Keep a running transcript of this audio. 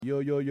Yo,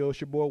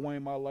 it's your boy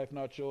Wayne, My Life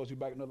Not Yours. You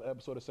back another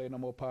episode of Say No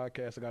More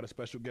Podcast. I got a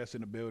special guest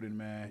in the building,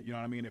 man. You know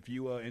what I mean? If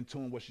you in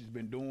tune what she's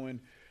been doing,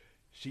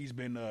 she's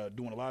been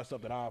doing a lot of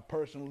stuff that I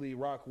personally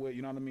rock with.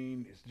 You know what I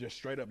mean? It's just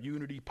straight up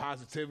unity,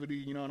 positivity.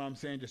 You know what I'm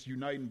saying? Just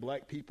uniting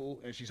black people,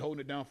 and she's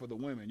holding it down for the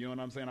women. You know what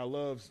I'm saying? I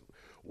love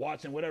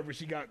watching whatever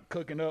she got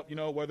cooking up. You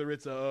know, whether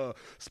it's a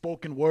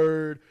spoken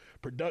word,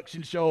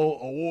 production show,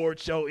 award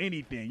show,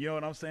 anything. You know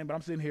what I'm saying? But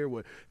I'm sitting here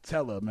with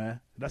Tella, man.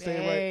 Did I say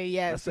it right?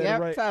 Yes, Did I say it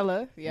right?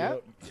 Tella.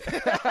 Yep.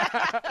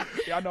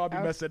 Y'all know I be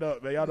messing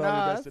up, man. Y'all know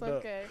I be messing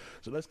okay. up.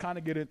 So let's kind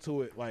of get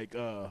into it. Like,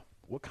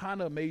 what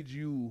kind of made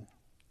you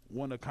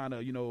want to kind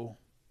of,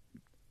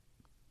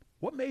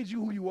 what made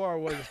you who you are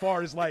as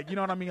far as like, you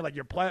know what I mean? Like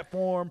your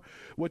platform,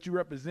 what you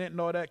represent and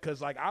all that. Cause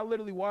like I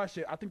literally watched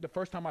it. I think the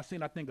first time I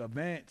seen, I think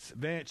Vance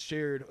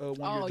shared one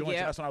of your joints.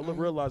 Yeah. That's when I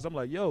realized, I'm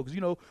like, yo, cause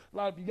a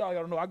lot of y'all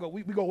gotta know,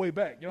 we go way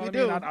back. You know what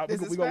I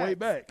mean? We go way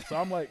back. So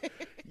I'm like,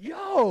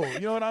 yo, you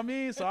know what I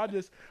mean? So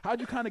how'd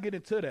you kind of get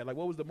into that? Like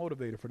what was the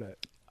motivator for that?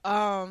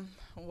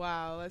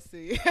 Wow, let's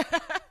see.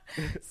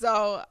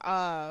 So,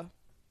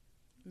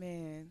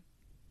 man,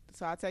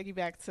 so I'll take you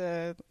back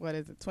to,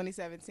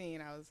 2017.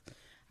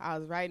 I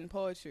was writing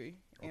poetry,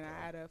 and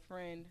I had a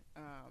friend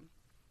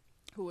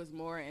who was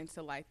more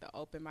into like the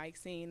open mic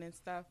scene and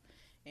stuff.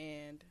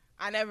 And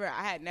I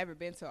had never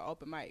been to an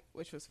open mic,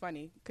 which was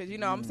funny because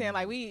what I'm saying,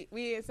 like we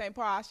in St.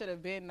 Paul, I should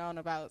have been known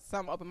about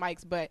some open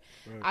mics, but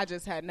I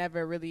just had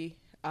never really.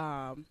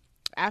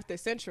 After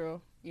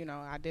Central,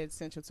 I did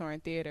Central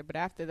Touring Theater, but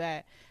after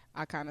that,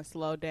 I kind of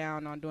slowed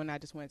down on doing that. I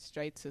just went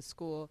straight to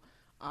school.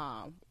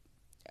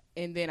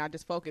 And then I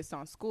just focused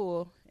on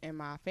school and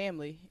my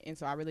family, and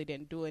so I really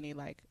didn't do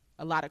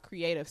a lot of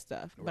creative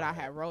stuff, but I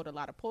had wrote a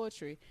lot of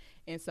poetry.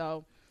 And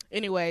so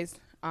anyways,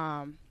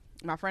 my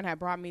friend had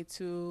brought me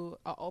to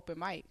an open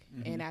mic,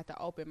 and at the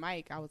open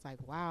mic I was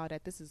like, wow,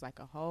 that this is like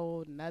a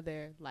whole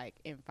nother like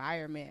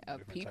environment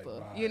of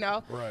people,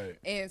 Right.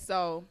 And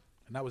so,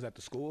 and that was at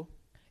the school?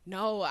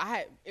 No,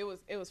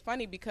 it was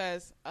funny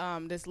because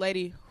this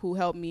lady who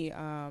helped me,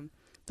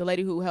 the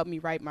lady who helped me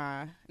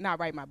not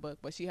write my book,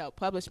 but she helped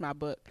publish my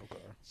book.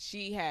 Okay.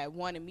 She had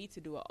wanted me to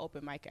do an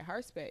open mic at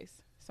her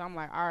space. So I'm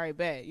like, all right,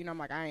 bet. I'm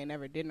like, I ain't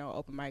never did no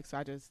open mic. So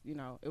I just,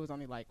 it was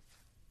only like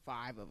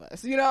 5 of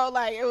us,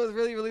 like it was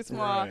really, really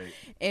small. Right.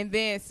 And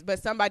then,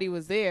 but somebody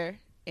was there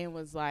and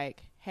was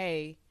like,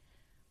 hey,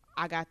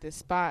 I got this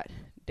spot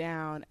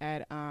down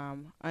at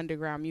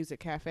Underground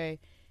Music Cafe.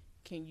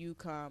 Can you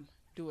come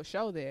do a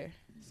show there?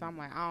 So I'm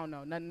like, I don't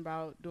know nothing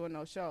about doing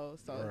no shows.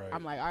 So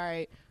I'm like, all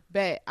right,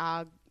 bet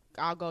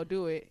I'll go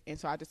do it. And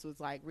so I just was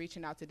like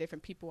reaching out to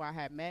different people I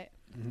had met,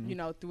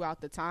 throughout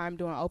the time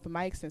doing open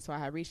mics. And so I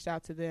had reached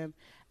out to them,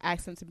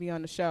 asked them to be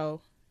on the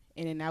show.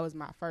 And then that was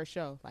my first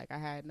show. Like I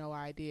had no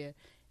idea.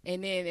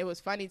 And then it was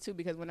funny too,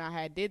 because when I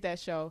had did that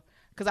show,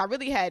 because I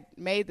really had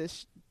made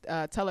this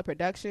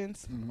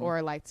teleproductions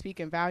or like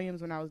speaking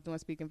volumes when I was doing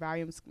speaking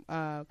volumes,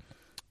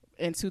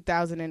 in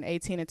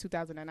 2018 and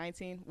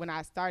 2019. When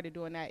I started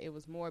doing that, it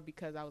was more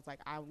because I was like,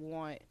 I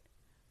want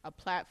a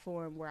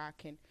platform where I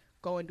can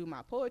go and do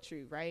my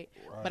poetry, right?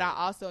 But I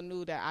also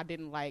knew that I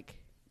didn't like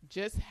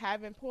just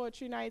having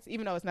poetry nights,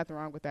 even though there's nothing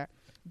wrong with that.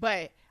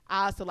 But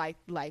I also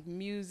like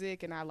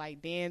music, and I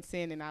like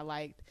dancing, and I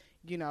liked,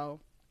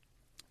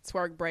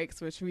 twerk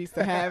breaks, which we used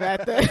to have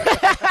at the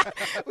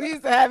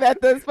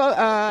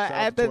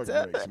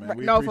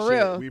for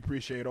real. We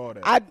appreciate all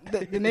that.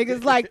 The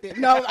niggas liked it.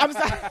 No, I'm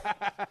sorry.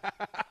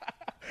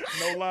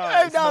 No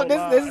lies. No,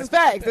 this is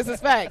facts. This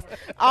is facts.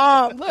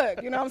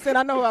 Look, what I'm saying?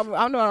 I know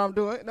what I'm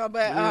doing. No,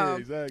 but yeah,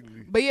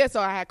 exactly. But yeah,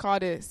 so I had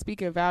called it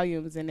Speaking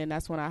Volumes, and then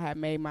that's when I had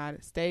made my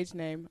stage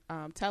name,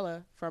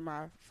 Tella, from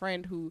my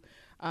friend who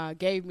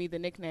gave me the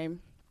nickname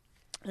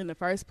in the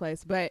first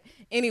place. But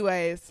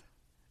anyways,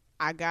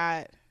 I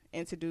got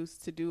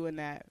introduced to doing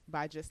that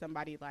by just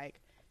somebody like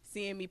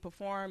seeing me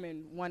perform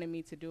and wanting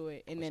me to do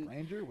it. And then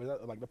stranger? Was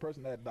that like the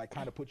person that like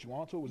kind of put you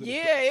onto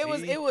it?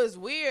 Was it was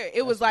weird.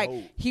 It was like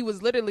dope. He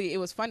was literally, it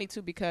was funny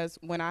too, because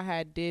when I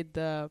had did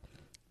the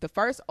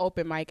first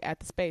open mic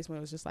at the space, when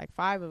it was just like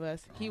 5 of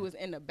us, he was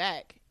in the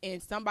back,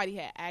 and somebody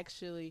had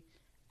actually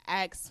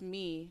asked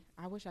me,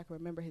 I wish I could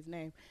remember his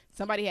name.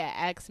 Somebody had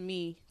asked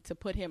me to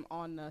put him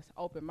on the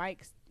open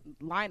mic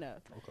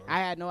lineup. Okay. I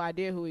had no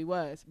idea who he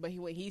was, but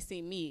when he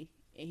seen me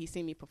and he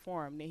seen me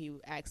perform, then he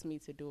asked me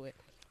to do it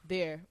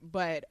there.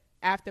 But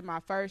after my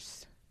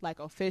first like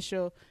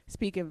official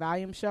speaking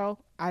volume show,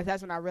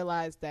 that's when I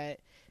realized that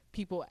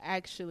people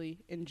actually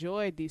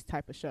enjoyed these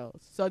type of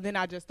shows. So then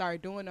I just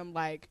started doing them,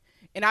 like,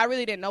 and I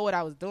really didn't know what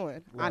I was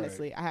doing. Right.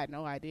 Honestly, I had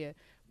no idea.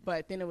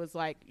 But then it was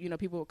like,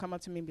 people would come up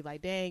to me and be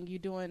like, dang, you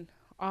doing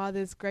all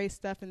this great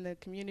stuff in the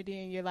community,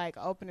 and you're like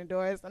opening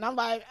doors. And I'm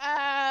like,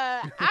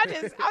 I'm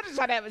just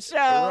trying to have a show.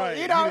 Right.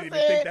 You know what I'm saying?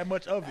 Didn't think that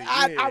much of it.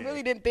 I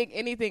really didn't think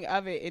anything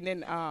of it. And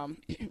then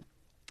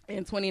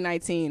in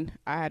 2019,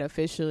 I had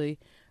officially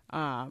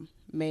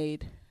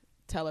made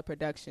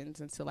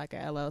teleproductions into like a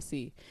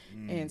LLC.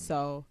 And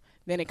so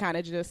then it kind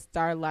of just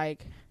started,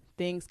 like,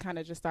 things kind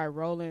of just started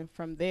rolling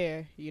from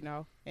there,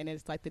 and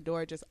it's like the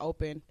door just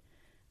opened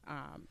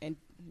in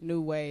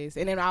new ways.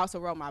 And then I also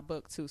wrote my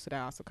book too, so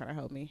that also kind of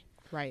helped me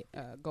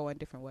go in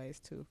different ways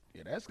too.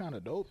 Yeah, that's kind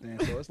of dope then.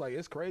 So it's like,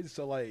 it's crazy.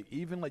 So like,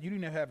 even like you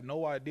didn't have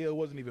no idea, it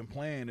wasn't even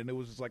planned, and it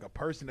was just like a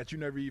person that you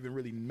never even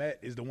really met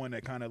is the one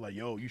that kind of like,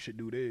 yo, you should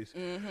do this.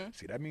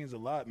 See, that means a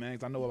lot, man.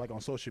 'Cause I know like on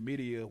social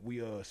media, we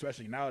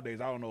especially nowadays,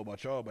 I don't know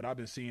about y'all, but I've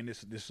been seeing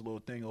this little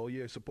thing. Oh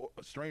yeah,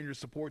 strangers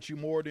support you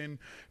more than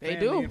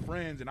family and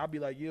friends, and I'll be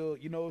like, yo,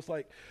 you know, it's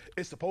like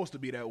it's supposed to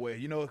be that way,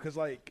 you know, because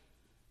like,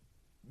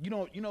 you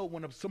know,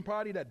 when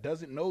somebody that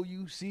doesn't know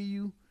you see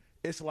you,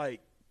 it's like,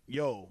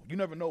 yo, you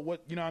never know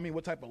what, you know what I mean,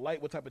 what type of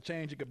light, what type of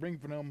change it could bring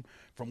for them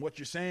from what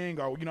you're saying,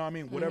 or, you know what I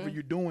mean, whatever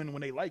you're doing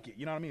when they like it,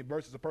 you know what I mean,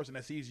 versus a person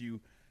that sees you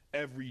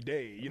every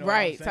day, you know what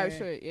I'm saying? Type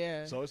shit,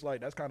 yeah. So it's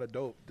like, that's kind of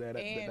dope that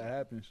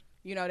happens.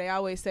 You know, they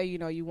always say, you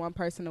know, you one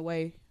person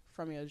away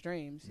from your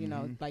dreams, you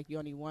know, like you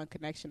only one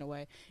connection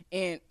away.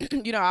 And,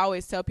 you know, I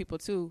always tell people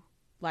too,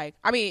 like,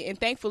 I mean, and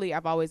thankfully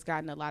I've always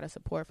gotten a lot of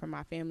support from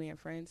my family and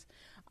friends.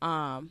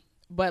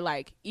 But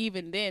like,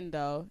 even then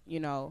though,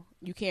 you know,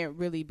 you can't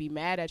really be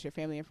mad at your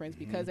family and friends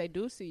because they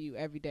do see you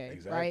every day,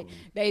 right?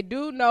 They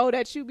do know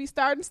that you be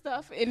starting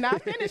stuff and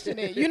not finishing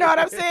it. You know what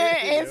I'm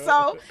saying? And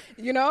so,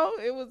 you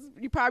know,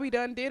 you probably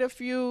done did a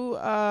few,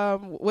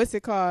 what's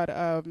it called?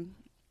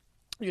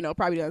 You know,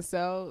 probably done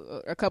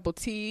sell a couple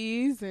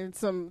teas and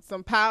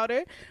some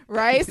powder,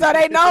 right? So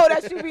they know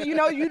that you be, you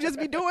know, you just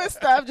be doing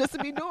stuff just to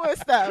be doing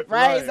stuff,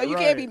 right? So you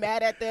can't be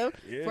mad at them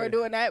for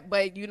doing that,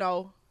 but you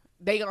know,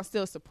 they gonna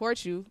still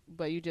support you,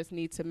 but you just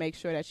need to make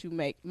sure that you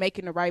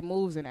making the right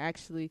moves and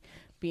actually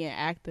being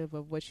active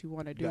of what you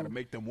want to do. You gotta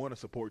make them want to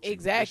support you.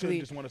 Exactly. They shouldn't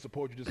just want to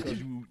support you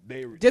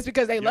just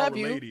because they love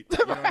related, you.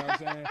 You know what I'm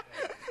saying?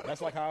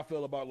 That's like how I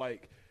feel about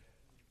like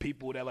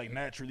people that like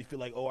naturally feel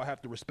like, oh, I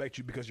have to respect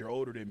you because you're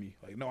older than me.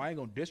 Like, no, I ain't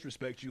gonna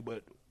disrespect you,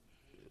 but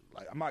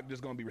like, I'm not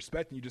just gonna be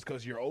respecting you just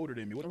because you're older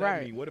than me. What does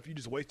that mean? What if you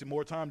just wasted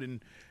more time than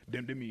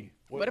me?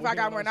 What if I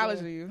got more knowledge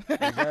than you?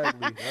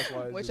 Exactly. That's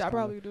why. Which I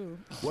probably do.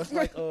 What's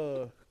like,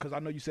 because I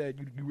know you said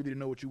you really didn't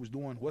know what you was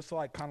doing. What's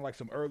like kind of like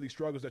some early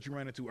struggles that you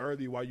ran into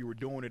early while you were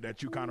doing it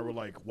that you kind of were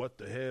like, what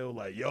the hell?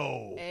 Like,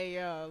 yo. Hey,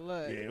 yo,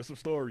 look. Yeah, some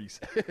stories.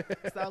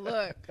 So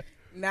look.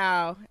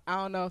 Now, I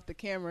don't know if the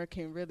camera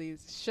can really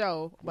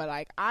show, but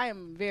like, I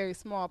am a very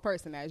small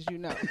person, as you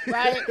know,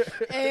 right?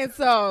 And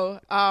so,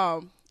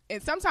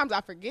 and sometimes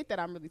I forget that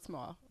I'm really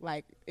small.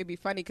 Like, it'd be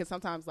funny because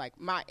sometimes,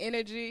 like, my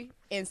energy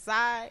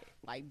inside,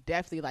 like,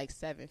 definitely, like,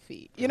 7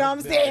 feet. You know what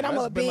I'm saying? I'm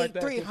a big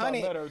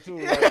 300.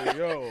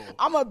 Like,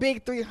 I'm a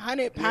big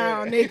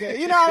 300-pound nigga.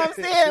 You know what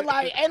I'm saying?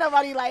 Like, ain't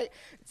nobody, like,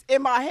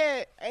 in my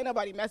head, ain't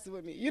nobody messing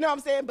with me. You know what I'm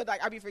saying? But,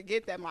 like, I be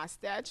forget that my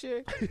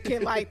stature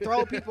can, like,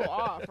 throw people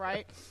off,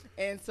 right?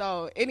 And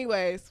so,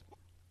 anyways,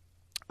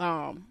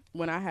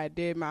 when I had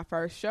did my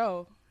first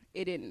show,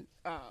 it didn't,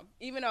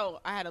 even though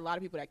I had a lot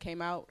of people that came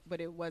out,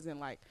 but it wasn't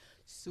like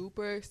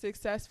super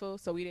successful.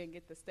 So we didn't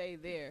get to stay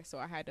there. So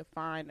I had to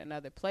find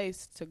another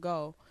place to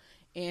go.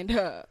 And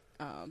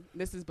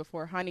this is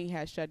before Honey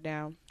had shut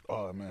down.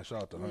 Oh man,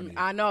 shout out to Honey.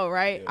 I know,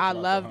 right? I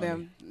love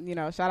them. You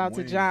know, shout out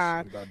to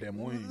John. Goddamn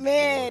wings.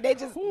 Man, they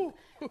just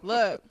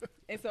look.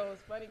 And so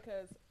it's funny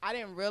because I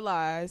didn't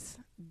realize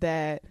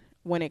that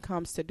when it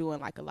comes to doing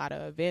like a lot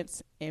of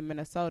events in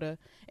Minnesota,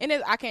 and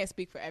I can't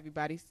speak for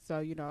everybody, so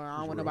you know I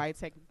don't want nobody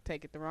to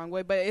take it the wrong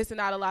way, but it's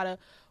not a lot of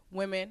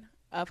women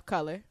of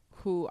color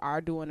who are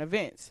doing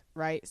events,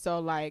 right? So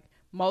like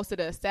most of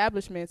the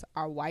establishments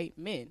are white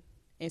men,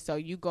 and so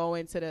you go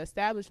into the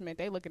establishment,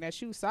 they looking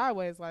at you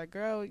sideways like,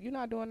 girl, you're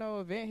not doing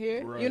no event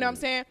here, right. You know what I'm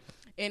saying?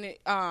 And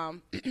it,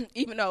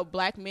 even though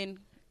black men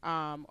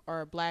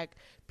or black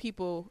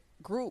people,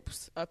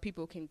 groups of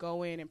people can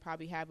go in and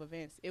probably have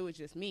events, it was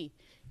just me,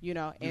 you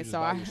know. And so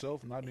by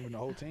yourself, not even the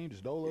whole team,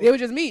 just Dolo. It was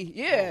just me,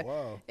 yeah. Oh,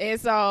 wow.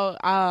 And so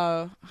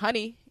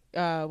Honey,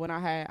 when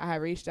I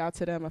had reached out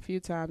to them a few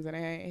times and they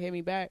ain't hit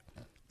me back,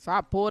 so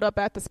I pulled up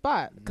at the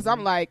spot because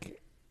I'm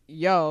like,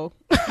 yo,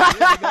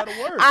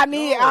 I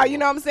need, you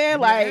know what I'm saying,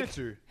 like,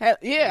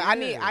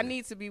 I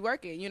need to be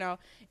working, you know.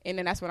 And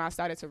then that's when I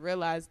started to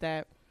realize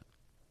that.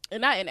 And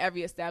not in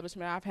every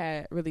establishment, I've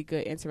had really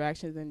good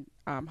interactions, and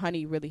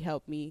Honey really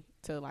helped me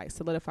to like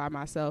solidify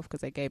myself because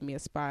they gave me a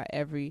spot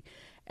every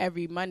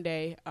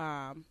Monday,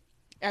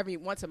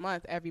 once a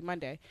month, every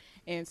Monday,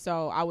 and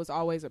so I was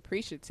always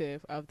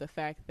appreciative of the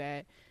fact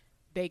that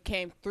they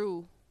came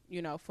through,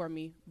 you know, for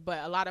me. But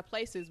a lot of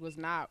places was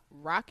not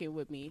rocking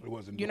with me. It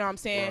wasn't, you know what I'm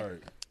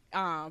saying?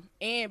 Right.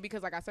 And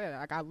because like I said,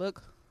 like I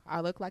look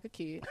like a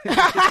kid,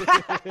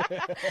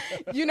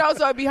 you know,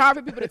 so it'd be hard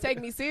for people to take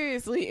me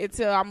seriously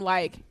until I'm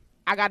like,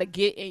 I gotta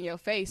get in your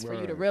face for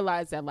you to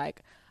realize that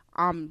like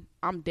I'm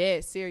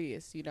dead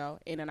serious, you know.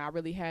 And then I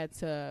really had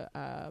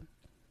to,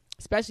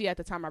 especially at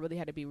the time, I really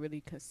had to be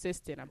really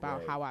consistent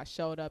about how I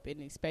showed up in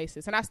these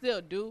spaces, and I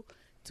still do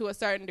to a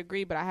certain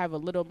degree, but I have a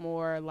little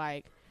more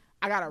like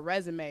I got a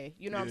resume,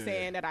 you know what I'm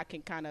saying, that I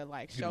can kind of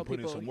like show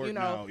people, you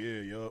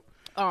know.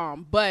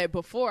 But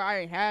before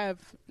I didn't have,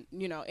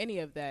 you know, any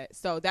of that,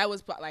 so that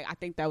was like I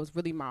think that was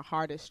really my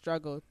hardest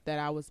struggle. That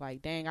I was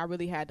like, dang, I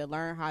really had to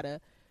learn how to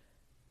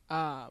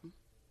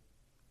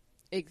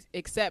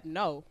accept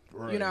no.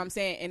 Right. You know what I'm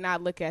saying? And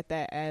not look at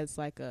that as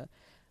like a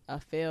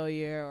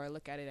failure or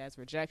look at it as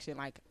rejection.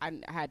 Like I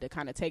had to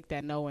kind of take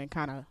that no and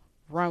kind of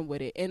run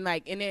with it. And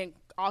then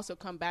also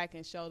come back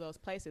and show those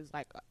places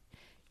like,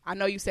 I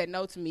know you said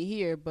no to me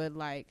here, but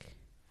like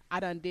I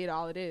done did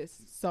all of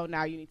this, so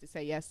now you need to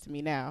say yes to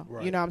me now.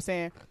 Right. You know what I'm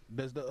saying?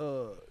 Does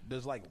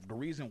like the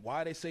reason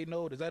why they say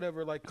no, does that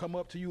ever like come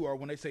up to you, or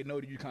when they say no,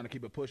 do you kind of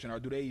keep it pushing, or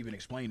do they even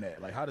explain that?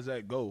 Like, how does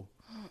that go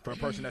for a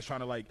person that's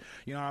trying to, like,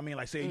 you know what I mean?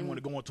 Like, say you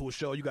want to go into a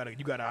show, you got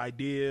an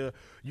idea,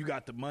 you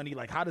got the money.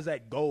 Like, how does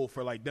that go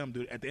for like them?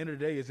 At the end of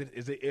the day, is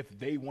it if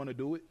they want to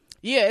do it?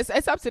 Yeah,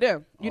 it's up to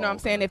them. You know what I'm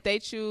saying? If they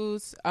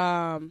choose.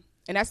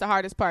 And that's the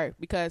hardest part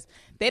because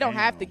they don't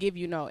have to give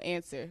you no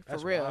answer for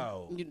that's real.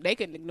 Wild. They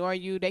can ignore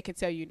you. They can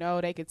tell you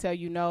no. They can tell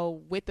you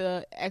no with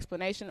the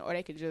explanation, or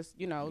they can just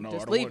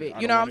just leave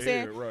it. You know what I'm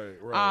saying?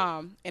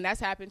 Right. And that's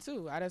happened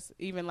too. I just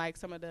even like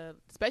some of the,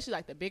 especially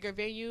like the bigger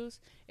venues,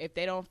 if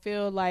they don't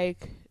feel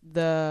like it's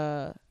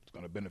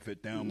gonna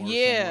benefit them. Or some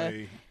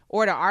way.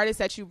 Or the artist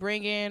that you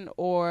bring in,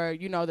 or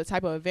the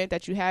type of event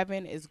that you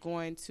having is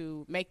going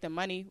to make the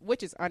money,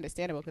 which is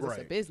understandable because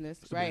it's a business,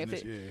 right?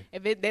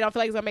 If they don't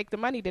feel like it's gonna make the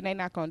money, then they're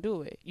not gonna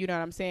do it. You know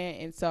what I'm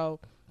saying? And so,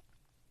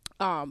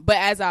 but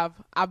as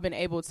I've been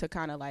able to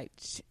kind of like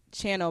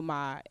channel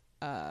my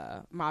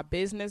my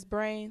business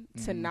brain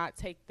to not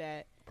take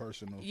that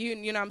personal. You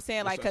know what I'm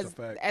saying? Like, because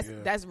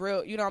that's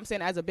real. You know what I'm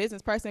saying? As a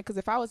business person, because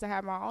if I was to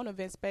have my own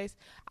event space,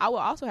 I would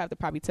also have to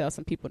probably tell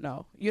some people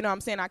no. You know what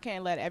I'm saying? I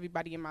can't let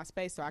everybody in my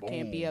space, so I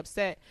can't be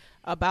upset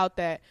about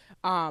that.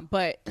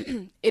 But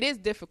it is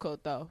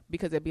difficult though,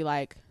 because it'd be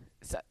like,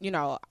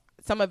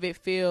 some of it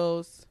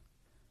feels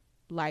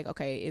like,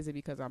 okay, is it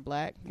because I'm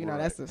black? You know,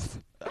 that's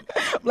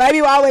black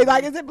people always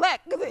like, is it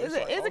black? Is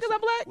it because I'm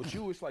black? With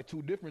you, it's like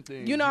two different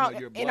things. You're black,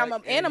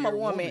 and I'm a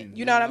woman.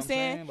 You know what I'm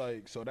saying?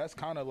 Like, so that's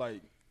kind of like,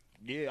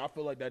 I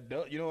feel like that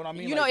does, you know what I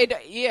mean? You like,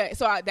 know,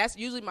 so that's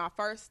usually my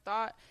first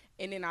thought,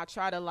 and then I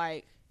try to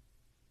like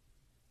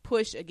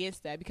push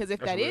against that, because if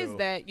that is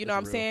that, you know what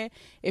I'm saying?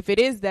 If it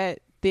is that,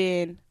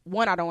 then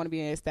one, I don't want to be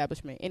in an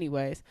establishment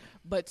anyways,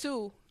 but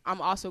two, I'm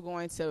also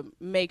going to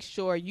make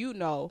sure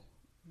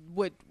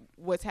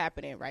what's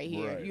happening right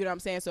here. You know what I'm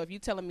saying? So if you're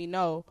telling me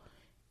no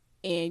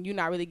and you're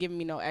not really giving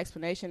me no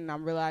explanation, and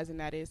I'm realizing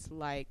that it's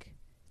like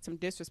some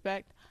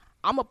disrespect,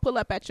 I'm going to pull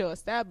up at your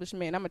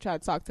establishment and I'm going to try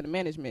to talk to the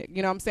management.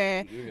 You know what I'm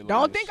saying?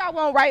 Don't think I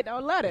won't write no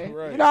letter.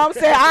 You know what I'm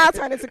saying? I'll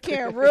turn into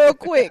Karen real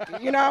quick.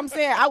 You know what I'm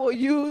saying? I will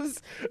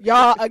use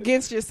y'all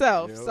against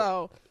yourself.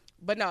 So,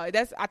 but no,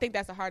 I think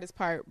that's the hardest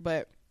part.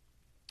 But,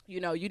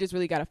 you just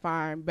really got to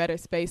find better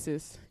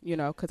spaces,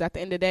 because at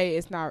the end of the day,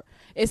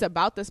 it's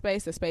about the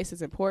space. The space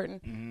is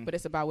important, but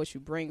it's about what you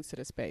bring to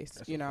the space.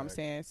 That's what I'm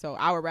saying? So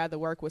I would rather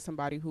work with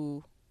somebody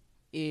who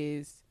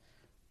is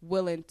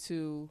willing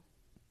to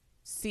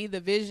see the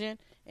vision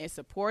and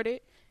support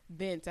it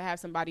than to have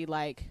somebody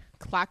like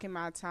clocking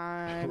my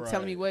time,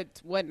 telling me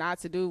what not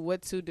to do,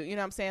 what to do. You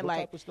know what I'm saying? What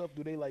type of stuff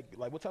do they like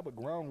what type of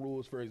ground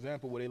rules, for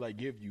example, would they like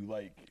give you?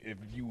 Like, if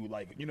you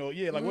like,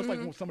 what's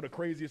like some of the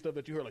craziest stuff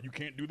that you heard? Like, you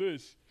can't do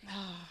this.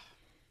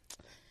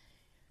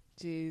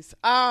 Jeez.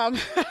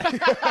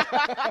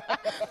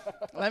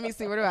 Let me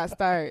see. Where do I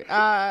start?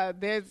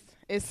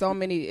 It's so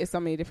many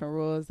different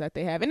rules that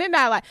they have, and they're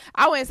not like,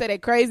 I wouldn't say they're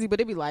crazy,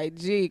 but it'd be like,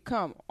 gee,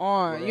 come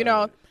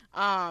on,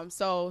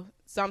 So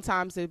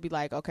sometimes it'd be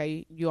like,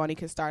 okay, you only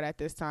can start at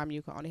this time,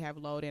 you can only have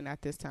load in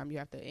at this time, you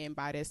have to end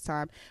by this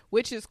time,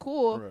 which is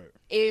cool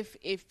if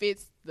it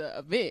fits the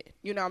event.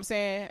 You know what I'm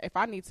saying? If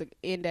I need to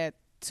end at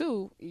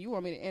 2, you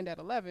want me to end at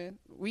 11,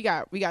 we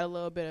got a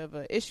little bit of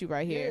an issue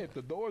right here. Yeah, if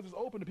the doors is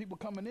open to people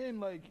coming in,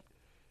 like,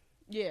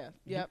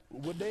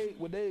 would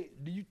they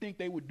do you think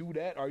they would do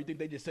that, or you think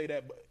they just say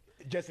that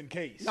just in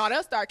case? No,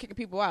 they'll start kicking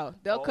people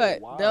out. They'll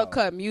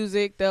cut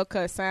music, they'll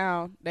cut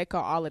sound, they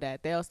cut all of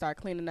that. They'll start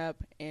cleaning up,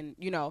 and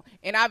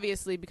and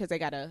obviously because they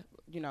gotta,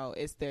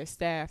 it's their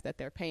staff that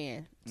they're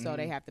paying, so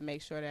they have to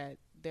make sure that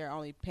they're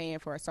only paying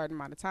for a certain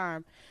amount of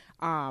time.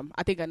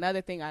 I think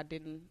another thing I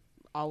didn't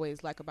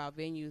always like about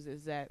venues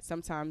is that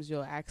sometimes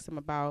you'll ask them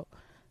about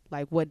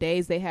like what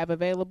days they have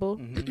available,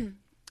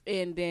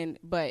 and then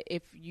but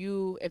if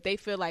they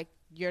feel like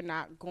you're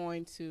not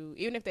going to,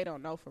 even if they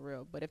don't know for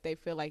real, but if they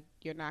feel like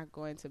you're not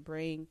going to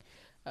bring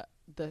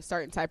the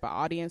certain type of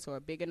audience or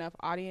a big enough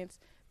audience,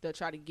 they'll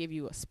try to give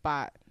you a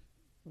spot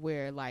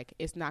where like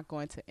it's not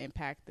going to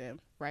impact them,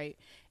 right?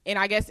 And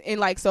I guess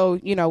so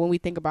when we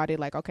think about it,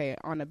 like, okay,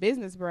 on a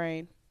business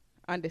brain,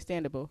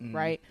 understandable,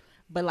 right?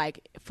 But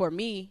like for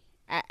me,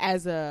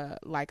 as a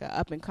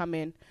up and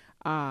coming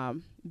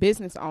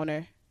business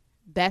owner,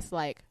 that's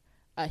like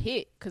a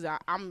hit, because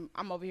I'm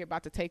over here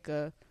about to take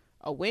a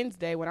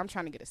Wednesday when I'm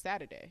trying to get a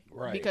Saturday,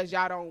 because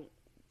y'all don't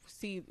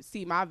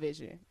see my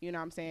vision, you know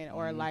what I'm saying?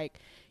 Or like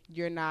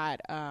you're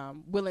not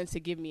willing to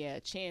give me a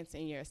chance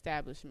in your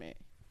establishment,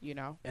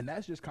 And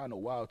that's just kind of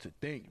wild to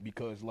think,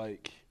 because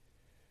like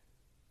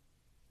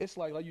it's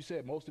like you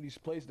said, most of these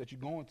places that you're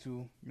going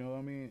to, you know what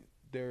I mean,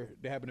 they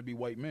happen to be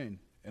white men,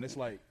 and it's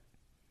like,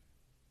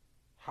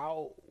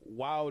 how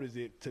wild is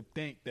it to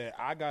think that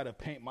I gotta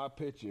paint my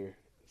picture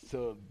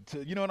to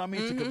you know what I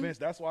mean, to convince?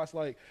 That's why it's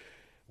like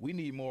we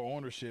need more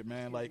ownership,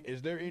 man. Like,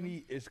 is there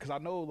any? It's because I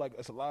know like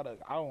it's a lot of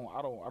I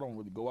don't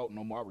really go out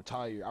no more. I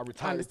retired in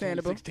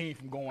 2016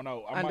 from going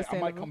out. I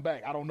might come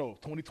back. I don't know.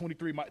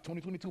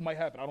 2022 might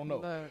happen. I don't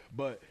know.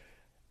 But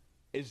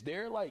is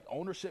there like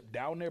ownership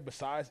down there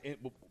besides it,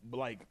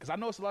 like, because I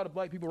know it's a lot of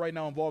black people right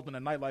now involved in the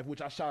nightlife,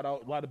 which I shout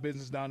out a lot of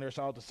business down there.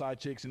 Shout out to Side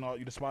Chicks and all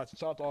the spots.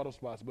 Shout out to all those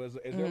spots. But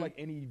is there like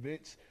any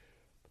events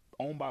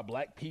owned by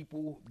black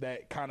people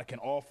that kind of can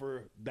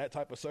offer that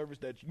type of service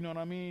that, you know what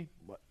I mean?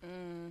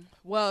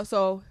 Well,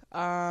 so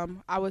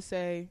I would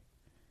say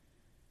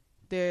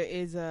there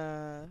is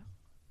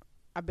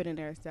I've been in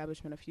their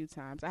establishment a few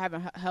times. I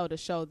haven't held a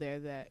show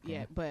there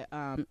yet, but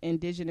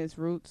Indigenous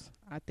Roots,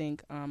 I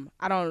think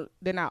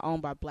they're not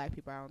owned by black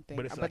people, I don't think.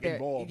 But it's like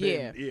involved.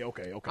 Yeah,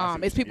 okay.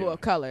 It's people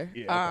of color.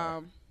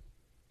 Yeah, okay.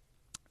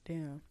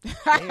 Damn.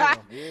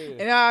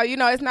 Yeah.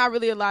 And it's not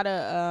really a lot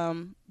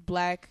of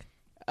black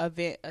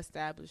event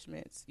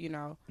establishments,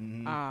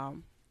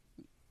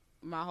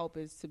 my hope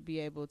is to be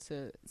able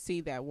to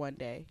see that one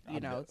day,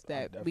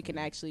 that we can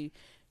actually,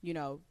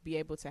 be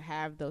able to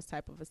have those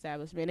type of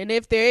establishment. And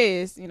if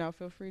there is,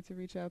 feel free to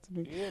reach out to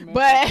me. Yeah, man.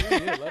 But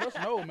let us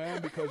know,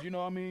 man, because I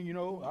know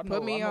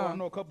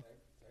a couple.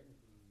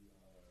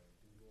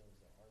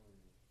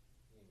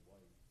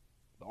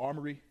 The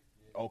Armory?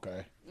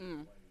 Okay.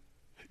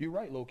 You're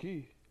right, low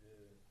key.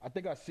 I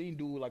think I seen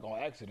dude like on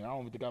accident. I don't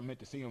even think I meant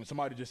to see him.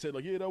 Somebody just said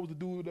like, yeah, that was the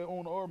dude that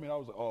owned the Army. And I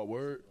was like, oh,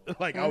 word.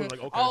 Like I was like,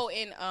 okay. Oh,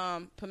 in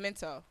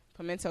Pimento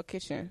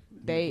Kitchen.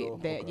 They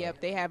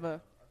have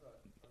a.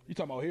 You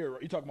talking about here?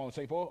 You talking about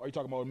St. Paul? Or you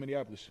talking about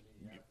Minneapolis?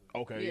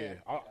 Okay,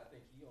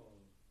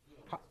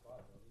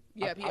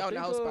 yeah. He owned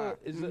the whole spot.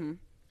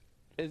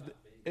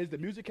 Is the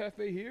Music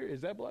Cafe here? Is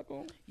that black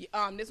owned?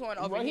 This one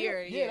over right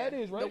here. Yeah, that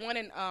is right. The one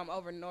in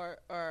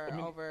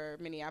over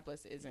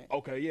Minneapolis isn't.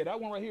 Okay, yeah, that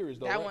one right here is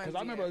though. Because I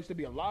remember there used to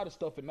be a lot of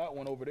stuff in that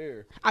one over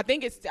there. I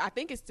think it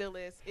still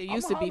is. It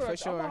used to be for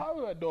sure. I'm gonna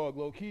holler at dog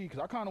low key because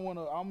I kind of want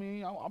to. I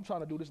mean, I'm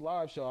trying to do this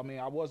live show. I mean,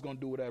 I was gonna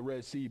do it at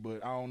Red Sea,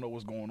 but I don't know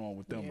what's going on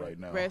with them right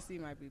now. Red Sea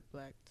might be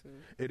black too.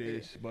 It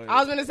is, but I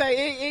was gonna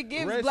say it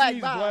gives Red black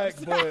Sea's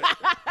vibes. black,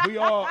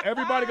 but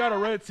everybody got a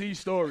Red Sea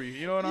story.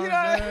 You know what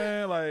I'm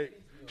saying? Like.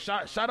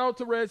 Shout out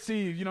to Red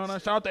Sea, you know what I'm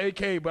saying? Shout out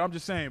to AK, but I'm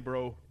just saying,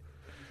 bro.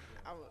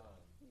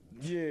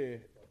 Yeah,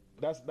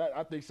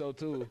 I think so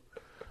too.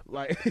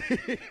 Like,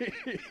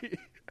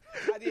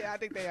 I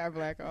think they are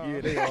black. Yeah,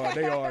 they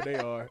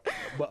are.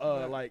 But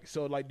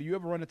do you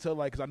ever run into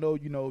because I know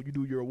you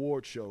do your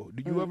award show.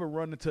 Do you ever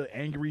run into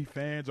angry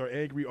fans or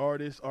angry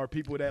artists or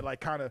people that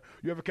like kind of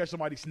you ever catch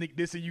somebody sneak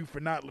dissing you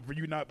for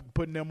you not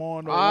putting them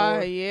on?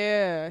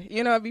 Yeah,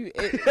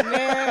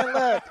 man,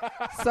 look.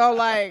 So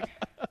like.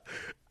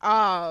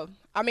 I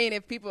mean,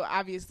 if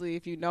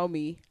you know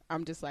me,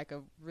 I'm just like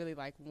a really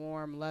like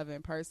warm,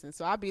 loving person.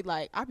 So I'd be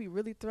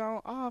really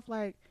thrown off,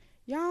 like,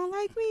 y'all don't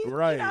like me?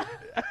 Right. What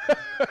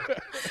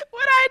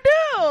I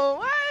do?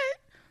 What?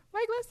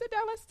 Like, let's sit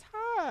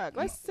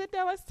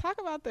down, let's talk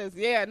about this.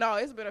 Yeah, no,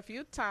 it's been a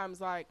few times,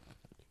 like,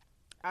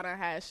 I done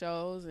had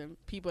shows and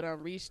people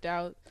done reached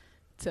out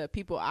to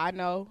people I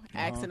know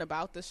asking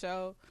about the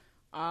show.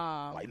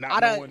 Like not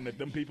knowing that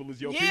them people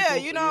is your people? Yeah,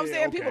 you know what I'm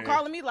saying? Okay. People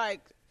calling me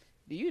like,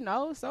 do you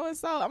know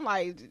so-and-so? I'm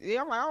like, I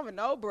don't even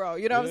know, bro.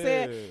 You know what I'm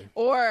saying?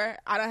 Or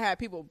I done had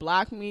people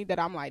block me that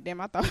I'm like,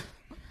 damn, I thought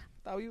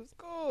we was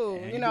cool.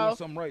 Man, you know? Doing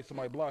something right,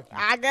 somebody blocked you.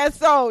 I guess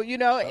so,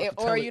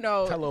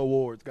 Tele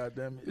Awards,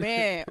 goddamn it.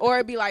 Man, or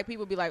it'd be like,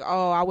 people be like,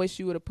 oh, I wish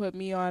you would have put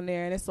me on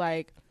there. And it's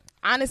like,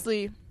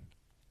 honestly,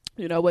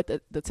 with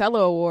the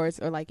Tele Awards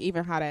or like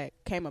even how that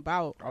came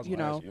about,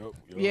 yep.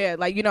 Yeah,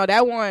 like,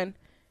 that one,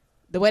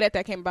 the way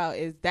that came about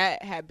is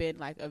that had been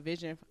like a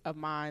vision of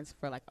mine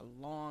for like a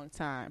long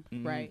time,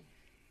 right?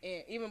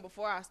 And even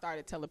before I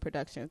started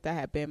Teleproductions, that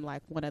had been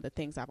like one of the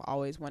things I've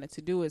always wanted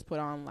to do is put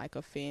on like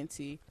a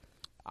fancy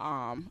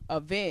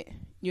event,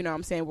 you know what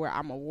I'm saying, where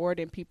I'm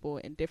awarding people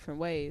in different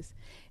ways.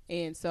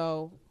 And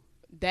so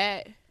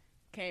that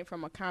came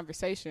from a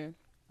conversation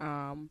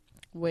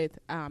with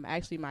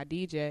actually my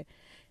DJ.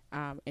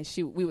 And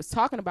we was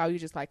talking about, you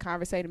just like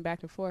conversating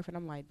back and forth. And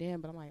I'm like, damn,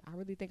 but I'm like, I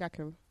really think I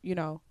can,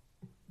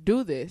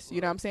 do this,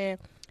 you know what I'm saying?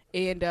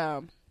 And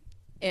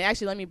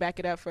actually let me back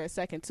it up for a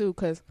second too,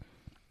 because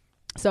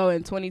so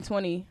in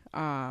 2020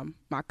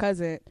 my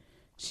cousin,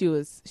 she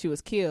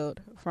was killed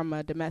from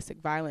a domestic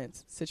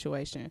violence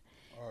situation.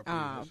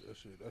 That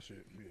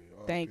shit.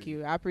 Yeah, thank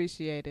you, I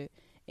appreciate it.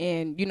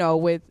 And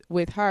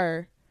with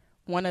her,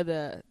 one of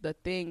the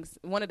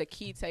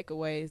key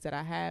takeaways that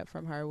I had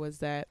from her was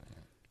that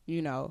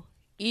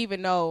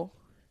even though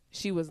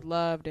she was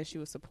loved and she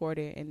was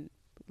supported in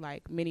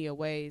like many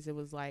ways, it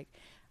was like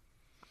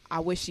I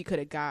wish she could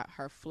have got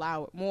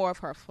more of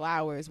her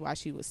flowers while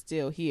she was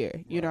still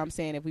here. You know what I'm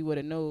saying? If we would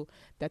have knew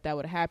that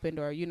would have happened,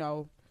 or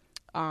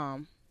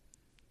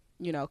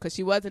because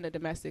she was in a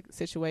domestic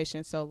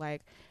situation, so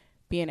like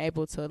being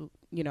able to,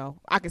 you know,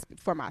 I can speak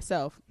for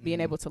myself, being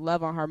able to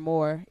love on her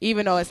more,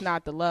 even though it's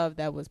not the love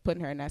that was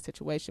putting her in that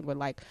situation, but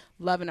like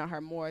loving on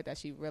her more that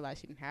she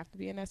realized she didn't have to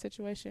be in that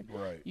situation.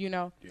 Right. You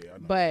know? Yeah, I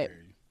know. But,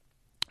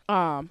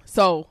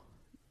 so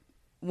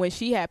when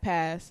she had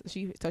passed,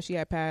 she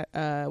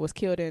was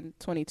killed in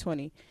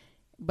 2020,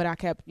 but I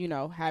kept, you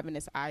know, having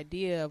this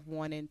idea of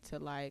wanting to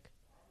like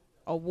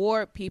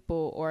award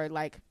people or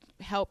like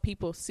help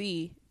people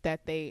see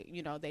that they,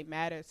 you know, they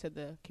matter to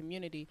the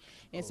community.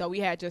 And so we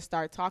had just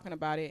started talking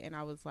about it, and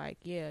I was like,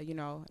 yeah, you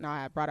know, and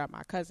I had brought up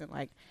my cousin,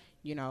 like,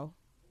 you know,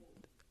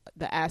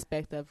 the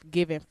aspect of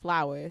giving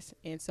flowers.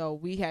 And so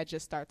we had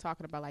just started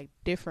talking about like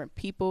different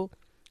people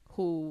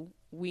who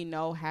we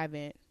know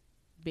haven't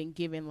been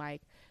given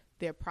like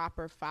their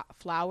proper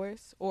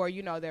flowers, or,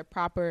 you know, their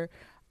proper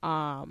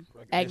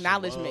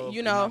acknowledgement,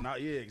 you know.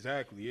 Yeah,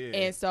 exactly. Yeah.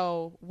 And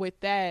so with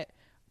that,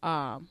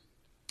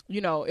 you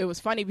know, it was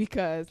funny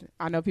because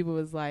I know people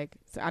was like,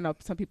 I know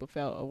some people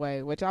felt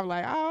away, which I'm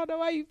like, I don't know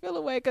why you feel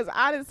away. Because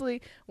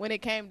honestly, when it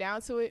came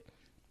down to it,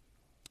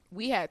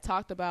 we had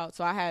talked about,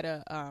 so I had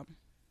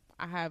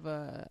I have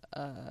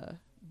a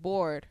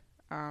board.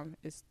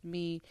 It's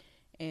me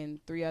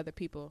and 3 other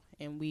people,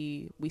 and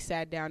we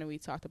sat down and we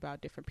talked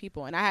about different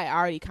people. And I had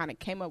already kind of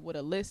came up with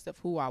a list of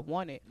who I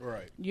wanted,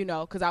 right? You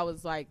know, because I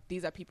was like,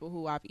 these are people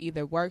who I've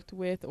either worked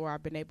with or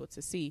I've been able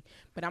to see.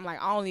 But I'm like,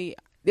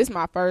 this is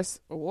my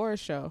first award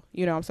show,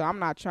 you know, so I'm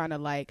not trying to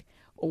like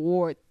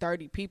award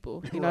 30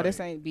 people, you know, right. This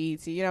ain't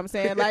BET, you know what I'm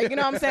saying? Like, you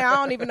know what I'm saying? I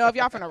don't even know if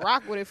y'all finna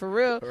rock with it for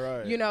real,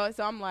 right. You know,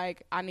 so I'm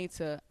like, I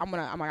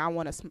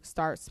want to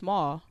start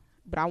small,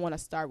 but I want to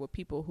start with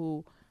people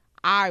who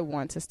I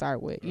want to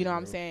start with, you know what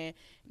I'm saying?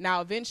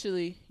 Now,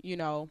 eventually, you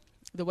know,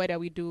 the way that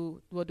we'll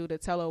do the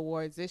Tele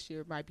Awards this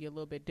year might be a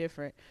little bit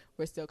different.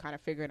 We're still kind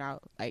of figuring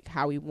out like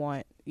how we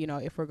want, you know,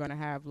 if we're going to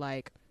have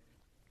like,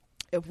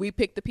 if we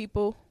pick the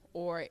people,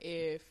 or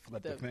if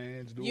let the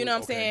fans do you know what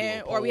I'm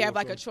saying, or we have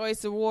like a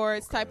choice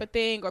awards type of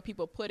thing, or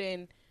people put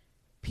in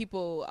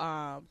people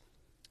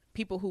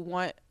who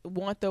want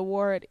the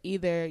award,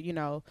 either, you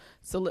know,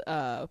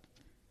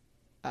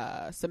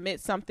 submit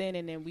something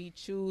and then we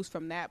choose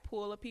from that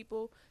pool of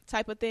people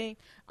type of thing.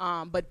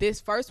 But this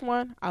first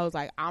one, I was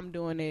like, I'm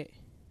doing it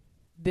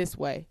this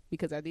way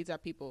because these are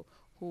people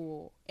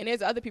who, and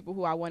there's other people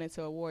who I wanted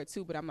to award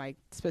too, but I'm like,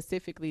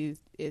 specifically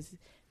is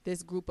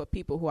this group of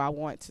people who I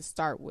want to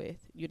start with,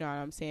 you know what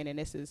I'm saying? And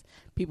this is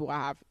people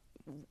I've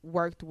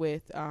worked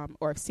with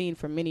or have seen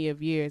for many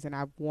of years, and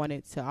I've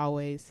wanted to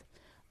always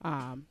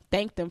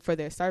thank them for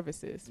their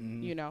services,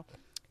 you know?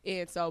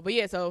 And so, but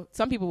yeah, so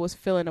some people was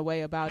feeling a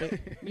way about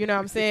it, you know what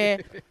I'm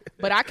saying?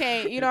 But I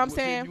can't, you know what I'm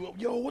saying?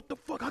 Yo, what the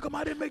fuck? How come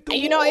I didn't make the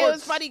awards? You know, it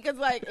was funny because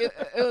like,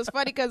 it was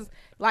funny because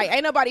like,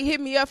 ain't nobody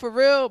hit me up for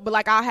real, but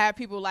like I'll have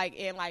people like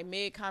in like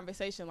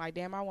mid-conversation like,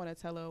 damn, I want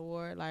to tell an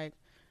award, like,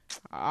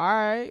 all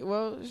right,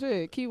 well,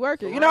 shit, keep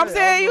working. You know what I'm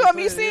saying? You want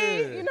me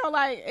see? You know,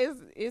 like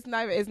it's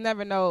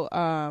never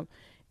no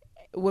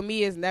with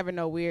me, it's never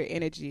no weird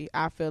energy.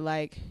 I feel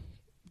like,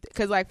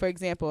 cause like for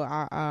example,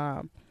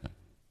 I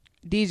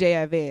DJ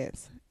at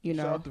Vance. You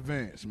know, shout out to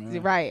Vance,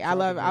 man. Right, I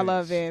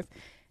love Vance.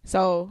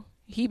 So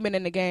he been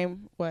in the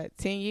game, what,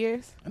 10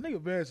 years? I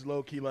think Vance is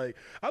low key. Like,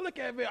 I look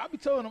at Vance, I be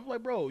telling him,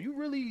 like, bro, you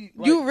really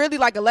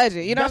like a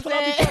legend. You know what I'm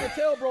saying? That's what I be trying to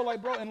tell, bro.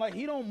 Like, bro, and like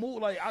he don't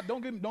move. Like,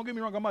 don't get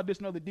me wrong. I'm not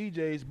dissing other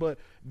DJs, but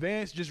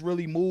Vance just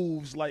really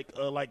moves like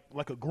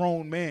a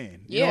grown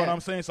man. You know what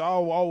I'm saying? So I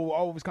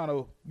always kind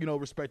of, you know,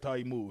 respect how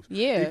he moves.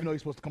 Yeah. Even though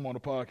he's supposed to come on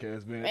the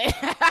podcast, Vance.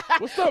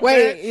 What's up,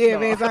 Wait, Vance? yeah, no.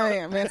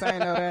 Vance, I ain't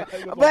know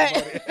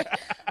that.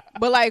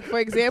 But like for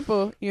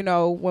example, you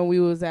know, when we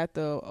was at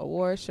the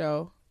award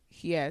show,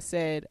 he had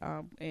said,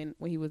 and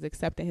when he was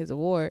accepting his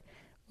award,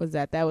 was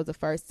that was the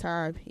first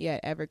time he had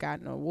ever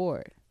gotten an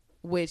award,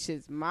 which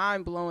is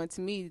mind blowing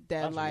to me.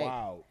 That's like,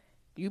 wild.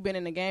 You've been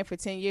in the game for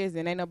 10 years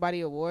and ain't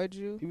nobody award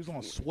you. He was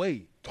on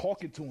Sway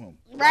talking to him,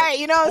 right? Like,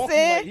 you know what I'm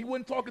saying? Like, he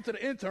wasn't talking to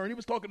the intern; he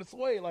was talking to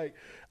Sway. Like,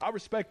 I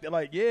respect that.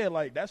 Like, yeah,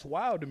 like that's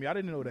wild to me. I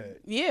didn't know that.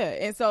 Yeah,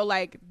 and so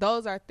like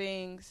those are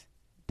things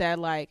that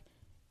like,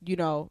 you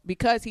know,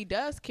 because he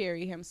does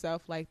carry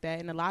himself like that,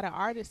 and a lot of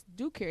artists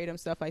do carry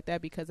themselves like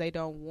that because they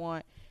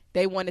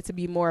want it to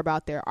be more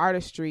about their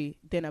artistry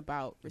than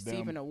about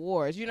receiving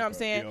awards. You know what I'm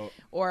saying?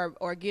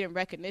 Or getting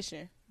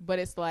recognition. But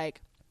it's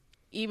like,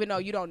 even though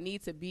you don't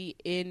need to be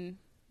in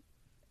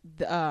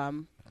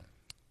the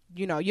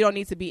you know, you don't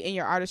need to be in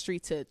your artistry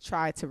to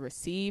try to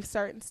receive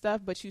certain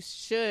stuff, but you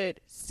should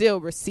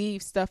still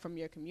receive stuff from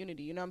your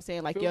community. You know what I'm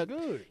saying? Like, you're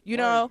good. You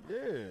know,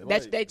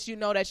 like, that you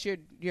know that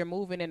you're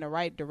moving in the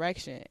right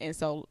direction. And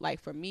so, like,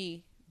 for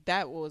me,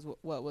 that was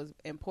what was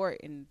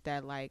important,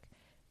 that like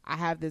I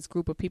have this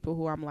group of people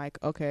who I'm like,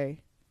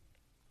 okay,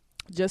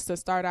 just to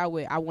start out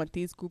with, I want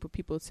these group of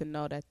people to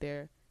know that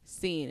they're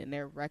seen and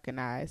they're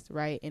recognized,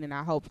 right? And then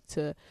my hope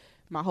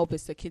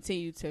is to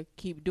continue to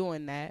keep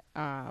doing that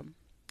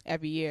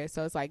every year.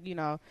 So it's like, you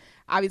know,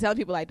 I be telling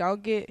people like,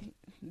 don't get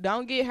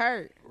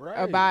hurt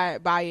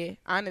by it.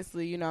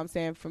 Honestly, you know what I'm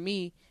saying? For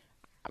me,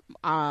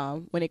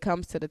 when it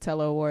comes to the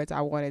Tele Awards,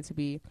 I want it to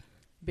be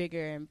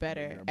bigger and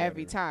better Bigger and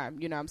every better. time.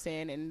 You know what I'm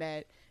saying? And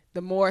that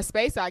the more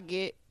space I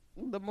get,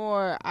 the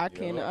more I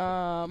can,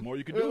 the more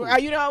you can do.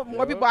 you know, more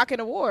Yeah. people I can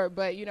award.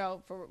 But you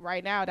know, for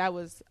right now, that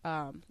was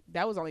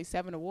only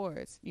 7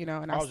 awards. You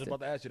know, and I was just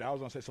about to ask you that. I was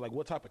gonna say, so like,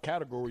 what type of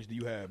categories do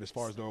you have as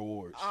far as the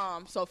awards?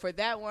 So for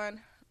that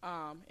one,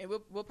 and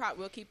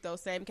we'll keep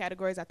those same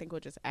categories. I think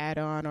we'll just add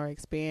on or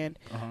expand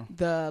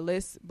the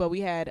list. But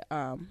we had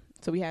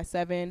so we had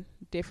 7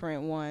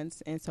 different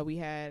ones, and so we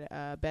had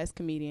best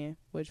comedian,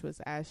 which was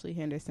Ashley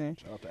Henderson.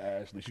 Shout out to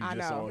Ashley. She I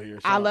just know. on here.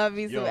 I love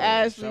me some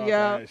Ashley, shout yo.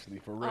 out to Ashley,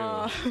 for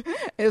real.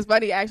 It's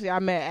funny, actually. I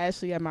met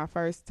Ashley at my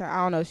first time. I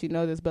don't know if she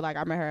knows this, but like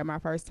I met her at my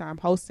first time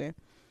hosting.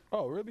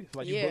 Oh, really?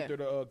 Like you Yeah. booked her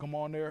to come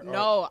on there?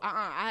 No,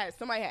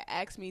 somebody had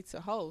asked me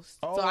to host,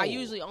 so I Oh.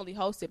 usually only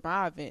hosted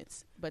my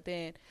events. But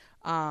then,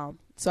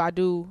 so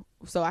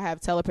I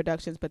have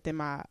teleproductions. But then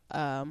my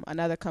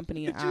another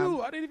company. Look at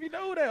you. I didn't even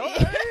know that. All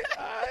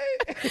right.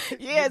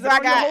 Yeah, Get so I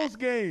on your got host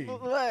game.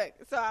 Look,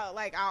 so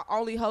I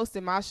only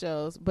hosted my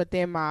shows, but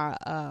then my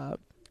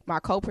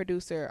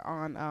co-producer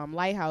on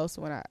Lighthouse,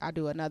 when I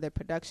do another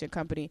production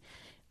company,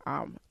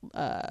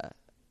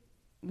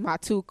 my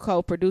 2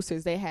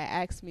 co-producers, they had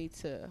asked me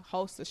to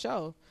host the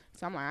show.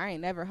 So I'm like, I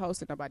ain't never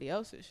hosted nobody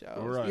else's shows.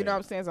 Right. You know what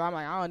I'm saying? So I'm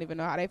like, I don't even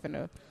know how they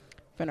finna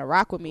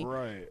rock with me.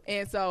 Right.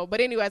 And so,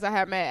 but anyways, I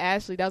had met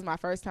Ashley. That was my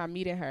first time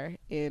meeting her,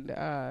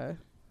 and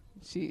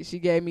she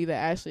gave me the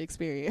Ashley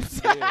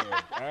experience.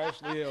 Yeah,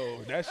 Ashley,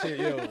 yo, that shit,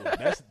 yo,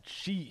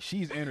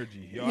 she's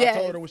energy. Yo, Yes. I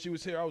told her when she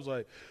was here, I was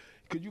like,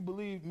 could you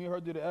believe me and her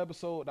did an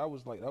episode? That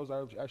was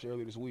actually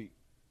earlier this week.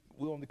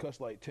 We only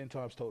cussed like 10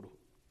 times total.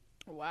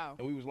 Wow.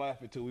 And we was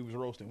laughing too. We was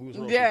roasting. Yeah. We was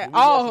roasting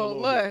Oh, a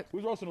little look. bit. We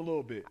was roasting a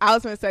little bit. I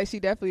was gonna say she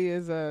definitely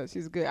is.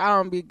 She's good. I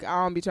don't be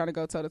trying to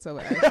go toe to toe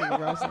with Ashley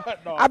Rosen.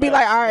 No, I'll be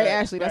like, all right,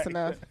 facts, Ashley, that's facts.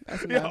 enough.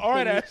 That's Yeah, enough. all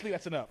right, Ashley,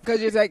 that's enough.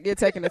 Because you're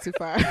taking it too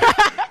far. Man,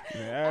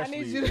 Ashley,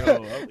 I need you.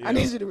 yo, I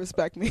need you to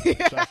respect me.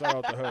 Shout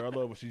out to her. I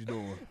love what she's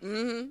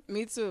doing.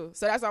 Me too.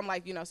 So that's why I'm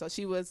like, you know. So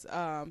she was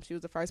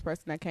the first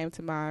person that came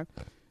to mind.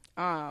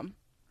 And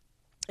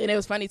it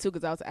was funny too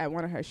because I was at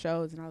one of her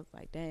shows and I was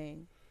like,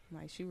 dang,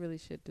 like she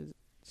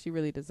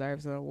really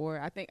deserves an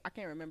award. I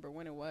can't remember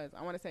when it was.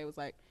 I want to say it was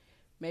like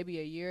maybe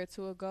a year or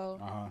 2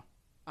 ago.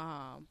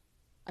 I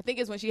think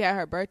it's when she had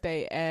her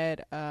birthday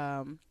at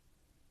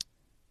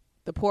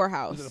the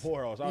Poorhouse. This is the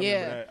Poorhouse. I Yeah.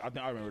 remember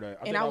that. I remember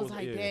that. And I was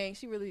like, dang,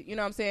 she really, you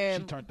know what I'm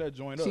saying? She turned that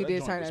joint up. She That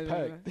did joint turn was that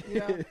packed.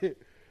 joint up,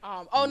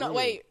 yeah. Oh no,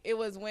 wait. It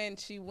was when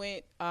she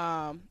went.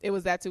 It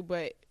was that too.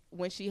 But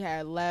when she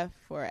had left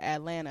for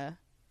Atlanta,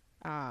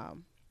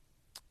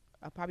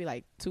 probably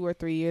like 2 or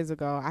 3 years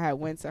ago, I had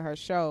went to her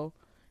show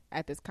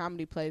at this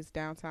comedy place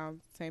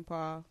downtown St.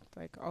 Paul,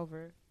 like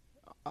over,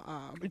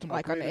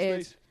 like on the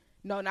edge. Space?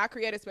 No, not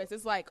Creative Space.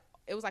 It's like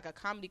it was like a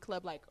comedy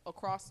club, like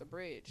across the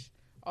bridge,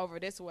 over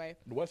this way.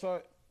 The West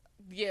Side?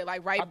 Yeah,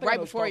 like I think I right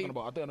know before what you. you're talking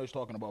about. I think I know what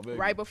you're talking about. Vaguely.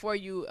 Right before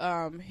you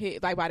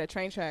hit like by the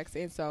train tracks.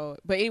 And so,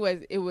 but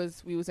anyways,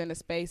 we was in a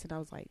space and I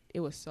was like, it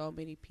was so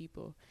many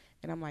people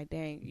and I'm like,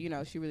 dang, you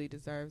know, she really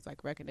deserves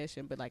like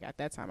recognition. But like at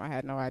that time I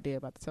had no idea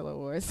about the Tele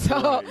Awards, so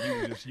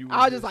Right,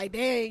 I was just like,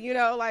 dang, you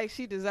know, like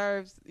she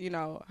deserves, you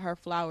know, her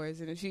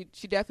flowers, and she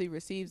definitely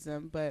receives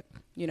them. But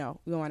you know,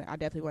 I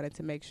definitely wanted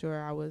to make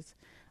sure I was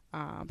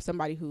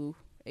somebody who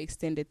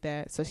extended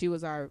that. So she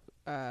was our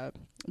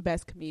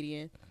best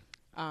comedian.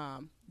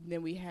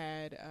 Then we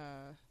had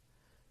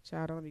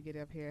child, don't let me get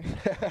up here.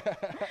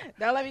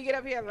 Don't let me get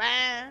up here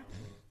lying.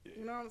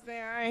 You know what I'm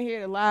saying? I ain't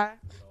here to lie.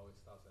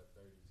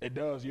 It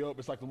does, yup.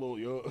 It's like the little,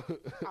 yup.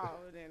 Oh,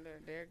 then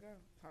there it go.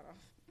 Hold on.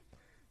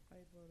 Let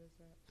me pull this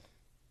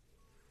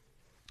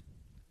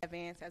up.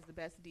 Vance has the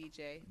best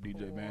DJ.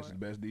 DJ Vance is the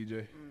best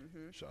DJ.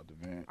 Shout out to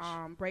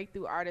Vance.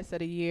 Breakthrough Artist of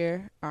the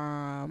Year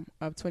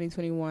of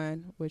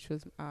 2021, which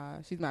was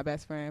she's my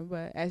best friend,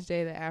 but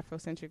SJ the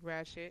Afrocentric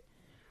Ratchet.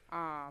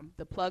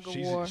 The Plug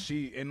Award.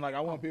 And like I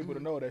want people to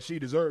know that she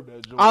deserved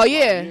that joy. Oh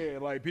yeah, like, yeah.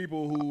 Like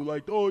people who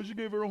like, oh, she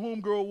gave her a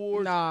homegirl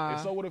award. Nah.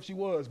 And so what if she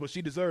was? But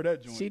she deserved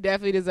that joint. She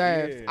definitely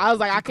deserves. Yeah. I was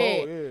like, She I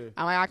can't. cold, yeah.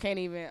 I'm like,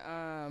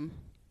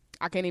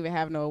 I can't even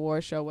have no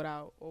award show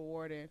without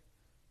awarding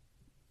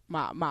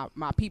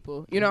my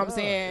people. You know what I'm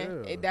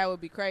saying? Yeah. That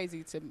would be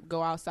crazy to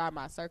go outside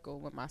my circle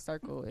when my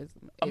circle is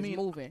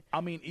moving.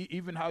 I mean,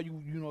 even how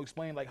you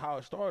explain like how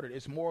it started.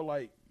 It's more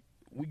like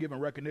we giving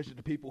recognition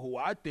to people who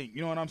I think,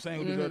 you know what I'm saying,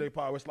 who deserve their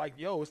power. It's like,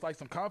 it's like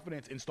some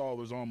confidence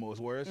installers almost,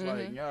 where it's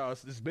like,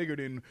 it's bigger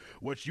than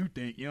what you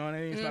think. You know what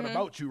I mean? It's not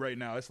about you right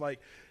now. It's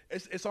like,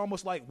 it's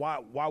almost like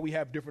why we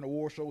have different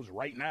award shows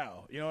right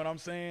now. You know what I'm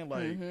saying?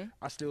 Like,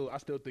 I still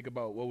think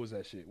about, what was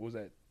that shit? Was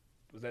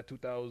that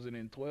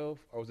 2012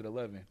 or was it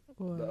 11?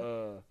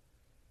 What?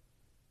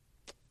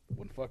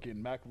 When fucking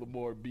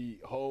Macklemore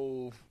beat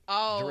Hove,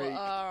 Drake.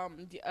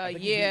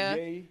 Yeah.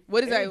 Ye,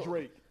 What is that?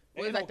 Drake.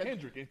 What is No, that the-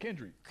 Kendrick.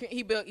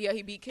 He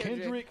beat Kendrick.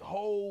 Kendrick,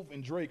 Hove,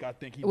 and Drake, I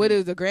think he What beat.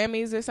 is the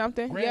Grammys or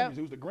something? Grammys. Yep.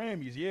 It was the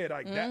Grammys. Yeah,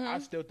 like that. I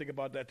still think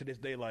about that to this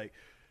day. Like,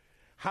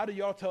 how do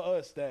y'all tell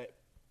us that?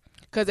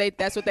 Because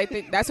that's what they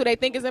think. That's what they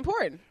think is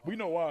important. We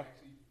know why.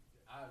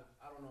 I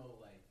don't know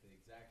like the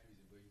exact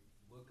reason,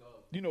 but look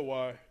up You know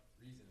why.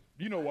 reason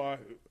You know why?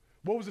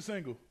 What was the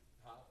single?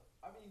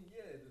 I mean,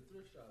 yeah, the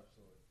thrift shop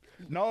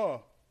song.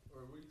 No.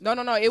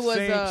 No. It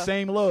was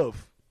same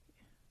love.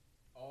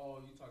 Oh,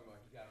 you talking about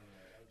he got him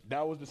there?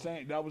 That was the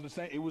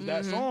same. It was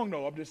that song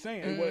though. I'm just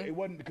saying it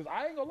wasn't because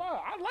I ain't gonna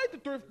lie. I like the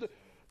thrift.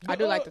 I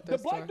do like the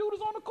thrift The black dude is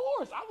on the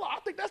chorus. I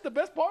think that's the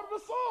best part of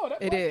the song.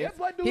 That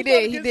black dude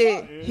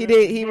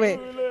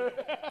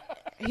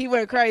He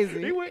went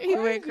crazy. He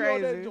went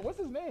crazy. What's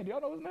his name? Do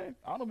y'all know his name?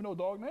 I don't even know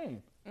dog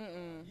name.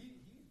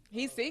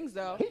 He sings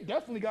though. He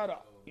definitely got a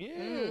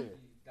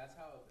That's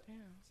how.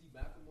 See,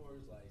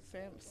 Macklemore's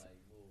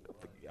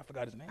I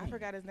forgot his name. I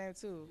forgot his name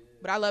too,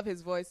 but I love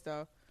his voice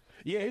though.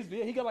 Yeah,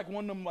 he got like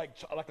one of them like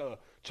a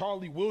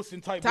Charlie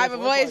Wilson type of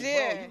voice. Like,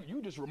 yeah, bro,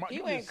 you just remind.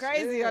 He went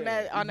crazy on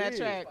that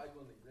track.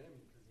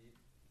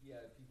 He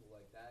had people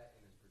like that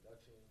in his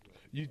production.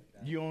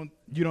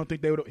 You don't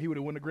think he would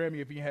have won the Grammy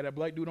if he had that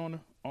black dude on?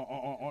 He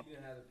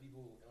didn't have the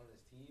people on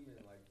his team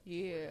and like.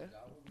 Yeah.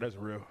 That's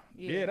real.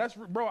 Yeah, that's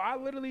bro. I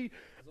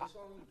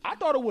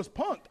thought it was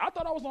punked. I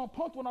thought I was on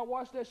punked when I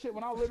watched that shit.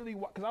 When I literally,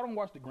 because I don't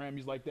watch the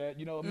Grammys like that.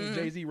 You know, what I mean,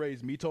 Jay-Z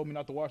raised me. He told me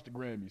not to watch the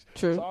Grammys.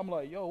 True. So I'm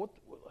like, yo, what?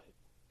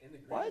 And the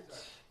Grammys are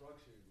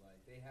structured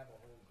like they have a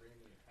whole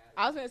Grammy Academy.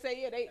 I was gonna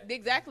say they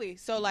exactly.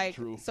 So like,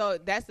 True. so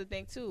that's the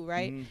thing too,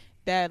 right?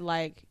 That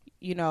like,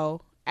 you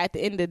know, at the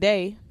end of the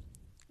day,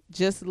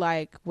 just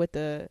like with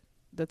the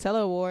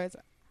Tele Awards,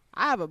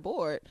 I have a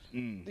board.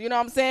 You know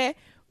what I'm saying?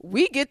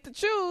 We get to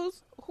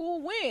choose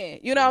who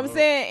win. You know what I'm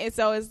saying? And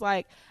so it's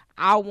like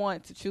I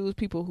want to choose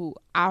people who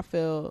I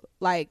feel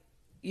like,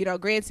 you know,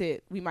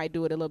 granted, we might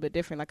do it a little bit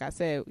different, like I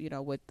said, you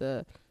know, with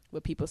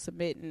people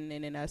submitting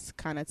and then us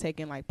kind of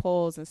taking like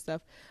polls and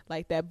stuff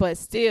like that. But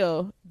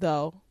still,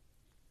 though,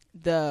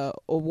 the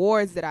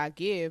awards that I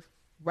give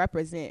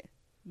represent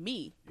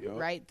me,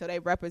 right? So they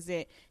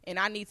represent, and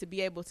I need to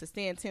be able to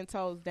stand 10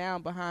 toes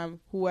down behind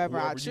whoever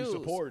I choose.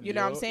 You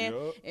know what I'm saying?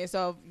 And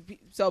so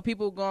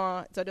people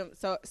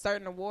so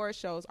certain award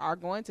shows are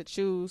going to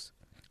choose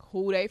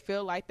who they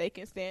feel like they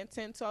can stand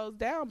 10 toes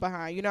down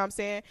behind. You know what I'm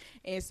saying?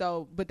 And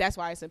so, but that's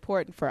why it's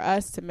important for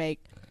us to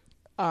make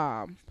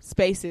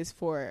spaces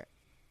for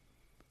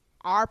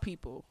our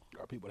people.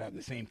 Our people to have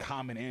the same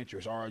common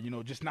interests, or you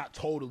know, just not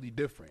totally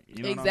different.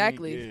 You know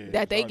exactly. what I mean? Yeah,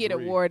 that they get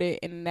awarded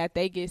and that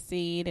they get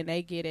seen and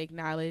they get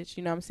acknowledged.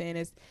 You know what I'm saying?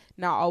 It's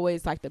not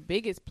always like the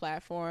biggest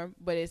platform,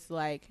 but it's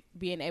like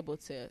being able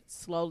to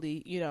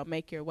slowly, you know,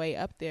 make your way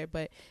up there.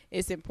 But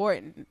it's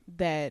important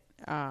that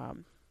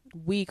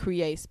we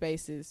create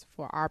spaces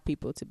for our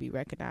people to be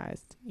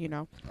recognized. You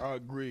know, I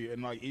agree,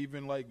 and like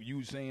even like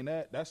you saying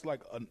that's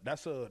like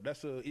that's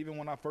a even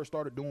when I first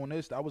started doing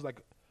this, that was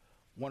like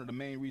one of the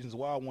main reasons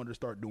why I wanted to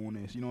start doing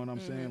this. You know what I'm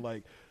saying?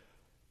 Like,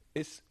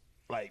 it's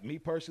like me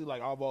personally.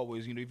 Like I've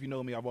always, you know, if you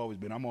know me, I've always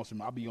been.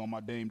 I'll be on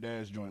my Dame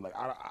Dash joint. Like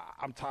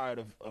I'm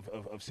tired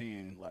of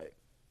seeing like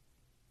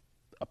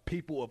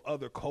people of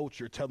other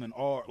culture telling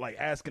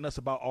asking us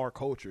about our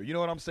culture. You know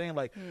what I'm saying?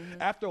 Like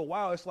after a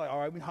while, it's like, all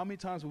right, how many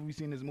times have we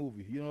seen this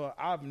movie? You know,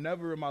 I've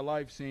never in my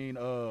life seen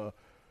a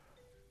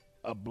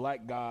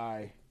black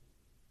guy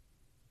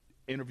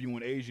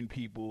interviewing Asian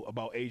people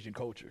about Asian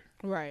culture.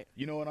 Right.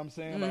 You know what I'm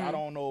saying? Like, I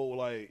don't know,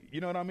 like, you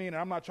know what I mean? And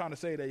I'm not trying to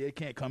say that they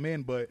can't come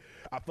in, but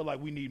I feel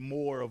like we need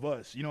more of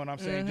us. You know what I'm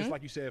saying? Just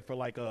like you said, for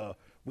like,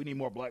 we need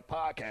more black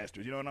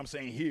podcasters. You know what I'm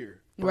saying?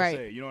 Here, per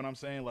se. You know what I'm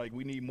saying? Like,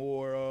 we need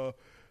more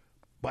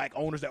black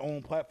owners that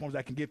own platforms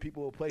that can give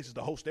people places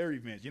to host their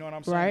events. You know what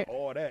I'm saying? Right.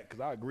 All that. Because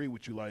I agree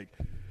with you. Like,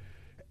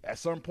 at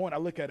some point, I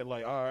look at it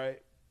like, all right,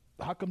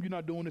 how come you're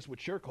not doing this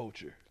with your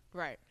culture?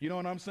 Right. You know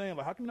what I'm saying?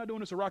 Like, how come you're not doing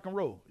this in rock and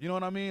roll? You know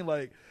what I mean?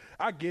 Like,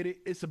 I get it.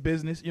 It's a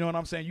business. You know what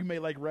I'm saying? You may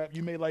like rap.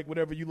 You may like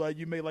whatever you like.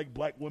 You may like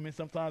black women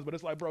sometimes. But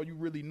it's like, bro, you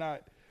really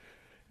not.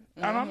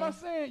 And I'm not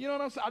saying, you know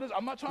what I'm saying?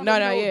 I'm not trying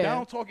to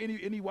down talk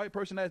any white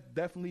person that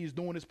definitely is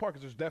doing this part.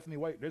 Because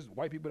there's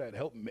white people that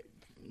helped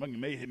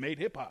made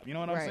hip-hop. You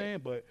know what I'm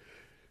saying? But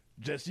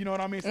just, you know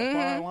what I mean? It's a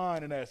fine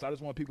line in that. So I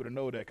just want people to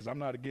know that. Because I'm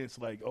not against,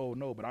 like, oh,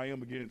 no. But I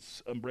am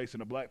against embracing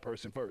a black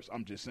person first.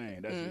 I'm just saying.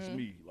 That's just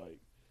me. Like.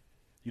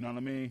 You know what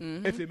I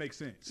mean? If it makes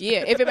sense.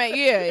 Yeah, if it makes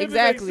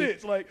exactly. It makes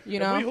sense. Like, you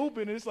know, if we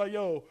hooping, it's like,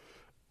 yo,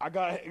 I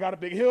got to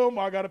pick him,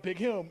 or I got to pick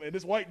him, and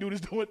this white dude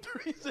is doing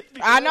 360.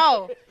 I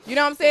know. You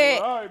know what I'm saying?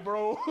 So, all right,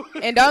 bro.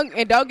 and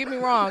don't get me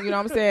wrong. You know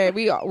what I'm saying?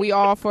 We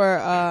all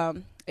for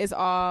it's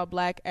all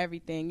black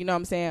everything. You know what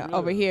I'm saying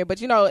over here.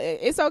 But you know,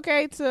 it's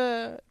okay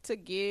to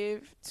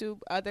give to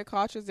other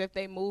cultures if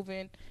they move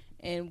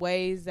in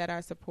ways that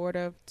are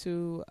supportive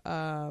to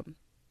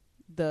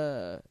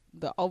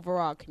the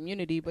overall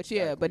community. But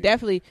yeah, exactly. But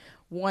definitely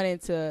wanting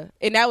to,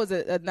 and that was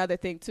another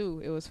thing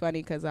too. It was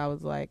funny because I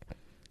was like,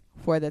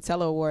 for the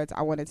Tele Awards,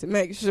 I wanted to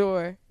make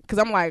sure, because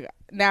I'm like,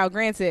 now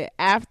granted,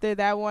 after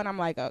that one, I'm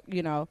like,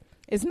 you know,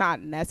 it's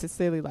not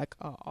necessarily like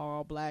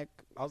all black.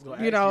 I was going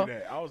to ask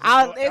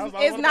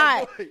you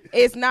that.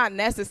 It's not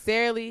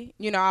necessarily,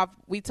 you know,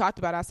 we talked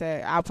about, I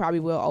said, I probably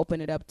will open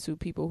it up to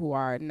people who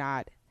are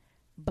not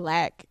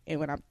black. And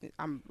when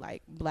I'm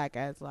like black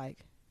as like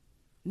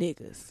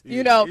niggas, Yeah,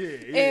 you know. yeah,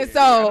 And I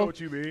so know what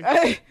you mean.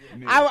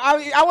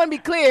 I want to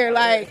be clear,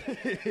 like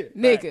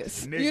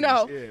niggas, you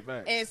know. Yeah,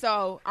 facts. And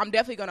so I'm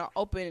definitely gonna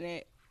open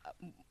it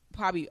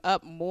probably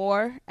up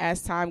more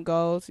as time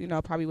goes, you know,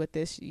 probably with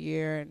this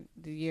year and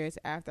the years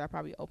after I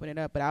probably open it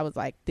up. But I was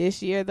like,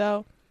 this year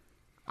though,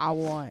 I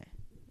want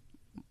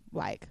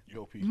like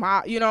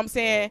my, you know what I'm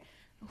saying,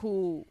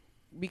 who,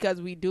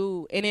 because we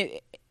do, and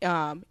it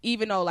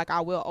even though like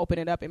I will open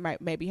it up, it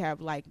might maybe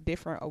have like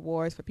different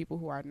awards for people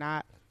who are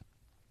not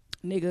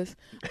niggas,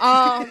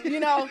 you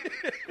know.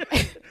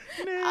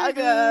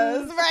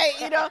 Niggas, right,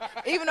 you know,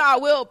 even though I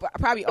will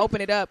probably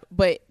open it up,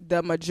 but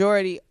the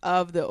majority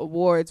of the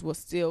awards will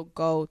still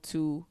go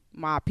to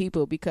my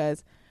people,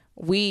 because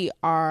we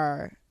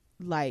are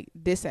like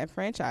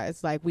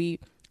disenfranchised. Like, we,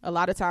 a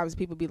lot of times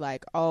people be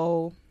like,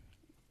 oh,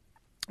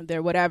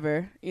 they're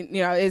whatever,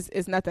 you know.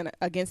 It's nothing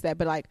against that,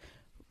 but like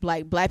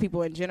black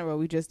people in general,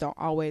 we just don't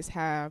always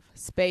have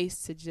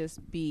space to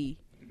just be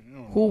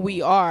who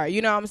we are,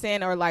 you know what I'm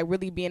saying, or like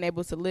really being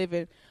able to live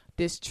in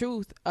this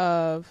truth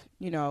of,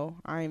 you know,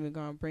 I ain't even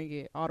gonna bring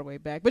it all the way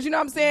back, but you know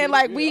what I'm saying,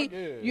 like you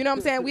know what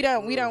I'm saying, we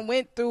done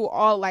went through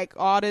all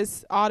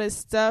this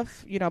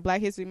stuff, you know.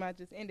 Black History Month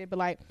just ended, but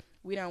like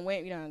we done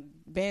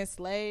been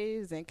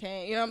slaves and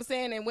came, you know what I'm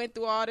saying, and went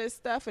through all this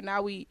stuff, and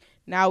now we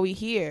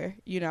here,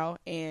 you know,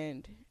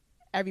 and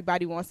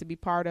everybody wants to be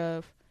part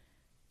of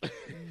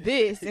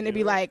this, and it'd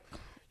be like,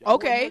 y'all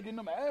okay, getting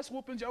them ass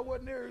whoopings, y'all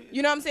wasn't there.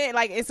 You know what I'm saying?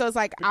 Like, and so it's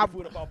like, I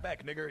foot about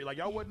back, nigga. Like,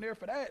 y'all wasn't there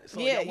for that. So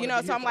yeah, you know.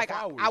 So I'm like,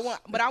 I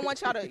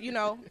want y'all to, you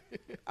know,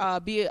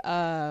 be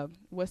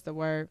what's the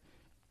word?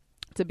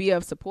 To be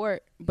of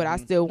support, but I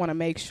still want to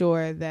make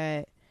sure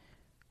that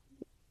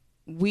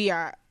we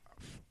are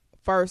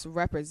first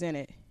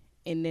represented,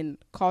 and then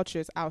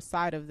cultures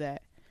outside of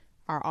that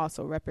are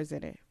also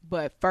represented.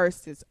 But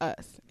first is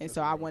us, and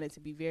so I wanted to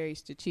be very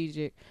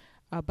strategic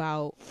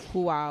about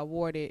who I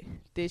awarded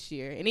this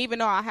year. And even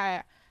though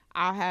I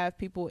have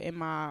people in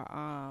my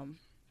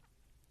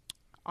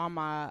on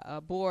my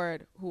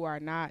board who are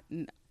not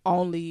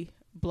only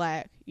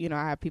black, you know,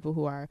 I have people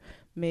who are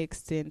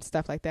mixed and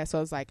stuff like that.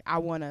 So it's like, I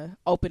want to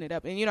open it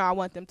up, and you know, I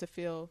want them to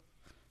feel,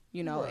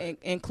 you know, right,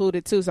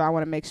 included too. So I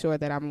want to make sure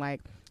that I'm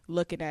like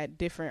looking at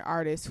different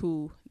artists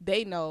who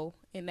they know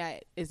and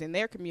that is in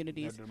their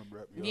communities.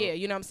 Yeah,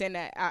 you know what I'm saying,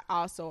 that I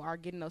also are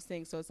getting those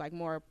things. So it's like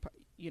more,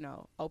 you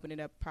know, open it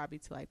up probably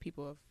to like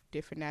people of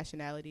different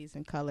nationalities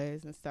and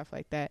colors and stuff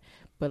like that.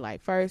 But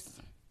like, first,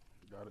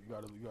 you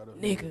gotta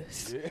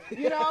niggas. Yeah.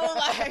 You know,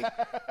 like,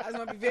 I just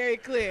want to be very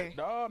clear.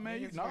 Nah,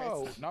 man,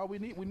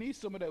 we need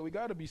some of that. We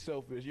gotta be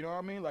selfish. You know what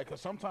I mean? Like,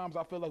 'cause sometimes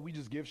I feel like we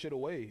just give shit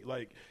away.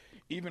 Like,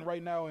 even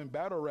right now in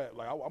battle rap,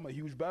 like I'm a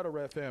huge battle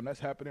rap fan.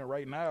 That's happening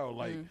right now.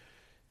 Like,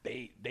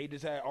 they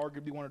just had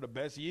arguably one of the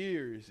best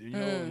years. You know,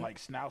 and like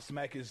now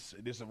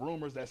there's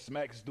rumors that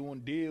Smack's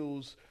doing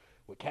deals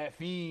with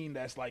caffeine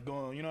that's like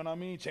going, you know what I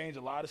mean, change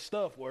a lot of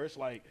stuff, where it's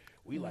like,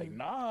 we like,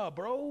 nah,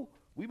 bro,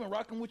 we've been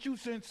rocking with you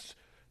since,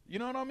 you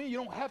know what I mean, you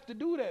don't have to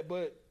do that.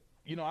 But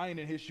you know, I ain't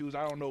in his shoes.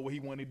 I don't know what he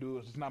want to do.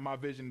 It's not my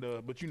vision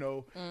but you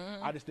know,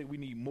 I just think we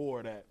need more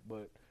of that.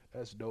 But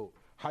that's dope.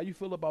 How you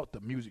feel about the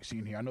music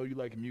scene here? I know you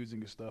like music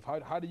and stuff.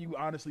 How do you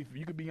honestly,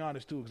 you could be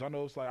honest too, because I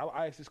know it's like,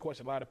 I ask this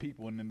question a lot of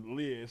people, and then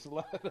Liz, a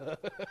lot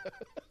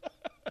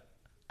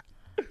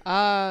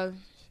of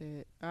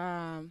shit.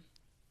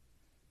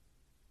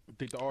 You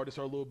think the artists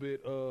are a little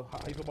bit, how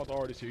you feel about the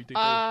artists here? You think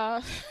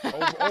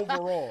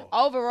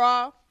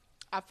overall,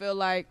 I feel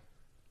like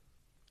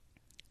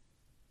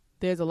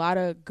there's a lot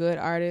of good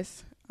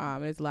artists.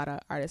 There's a lot of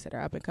artists that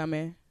are up and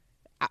coming.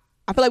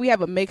 I feel like we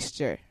have a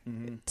mixture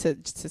to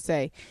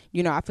say.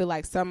 You know, I feel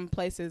like some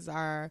places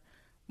are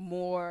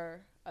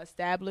more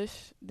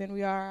established than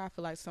we are. I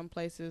feel like some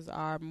places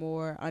are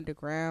more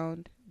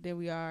underground than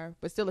we are,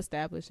 but still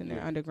established in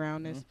their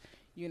undergroundness.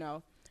 You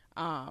know,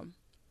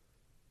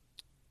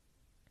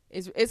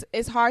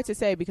 it's hard to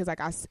say, because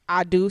like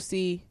I do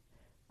see,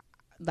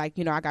 like,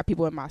 you know, I got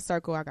people in my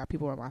circle, I got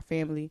people in my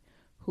family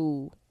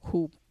who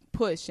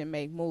push and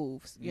make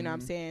moves. You know what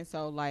I'm saying?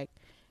 So like,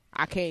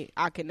 I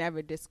can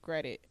never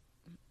discredit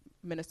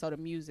Minnesota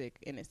music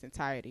in its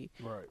entirety.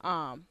 Right.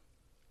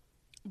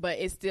 But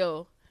it's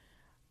still,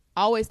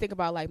 I always think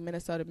about like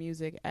Minnesota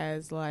music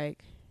as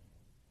like,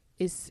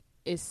 it's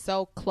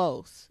so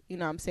close, you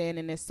know what I'm saying?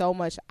 And there's so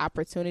much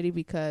opportunity,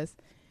 because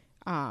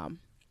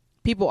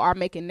people are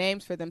making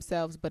names for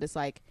themselves, but it's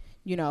like,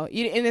 you know,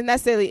 and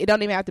necessarily it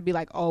don't even have to be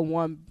like, oh,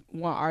 one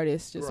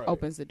artist just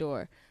opens the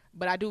door.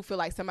 But I do feel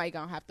like somebody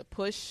gonna have to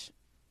push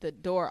the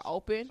door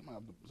open.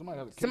 Somebody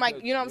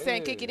you know what I'm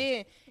saying, kick it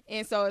in.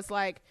 And so it's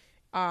like,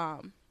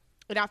 and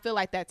I feel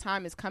like that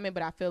time is coming,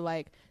 but I feel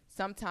like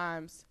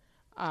sometimes,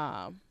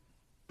 I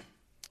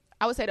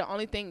would say the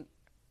only thing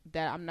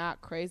that I'm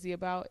not crazy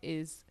about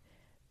is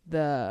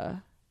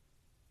and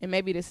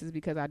maybe this is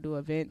because I do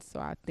events, so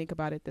I think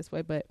about it this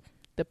way, but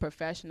the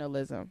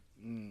professionalism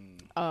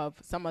of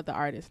some of the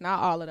artists. Not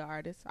all of the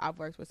artists. I've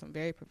worked with some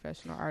very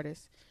professional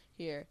artists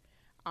here.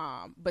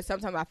 But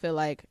sometimes I feel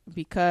like,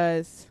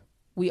 because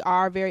we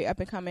are very up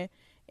and coming,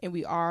 and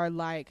we are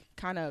like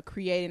kind of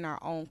creating our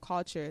own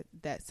culture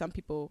that some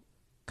people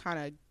kind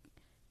of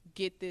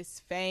get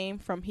this fame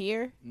from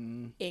here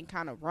and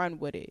kind of run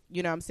with it.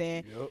 You know what I'm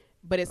saying? Yep.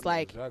 But it's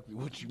like, exactly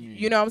what you mean.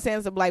 you know what I'm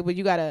saying? So like, but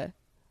you gotta,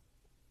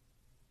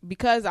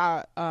 because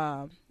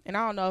and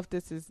I don't know if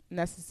this is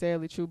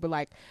necessarily true, but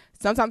like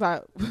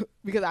sometimes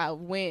because I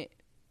went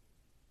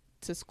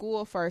to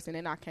school first and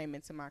then I came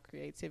into my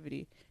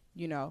creativity,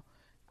 you know,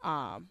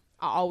 I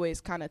always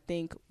kind of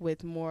think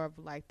with more of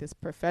like this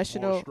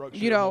professional, more structure,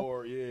 you know,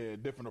 more,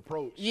 different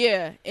approach.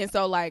 Yeah. And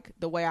so like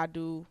the way I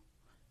do,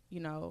 you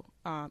know,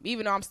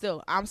 even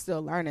though I'm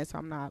still learning, so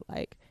I'm not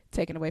like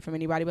taking away from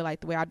anybody, but like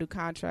the way I do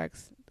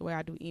contracts, the way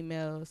I do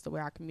emails, the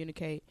way I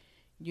communicate,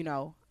 you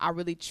know, I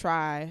really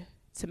try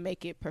to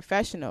make it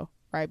professional,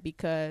 right?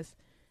 Because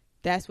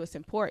that's what's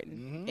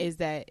important is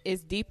that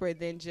it's deeper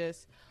than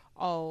just,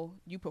 oh,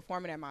 you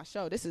performing at my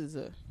show. This is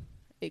a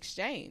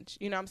exchange,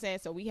 you know what I'm saying?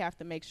 So we have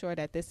to make sure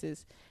that this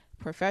is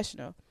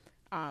professional.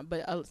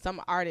 But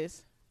some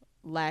artists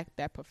lack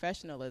that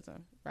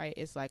professionalism, right?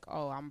 It's like,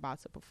 oh, I'm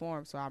about to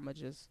perform, so I'm gonna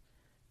just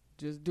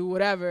do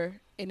whatever,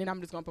 and then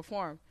I'm just gonna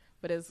perform.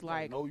 But it's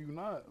like, no, you're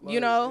not. Like, you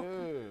know,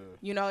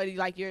 you know,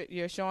 like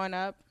you're showing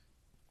up.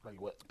 Like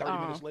what? 30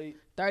 minutes late.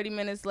 30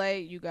 minutes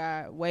late. You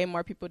got way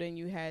more people than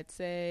you had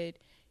said.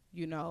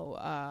 You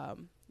know,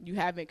 you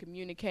haven't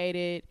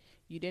communicated.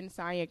 You didn't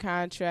sign your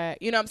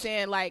contract. You know what I'm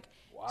saying? Like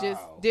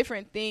just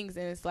different things,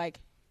 and it's like,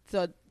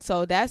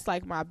 so that's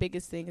like my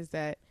biggest thing is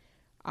that,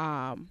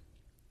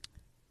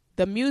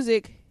 the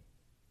music.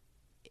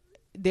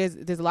 There's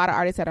a lot of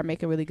artists that are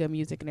making really good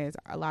music, and there's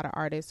a lot of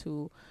artists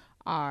who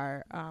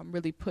are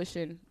really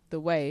pushing the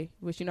way,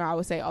 which, you know, I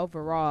would say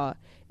overall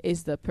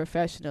is the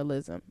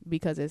professionalism,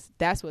 because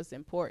that's what's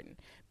important.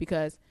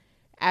 Because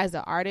as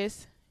an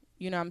artist,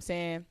 you know what I'm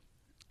saying,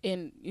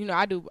 and you know,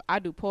 I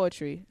do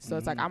poetry, so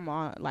it's like I'm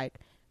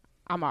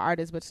an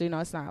artist, but you know,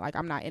 it's not like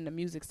I'm not in the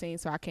music scene,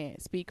 so I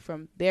can't speak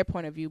from their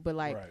point of view. But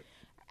like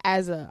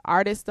as an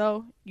artist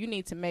though, you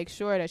need to make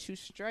sure that you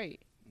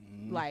straight,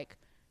 like,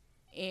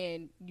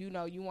 and you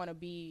know, you want to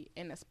be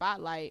in the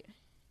spotlight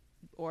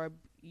or,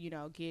 you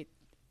know, get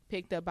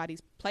picked up by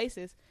these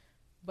places,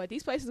 but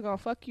these places are gonna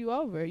fuck you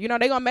over. You know,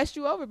 they're gonna mess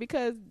you over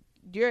because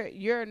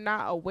you're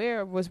not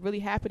aware of what's really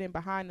happening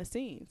behind the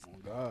scenes. Oh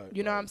God,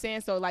 you know what I'm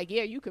saying? So like,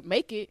 yeah, you could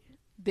make it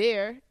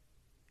there,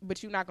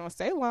 but you're not gonna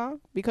stay long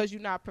because you're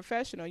not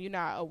professional. You're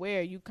not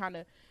aware. You kind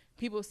of,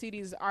 people see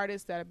these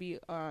artists that be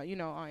you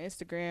know, on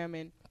Instagram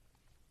and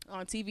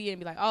on TV and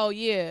be like, oh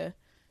yeah,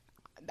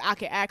 I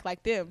can act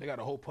like them. They got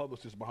a whole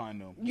publicist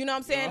behind them. You know what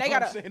I'm saying? You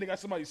know they got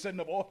somebody setting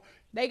up all.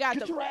 They got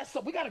get your ass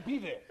up. We gotta be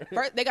there.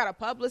 First, they got a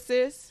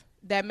publicist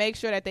that makes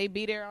sure that they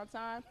be there on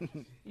time.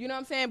 You know what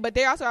I'm saying? But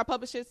they also are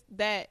publicists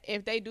that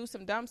if they do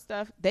some dumb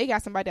stuff, they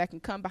got somebody that can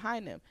come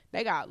behind them.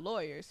 They got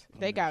lawyers.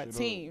 They got a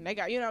team. They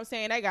got, you know what I'm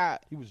saying? They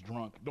got. He was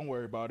drunk. Don't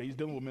worry about it. He's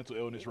dealing with mental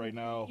illness right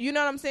now. You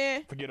know what I'm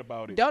saying? Forget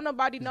about it. Don't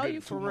nobody know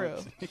you for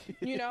real.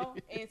 You know?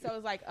 And so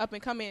it's like up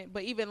and coming.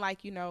 But even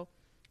like, you know,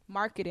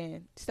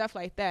 marketing, stuff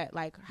like that,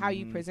 like how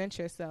you present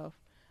yourself,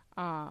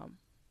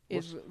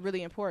 is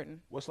really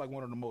important. What's like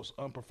one of the most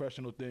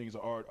unprofessional things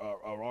our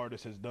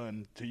artist has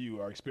done to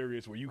you, our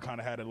experience where you kind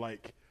of had to,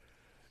 like,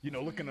 you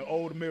know, look in the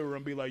old mirror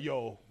and be like,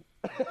 yo,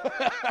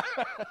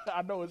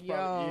 I know it's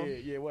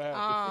probably, what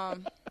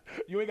happened?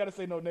 You ain't got to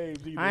say no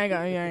names either. I ain't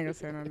gonna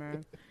say no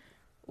names.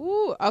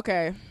 Ooh,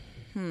 okay.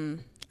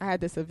 I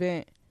had this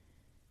event,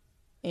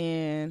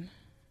 and,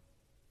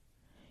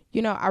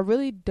 you know, I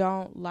really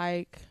don't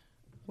like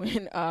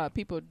when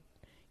people,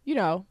 you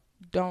know,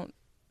 don't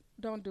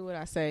do what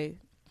I say,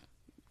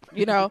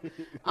 you know,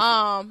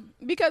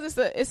 because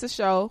it's a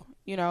show,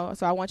 you know,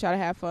 so I want y'all to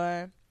have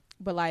fun.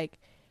 But like,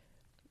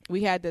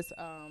 we had this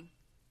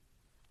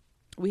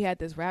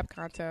rap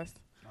contest,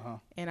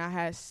 and I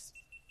had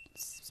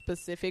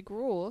specific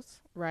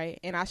rules, right?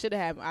 And I should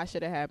have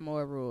had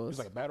more rules. It's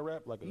like a battle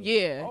rap, like I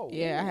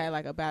had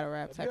like a battle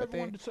rap type of thing. If you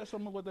ever wanted to say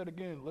something about that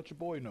again, let your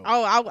boy know.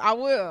 Oh, I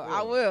will. Yeah.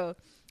 I will.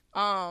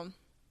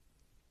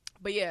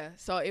 But yeah,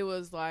 so it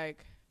was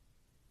like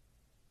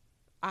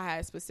I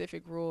had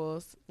specific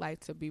rules, like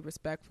to be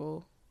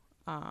respectful.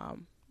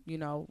 You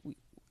know,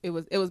 it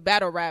was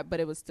battle rap,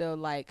 but it was still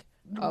like,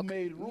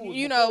 made rules,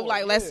 you know,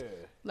 like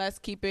let's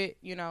keep it,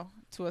 you know,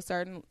 to a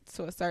certain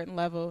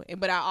level.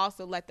 But I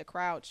also let the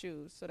crowd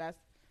choose. So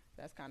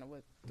that's kind of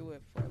what threw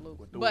it for a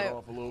loop. Threw it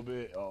off a little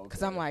bit. Oh, okay.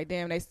 Cause I'm like,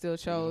 damn, they still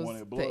chose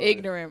the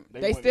ignorant.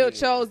 They still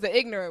chose the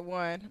ignorant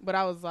one. But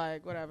I was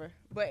like, whatever.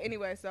 But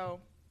anyway, so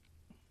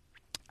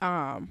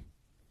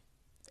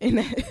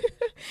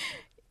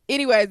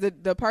anyways,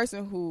 the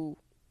person who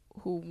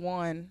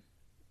won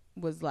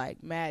was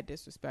like mad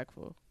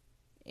disrespectful,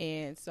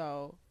 and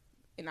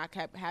I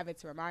kept having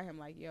to remind him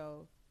like,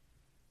 yo,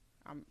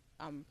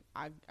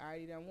 I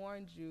already done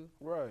warned you,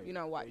 right? You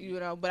know what? You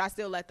know, but I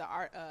still let the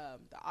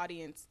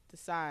audience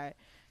decide,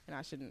 and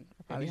I shouldn't.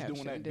 And he's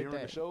doing that during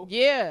the show.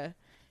 Yeah,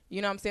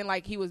 you know what I'm saying?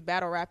 Like he was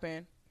battle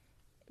rapping,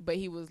 but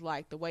he was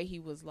like the way he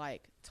was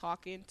like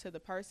talking to the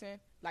person,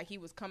 like he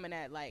was coming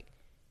at like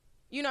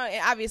you know,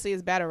 and obviously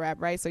it's battle rap,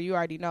 right? So you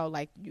already know,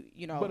 like,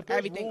 you know, But if there's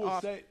everything rules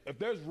off. if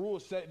there's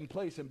rules set in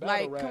place in battle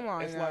Like, rap, come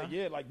on, it's now. like,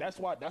 yeah, like that's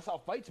how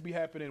fights be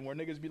happening where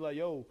niggas be like,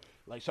 yo,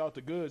 like shout out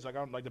to Goods, like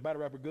I'm like the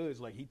battle rapper Goods,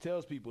 like he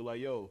tells people like,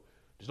 yo,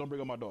 just don't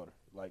bring up my daughter,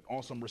 like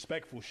on some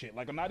respectful shit.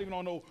 Like I'm not even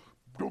on no,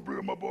 don't bring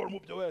up my daughter,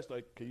 whoop your ass.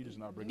 Like, can you just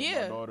not bring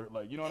up my daughter?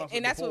 Like, you know what I'm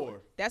saying?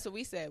 And that's what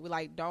we said. We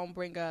like, don't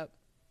bring up.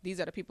 These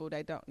are the people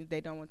they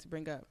don't want to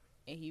bring up.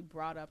 And he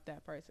brought up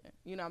that person.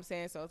 You know what I'm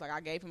saying? So it's like I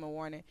gave him a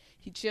warning.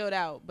 He chilled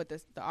out, but the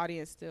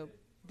audience still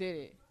did it.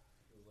 It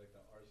was like the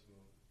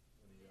Arsenal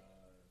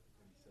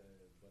when he said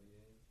Buddy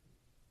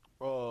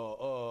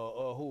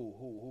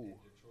Who?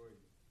 Detroit.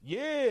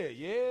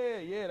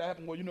 Yeah. That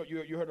happened. Well, you know,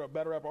 you heard of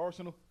battle rapper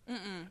Arsenal?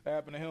 That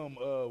happened to him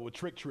with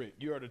Trick.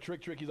 You heard of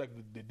Trick? He's like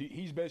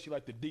he's basically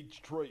like the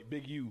Detroit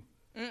Big U.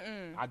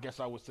 I guess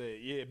I would say,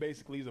 yeah.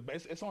 Basically,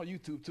 it's on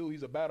YouTube too.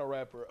 He's a battle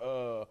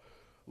rapper.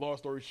 Long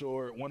story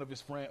short, one of his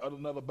friends,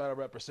 another battle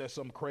rapper, said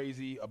something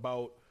crazy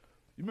about.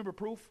 You remember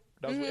Proof?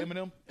 That was with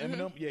Eminem.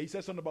 Eminem, yeah, he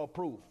said something about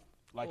Proof.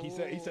 Like he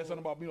said something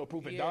about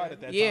Proof and died at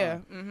that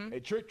time.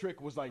 And Trick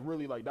was like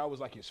really like that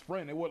was like his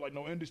friend. It wasn't like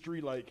no industry,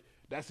 like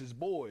that's his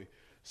boy.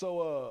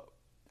 So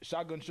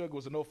Shotgun Sugar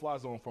was a no-fly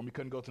zone for him. He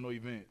couldn't go to no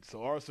event.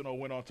 So Arsenal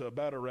went on to a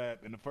battle rap,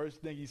 and the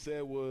first thing he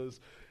said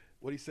was,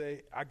 what'd he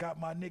say? I got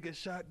my nigga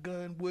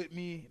Shotgun with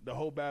me. The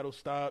whole battle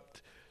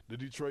stopped. The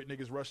Detroit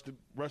niggas rushed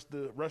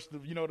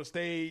the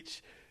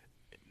stage.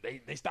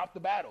 They stopped the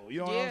battle. You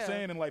know what I'm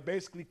saying? And like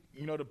basically,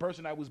 you know, the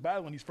person that was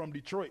battling, he's from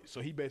Detroit.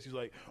 So he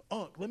basically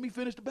like, let me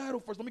finish the battle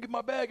first. Let me get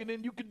my bag, and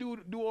then you can do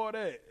all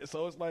that. And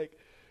so it's like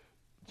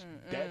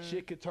that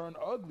shit could turn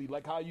ugly,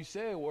 like how you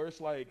said, where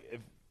it's like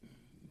if.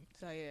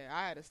 So yeah,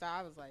 I had to stop.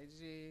 I was like,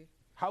 gee.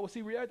 How was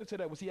he reacting to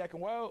that? Was he acting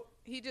wild?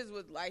 He just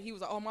was like, he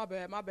was like, oh my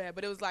bad.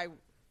 But it was like.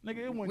 Nigga,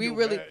 it we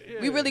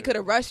really could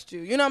have rushed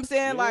you. You know what I'm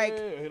saying? Yeah, like,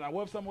 and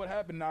what if something would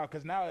happen now?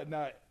 Because now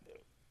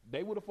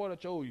they would have fought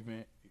at your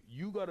event.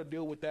 You got to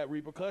deal with that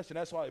repercussion.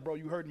 That's why, bro,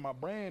 you hurting my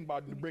brand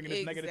by bringing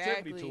this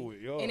negativity to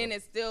it. Yo. And then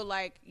it's still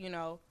like, you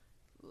know,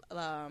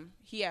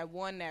 he had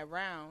won that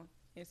round,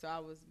 and so I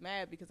was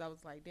mad because I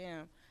was like,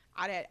 damn,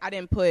 I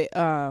didn't put.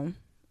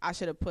 I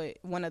should have put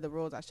one of the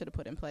rules I should have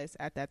put in place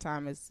at that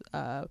time is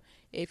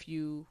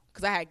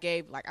because I had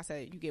gave, like I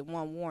said, you get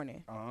one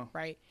warning,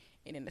 right?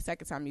 And then the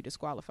second time you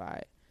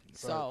disqualified.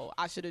 So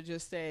I should have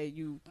just said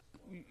you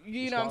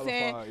know what I'm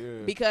saying?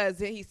 Yeah. Because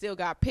then he still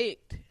got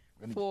picked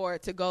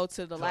to go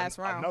to the last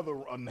round.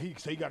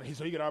 He got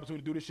an opportunity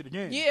to do this shit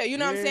again. Yeah, you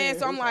know what I'm saying?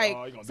 So I'm like,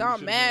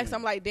 I'm mad. So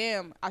I'm like,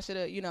 damn, I should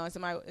have, you know,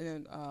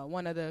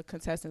 one of the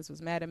contestants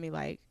was mad at me,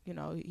 like, you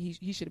know,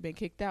 he should have been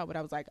kicked out. But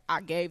I was like, I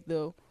gave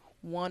the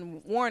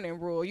one warning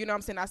rule. You know what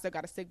I'm saying? I still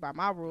got to stick by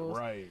my rules.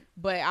 Right.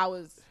 But I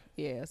was.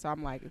 Yeah, so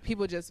I'm like,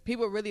 people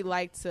really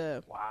like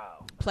to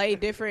play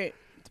different,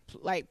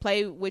 like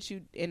play with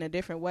you in a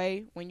different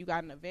way when you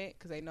got an event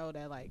because they know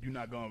that like you're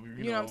not going.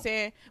 You know what I'm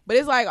saying? But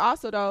it's like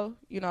also though,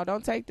 you know,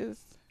 don't take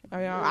this. You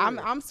know,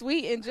 I'm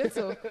sweet and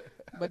gentle,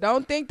 but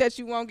don't think that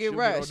you won't get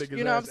rushed.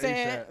 You know what I'm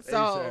saying? ASAP,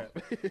 so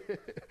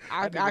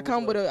I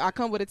come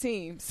with a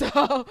team. So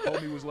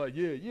homie was like,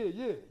 yeah.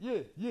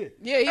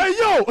 Hey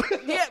yo,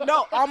 yeah,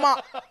 no,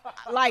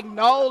 like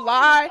no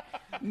lie.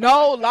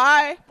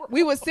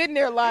 We was sitting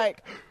there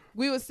like.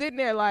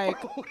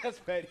 That's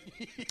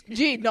petty.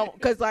 Gee, no,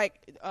 because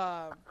like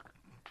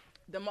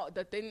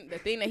the thing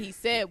that he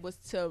said was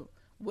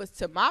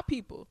to my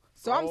people.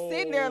 So I'm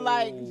sitting there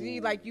like,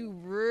 gee, like you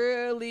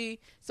really.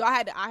 So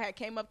I had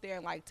came up there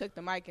and like took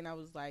the mic and I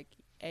was like,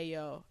 hey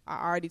yo,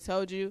 I already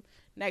told you.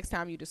 Next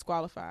time you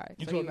disqualified.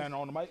 You told that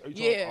on the mic?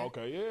 Yeah.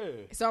 Okay, yeah.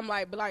 So I'm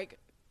like, but like,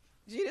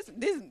 gee,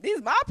 this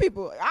is my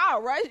people.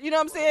 All right, you know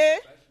what I'm saying?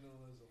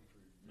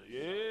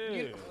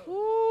 Yeah.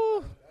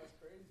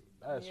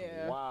 That's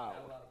wild.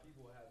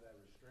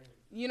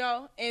 You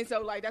know, and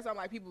so like that's why I'm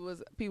like people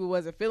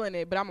wasn't feeling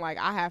it, but I'm like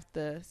I have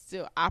to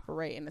still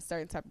operate in a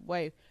certain type of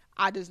way.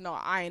 I just know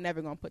I ain't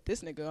never gonna put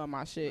this nigga on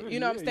my shit. You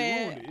know what I'm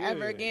saying?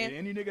 Ever again.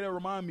 Any nigga that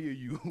remind me of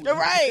you.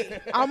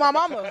 Right. I'm my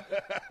mama.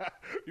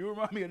 You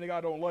remind me of a nigga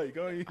I don't like.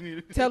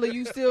 Tell her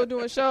you still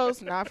doing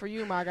shows. Not for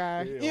you, my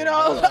guy. Yeah, you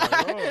know?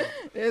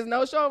 There's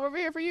no show over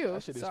here for you.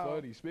 That shit is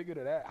funny. Speaking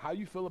of that, how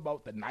you feel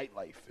about the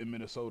nightlife in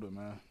Minnesota,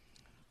 man?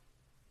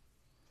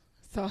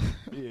 So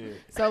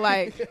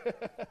like,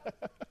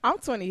 I'm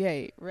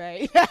 28,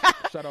 right?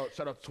 Shout out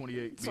to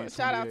 28.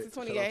 Shout out to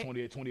 28.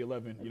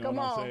 2011. You know Come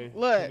what I'm on, saying?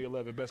 Look.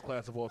 2011, best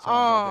class of all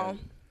time.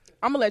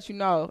 I'm gonna let you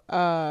know.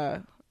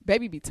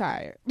 Baby be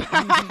tired.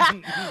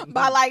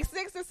 By like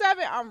 6 or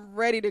 7, I'm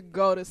ready to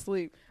go to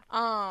sleep.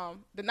 The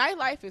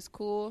nightlife is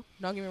cool.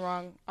 Don't get me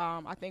wrong.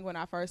 I think when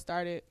I first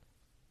started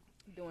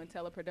doing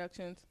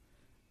teleproductions,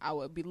 I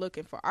would be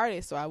looking for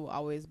artists, so I would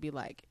always be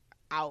like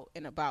out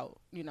and about,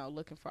 you know,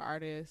 looking for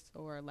artists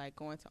or like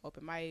going to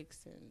open mics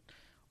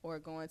or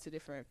going to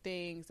different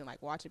things and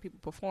like watching people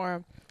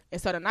perform.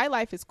 And so the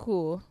nightlife is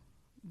cool,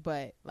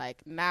 but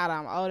like now that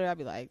I'm older, I'll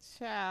be like,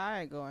 child,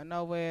 I ain't going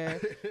nowhere.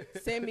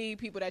 Send me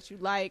people that you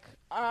like,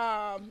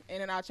 and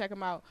then I'll check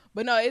them out.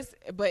 But no,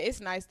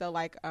 it's nice though.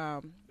 Like,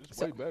 it's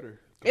way better.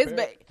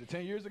 Compared to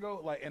 10 years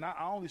ago, like, and I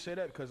only say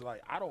that because,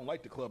 like, I don't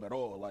like the club at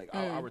all. Like,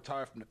 I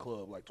retired from the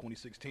club, like,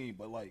 2016,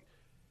 but, like,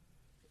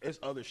 it's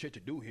other shit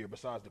to do here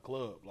besides the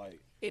club. Like,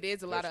 it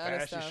is a lot of other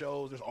fashion stuff.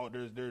 shows. There's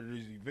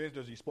events.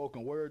 There's these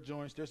spoken word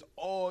joints. There's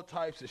all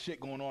types of shit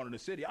going on in the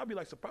city. I'd be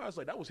like surprised,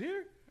 like that was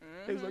here.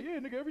 They was like, yeah,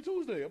 nigga, every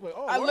Tuesday. I'm like,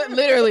 oh,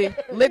 literally. Yeah,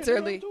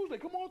 every Tuesday,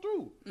 come on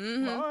through.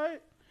 All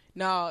right.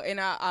 No, and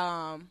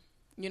I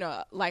you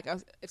know, like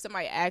if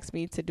somebody asks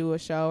me to do a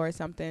show or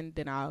something,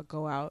 then I'll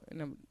go out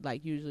and I'm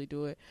like usually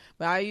do it.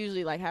 But I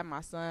usually like have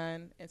my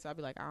son, and so I'll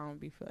be like, I don't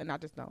be feeling, and I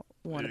just don't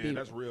want to be.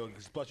 That's real.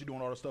 Cause plus you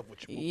doing all the stuff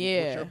with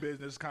your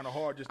business. It's kind of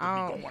hard just to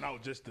be going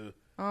out just to.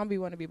 I don't be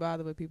want to be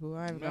bothered with people.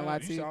 I ain't gonna lie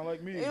to you. You sound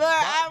like me.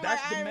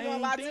 That's the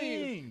main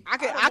thing.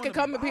 I could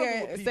come up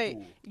here and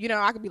say, you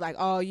know, I could be like,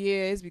 oh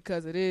yeah, it's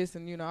because of this,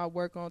 and you know, I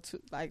work on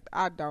like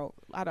I don't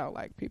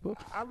like people.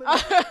 I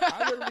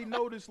literally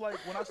noticed, like,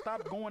 when I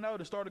stopped going out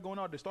and started going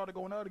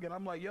out again.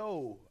 I'm like,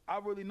 yo, I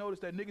really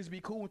noticed that niggas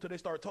be cool until they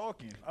start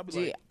talking. I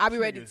be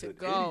ready to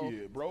go,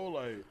 idiot, bro.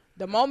 Like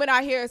the moment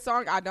I hear a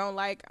song I don't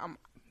like,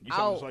 you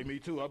sound just like me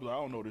too. I'll be like, I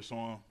don't know this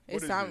song.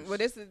 This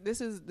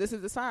is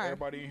the sign.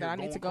 Everybody in here that I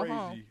need to go crazy.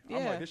 home.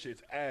 I'm like, this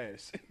shit's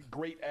ass,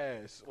 great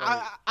ass.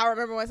 Like, I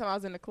remember one time I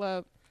was in the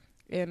club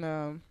and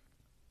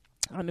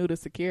I knew the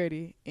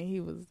security and he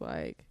was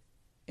like,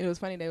 and it was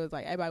funny. They was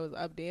like, everybody was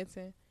up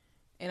dancing.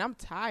 And I'm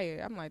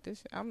tired. I'm like,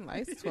 it's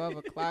 12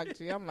 o'clock,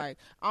 G.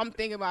 I'm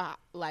thinking about,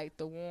 like,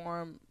 the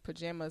warm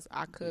pajamas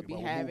I could be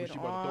having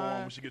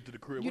on. When she get to the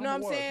crib. You know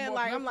what I'm saying?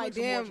 Like, I'm like,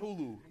 damn.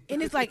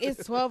 And it's like,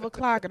 it's 12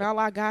 o'clock, and all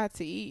I got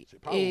to eat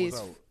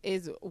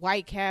is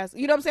White Castle.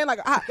 You know what I'm saying?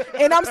 Like,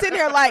 and I'm sitting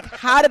there like,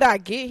 how did I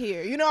get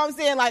here? You know what I'm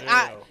saying? Like,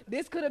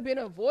 this could have been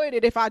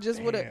avoided if I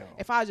just would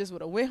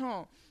have went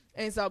home.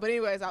 And so, but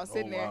anyways, I was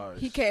sitting there.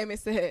 He came and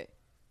said,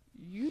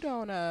 you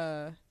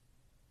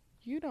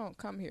don't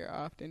come here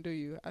often, do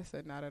you? I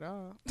said, not at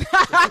all.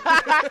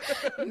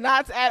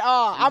 Not at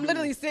all. I'm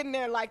literally sitting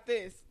there like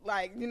this,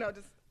 like, you know,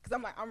 just because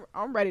I'm like,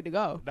 I'm ready to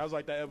go. That was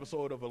like that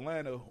episode of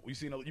Atlanta.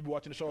 You be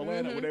watching the show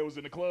Atlanta when they was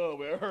in the club.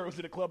 Where her was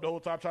in the club the whole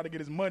time trying to get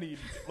his money.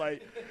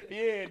 Like,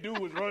 yeah, dude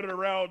was running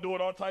around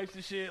doing all types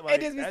of shit. Like,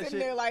 and just be sitting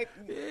there like,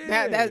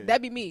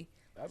 that'd be me.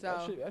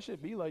 That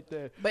should be like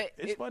that. But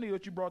it's funny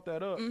that you brought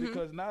that up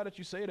because now that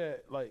you say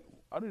that, like,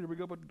 I need to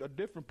bring up a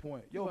different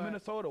point. Yo, what?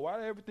 Minnesota, why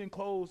did everything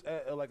close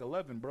at like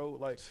 11, bro?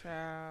 Like,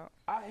 child.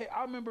 I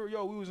remember,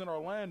 we was in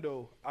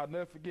Orlando. I'll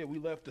never forget. We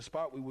left the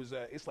spot we was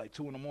at. It's like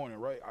 2 a.m,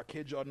 right? I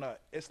kid y'all not.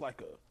 It's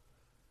like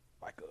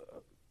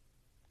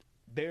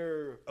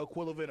their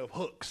equivalent of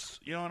Hooks.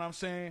 You know what I'm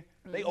saying?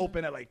 They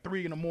open at like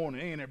 3 a.m.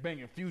 They in there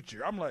banging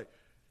Future. I'm like,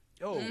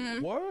 yo,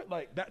 what?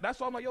 Like that's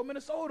why I'm like, yo,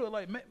 Minnesota,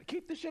 like, man,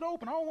 keep this shit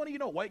open. I don't want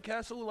to, White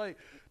Castle, like,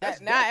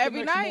 that's not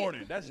every night.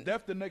 Morning. That's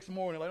death the next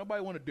morning. Like,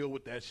 nobody want to deal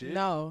with that shit.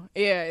 No,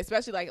 yeah,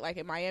 especially like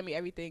in Miami,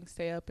 everything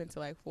stay up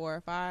until like 4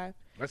 or 5.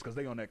 That's because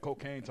they on that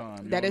cocaine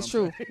time. That is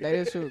true. That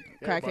is true.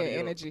 Crackhead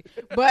energy,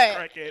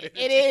 but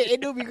it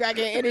do be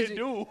crackhead energy. It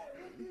do.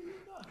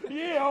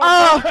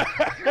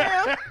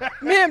 Yeah.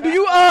 Ma'am, do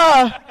you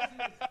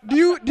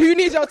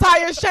need your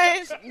tires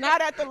changed?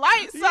 Not at the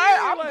light, sir.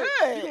 I'm like,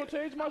 good. You gonna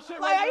change my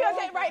shit like, right now? Are you gonna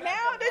change right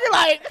now? Nigga,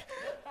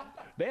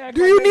 like,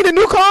 do you need a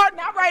new car?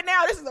 Not right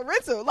now. This is a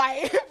rental.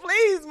 Like,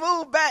 please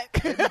move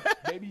back.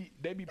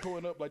 they be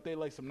pulling up like they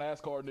like some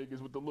NASCAR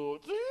niggas with the little.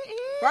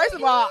 First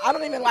of all, I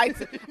don't even like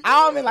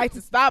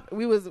to stop.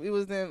 We was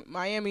in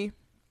Miami.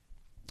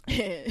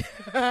 Oh,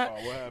 what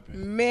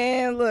happened?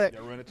 Man, look.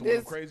 Y'all ran into one of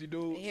them crazy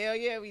dudes? Hell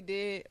yeah, we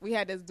did. We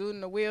had this dude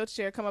in a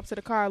wheelchair come up to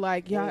the car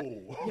like, yeah,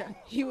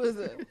 he was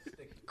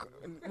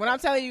when I'm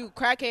telling you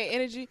crackhead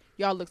energy,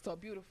 y'all look so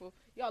beautiful.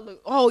 Y'all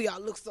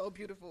look so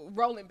beautiful.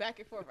 Rolling back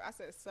and forth. I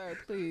said, sir,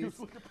 please.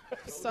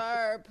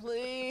 Sir,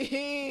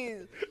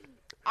 please.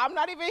 I'm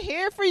not even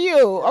here for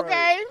you, okay?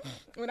 Right.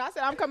 When I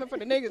said I'm coming for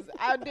the niggas,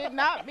 I did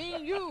not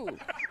mean you.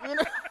 You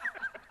know?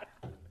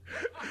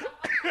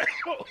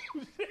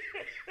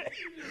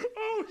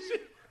 Oh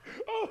shit!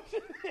 Oh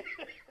shit!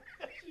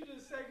 She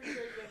just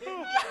segregated the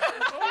hit.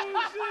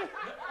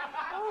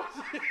 Oh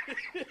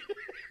shit!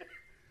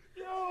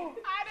 Yo!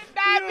 I did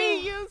not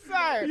mean you,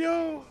 sir.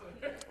 Yo!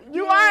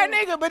 You are a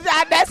nigga, but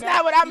that's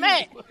not what I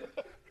meant.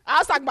 I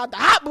was talking about the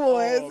hot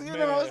boys. Oh, you know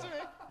what I'm saying?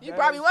 You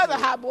probably was a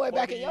hot boy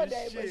back in your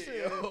day, but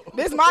shit.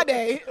 This my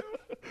day.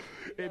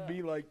 It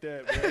be like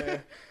that,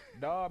 man.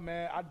 Nah,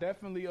 man, I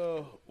definitely,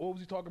 what was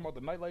he talking about, the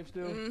nightlife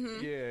still?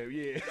 Mm-hmm. Yeah.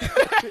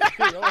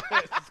 Yo,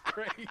 that's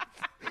crazy.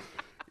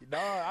 Nah,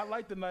 I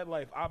like the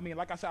nightlife. I mean,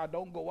 like I said, I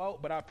don't go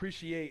out, but I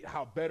appreciate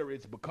how better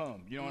it's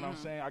become. You know what I'm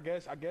saying? I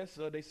guess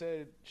they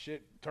said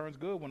shit turns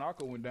good when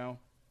Akko went down.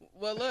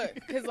 Well, look,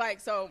 because,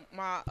 like, so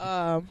my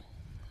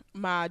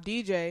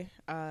DJ,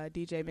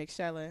 DJ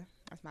McShellin,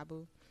 that's my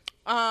boo.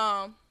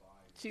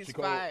 She's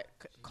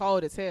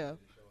cold as hell.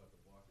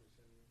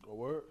 A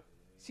word?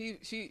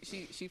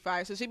 She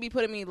fired. So she be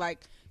putting me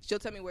like, she'll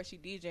tell me where she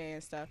DJ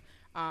and stuff.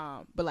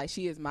 But like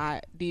she is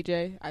my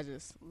DJ. I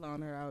just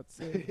loan her out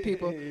to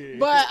people.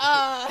 But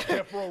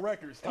Pro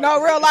Records.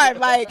 No, real life.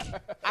 Like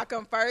I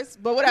come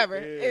first, but whatever.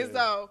 Yeah. And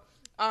so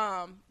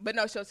But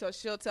no,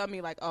 she'll tell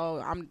me like, oh,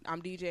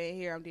 I'm DJing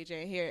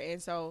here,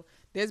 and so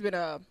there's been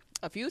a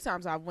few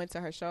times I've went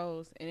to her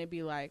shows and it'd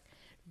be like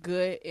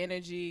good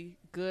energy,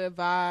 good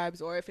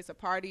vibes, or if it's a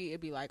party,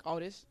 it'd be like, oh,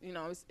 this,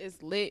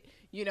 it's lit,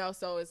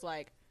 so it's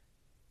like,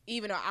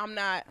 even though I'm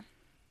not,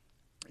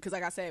 because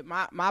like I said,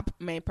 my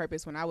main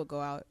purpose when I would go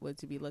out was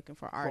to be looking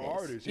for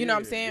artists. You know what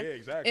I'm saying? Yeah,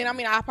 exactly. And I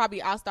mean,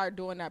 I'll start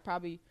doing that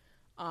probably.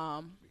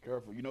 Be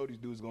careful. You know these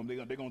dudes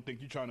they're gonna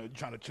think you trying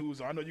to choose.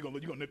 I know you're gonna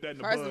nip that in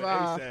the First bud of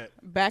all, ASAP.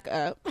 back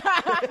up.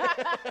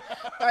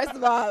 First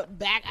of all,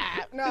 back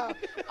up. No,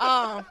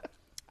 I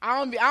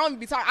don't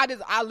be talking.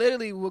 I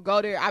literally will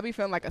go there. I be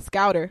feeling like a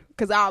scouter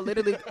because I'll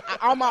literally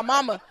on my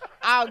mama.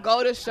 I'll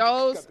go to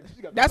shows.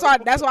 That's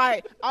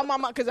why on my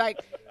mama, because like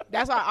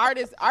that's why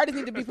artists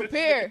need to be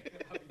prepared.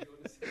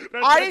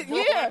 Artists,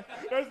 yeah.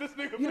 That's this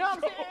nigga. You know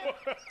what I'm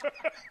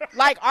saying?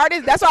 Like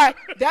artists, that's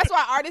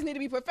why artists need to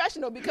be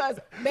professional, because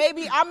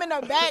maybe I'm in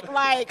the back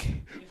like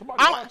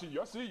somebody watching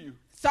you. I see you.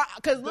 So,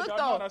 cause look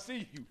though, I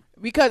see you.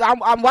 Because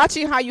I'm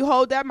watching how you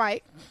hold that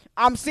mic.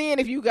 I'm seeing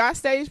if you got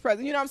stage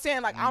presence. You know what I'm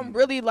saying? Like I'm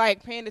really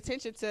like paying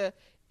attention to,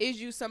 is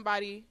you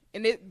somebody?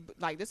 And it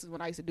like this is when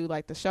I used to do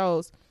like the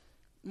shows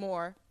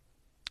more.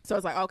 So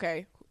it's like,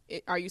 okay,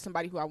 are you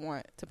somebody who I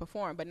want to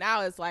perform? But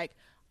now it's like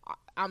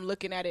I'm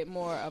looking at it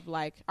more of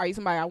like, are you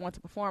somebody I want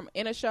to perform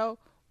in a show,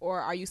 or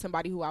are you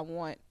somebody who I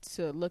want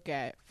to look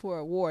at for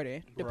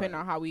awarding, depending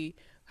on how we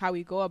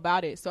go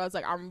about it. So it's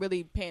like I'm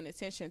really paying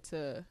attention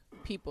to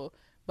people.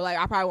 But like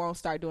I probably won't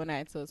start doing that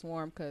until it's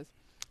warm, because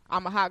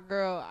I'm a hot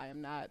girl. I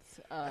am not.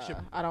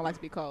 I don't like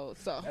to be cold.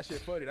 So that shit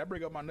funny. That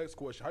bring up my next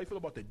question. How you feel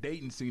about the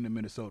dating scene in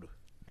Minnesota?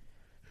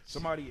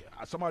 Somebody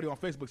on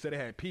Facebook said they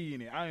had pee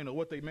in it. I didn't know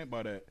what they meant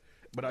by that,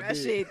 but I did. That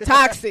shit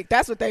toxic.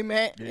 That's what they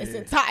meant. Yeah.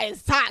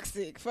 It's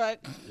toxic. Fuck.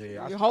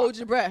 Yeah, you hold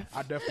your breath.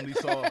 I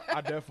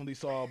definitely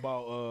saw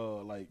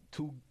about like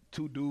two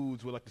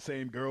dudes with like the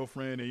same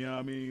girlfriend, and you know what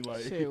I mean?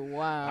 Like, shit,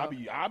 wow.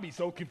 I be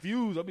so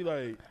confused. I be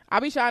like, I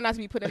be trying not to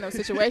be put in those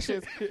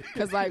situations,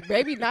 because like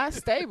baby not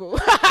stable.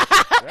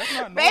 That's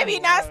not baby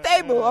not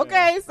stable. Yeah.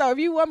 Okay, so if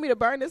you want me to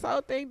burn this whole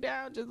thing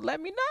down, just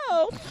let me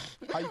know.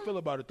 How you feel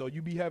about it though?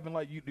 You be having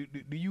like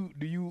do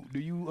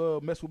you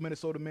mess with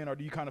Minnesota men, or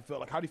do you kind of feel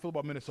like, how do you feel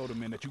about Minnesota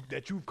men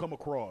that you've come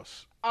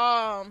across?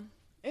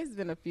 It's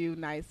been a few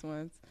nice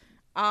ones.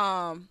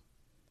 I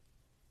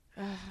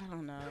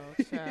don't know.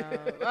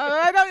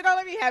 Don't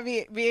let me have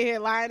me being here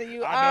lying to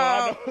you.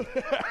 I know.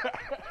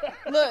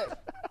 Look,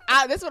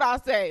 this is what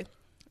I'll say.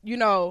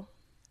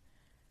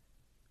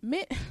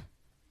 Men.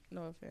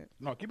 No offense.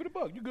 No, keep it a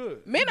buck. You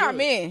good. Men are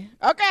men.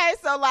 Okay,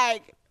 so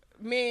like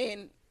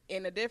men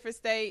in a different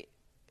state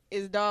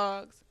is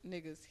dogs.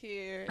 Niggas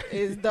here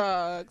is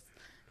dogs.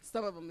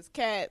 Some of them is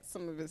cats.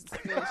 Some of them is fish.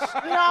 You know what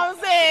I'm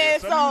saying?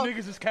 Some of you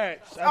niggas is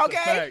cats. That's okay.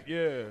 a fact.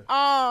 Yeah.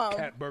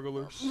 Cat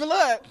burglars.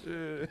 Look.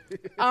 Yeah.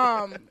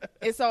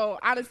 And so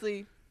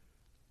honestly,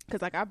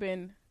 because like I've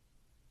been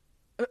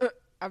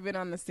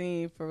on the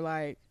scene for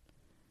like,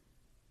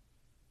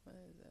 what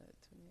is that?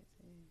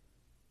 2018.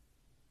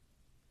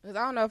 Because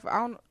I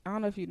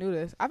don't know if you knew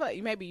this. I feel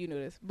like maybe you knew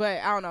this,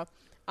 but I don't know.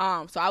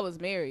 So I was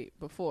married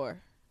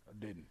before. I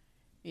didn't.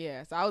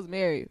 Yeah. So I was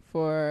married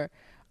for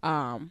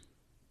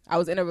I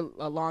was in a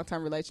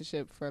long-term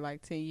relationship for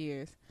like 10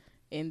 years,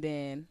 and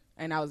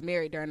I was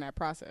married during that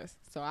process.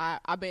 So I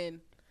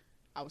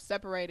was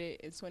separated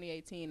in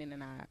 2018, and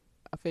then I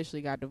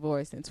officially got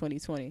divorced in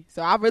 2020.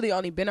 So I've really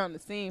only been on the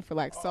scene for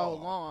like so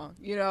long,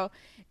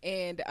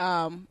 and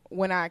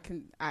when I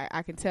can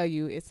tell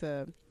you it's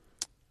a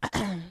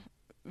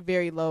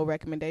very low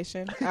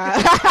recommendation.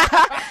 Like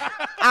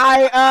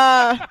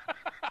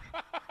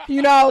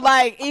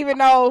even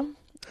though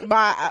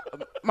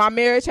my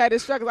marriage had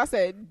its struggles, I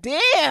said,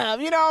 damn,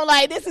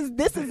 like this is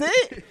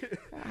it.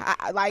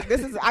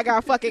 I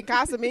got fucking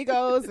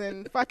Casamigos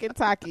and fucking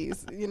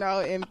Takis,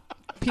 and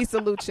Pizza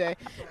Luce.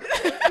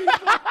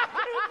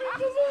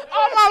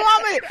 Oh my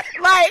woman,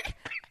 like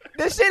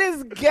the shit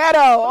is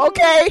ghetto,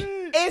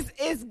 okay?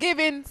 It's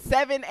giving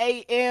 7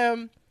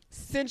 a.m.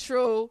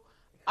 Central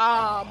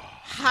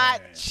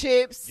hot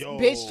chips,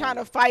 bitch trying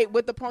to fight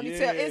with the ponytail.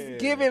 Yeah.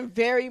 It's giving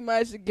very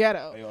much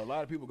ghetto. Hey, a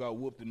lot of people got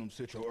whooped in them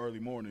Central early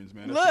mornings,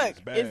 man. That Look, shit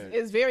is bad.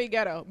 it's very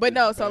ghetto. But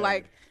no, so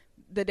like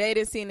the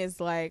dating scene is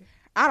like,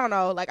 I don't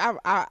know, like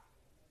I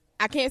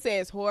can't say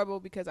it's horrible,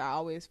 because I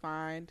always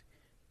find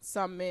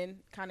some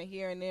men kind of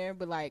here and there,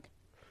 but like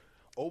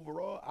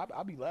overall,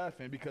 I be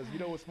laughing because you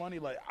know what's funny?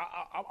 Like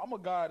I'm a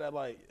guy that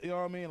like, you know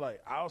what I mean?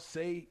 Like I'll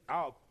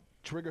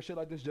trigger shit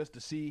like this just to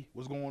see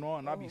what's going on,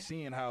 and I be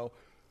seeing how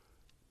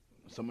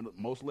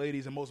most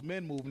ladies and most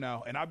men move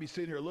now, and I be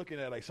sitting here looking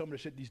at like some of the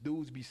shit these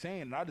dudes be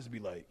saying, and I just be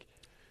like,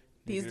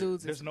 these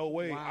dudes, there's no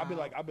way. Wow. I be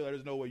like,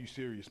 there's no way you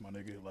serious, my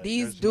nigga. Like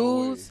these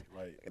dudes, no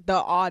like the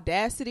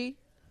audacity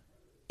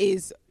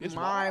is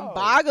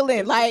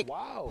mind-boggling. Wild. Like,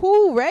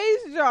 who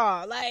raised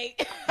y'all?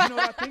 Like, you know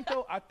what I think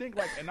though? I think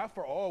like, and not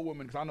for all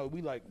women, because I know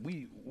we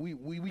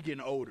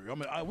getting older. I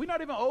mean, we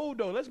not even old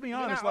though. Let's be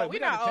honest. We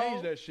gotta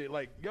change that shit.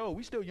 Like, yo,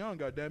 we still young.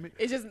 Goddamn it.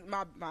 It's just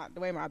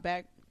the way my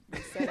back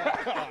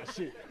Oh,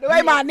 shit. The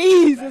way my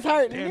knees is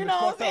hurting, Damn, you it's know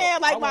what I'm fucked saying?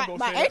 up. Like I wasn't gonna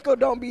my say that. ankle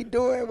don't be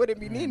doing what it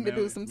be needing to Man,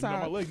 do my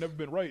sometimes. leg never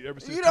been right ever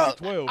since You know,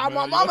 2012. I'm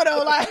my man. mama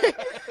though, like,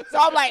 so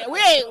I'm like, we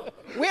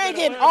ain't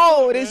getting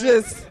old. It's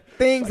just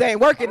things ain't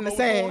working the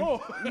same,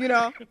 you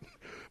know.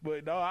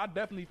 But no, I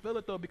definitely feel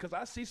it though because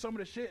I see some of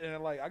the shit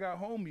and like I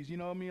got homies, you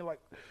know what I mean? Like,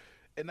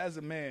 and as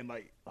a man,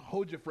 like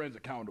hold your friends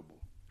accountable.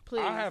 Please.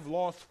 I have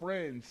lost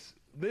friends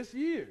this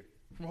year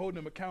from holding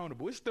them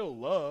accountable. It's still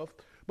love,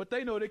 but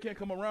they know they can't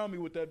come around me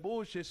with that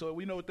bullshit. So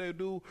we know what they'll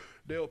do.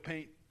 They'll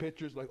paint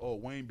pictures like, "Oh,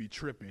 Wayne be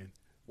tripping.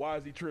 Why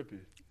is he tripping?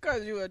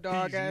 Cause you a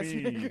dog He's ass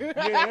mean." nigga.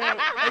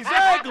 Yeah,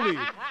 exactly.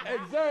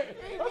 Exactly.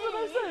 That's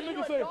what they say.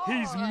 Niggas say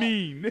he's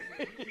mean.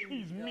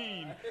 He's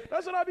mean.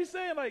 That's what I be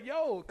saying. Like,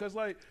 yo, cause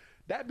like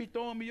that be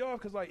throwing me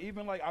off. Cause like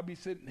even like I be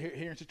sitting here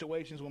in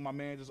situations when my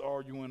man just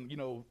arguing, you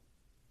know.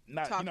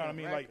 Not, Talking you know what I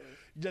mean? reckless. Like,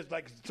 just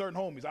like certain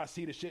homies, I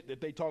see the shit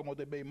that they talking about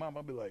their baby mama.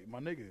 I be like, my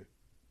nigga,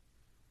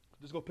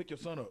 just go pick your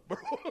son up, bro.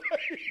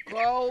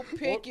 Go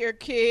pick your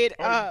kid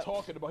What are you up.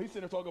 talking about? He's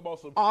sitting there talking about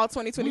some. All "We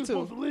 2022.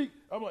 supposed to leak."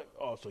 I'm like,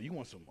 oh, so you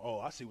want some? Oh,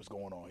 I see what's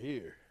going on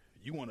here.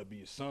 You want to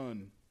be a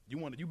son.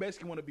 You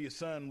basically want to be a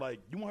son. Like,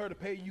 you want her to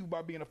pay you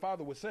by being a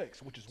father with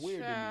sex, which is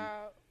weird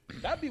Child. to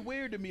me. That'd be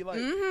weird to me. Like,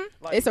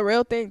 like It's a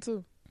real thing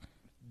too.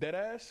 dead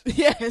ass.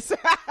 Yes,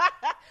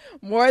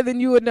 more than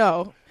you would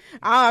know.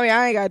 I mean,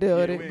 I ain't got to deal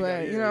with we it, ain't but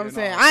gotta- you yeah, know what I'm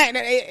yeah, saying.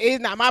 nah.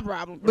 It's not my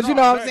problem, but No, you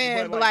know what I'm exactly,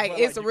 saying. but But like-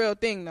 it's but a like real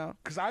thing though.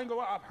 Cause I ain't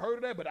gonna lie, I've heard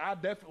of that, but I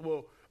definitely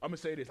well. I'm gonna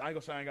say this. I ain't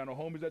gonna say I ain't got no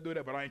homies that do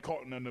that, but I ain't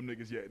caught none of them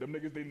niggas yet. Them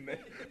niggas didn't.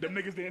 Them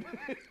niggas didn't.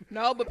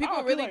 No, but people I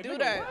feel really like, do nigga,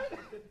 that.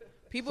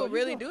 what? People So you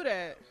really don't- do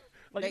that.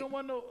 Like They- you don't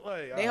want no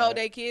like They hold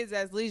their kids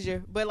as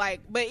leisure, but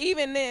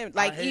even then, I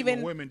like hate even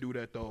when women do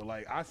that though.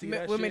 Like I see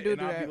that women shit do and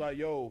do I be that. like,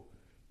 yo,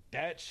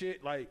 that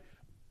shit like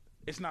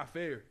it's not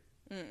fair.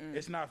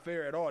 It's not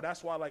fair at all.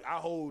 That's why like I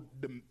hold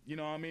them. You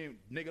know what I mean?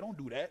 Nigga, don't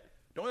do that.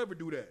 Don't ever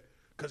do that.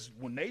 Cause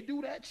when they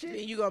do that shit,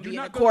 Then you gonna be you're in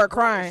not the court bro,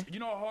 crying. You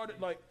know how hard it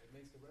like.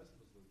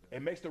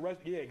 It makes the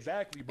rest. Yeah,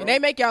 exactly, bro. and they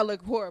make y'all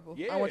look horrible.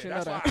 Yeah, I want you to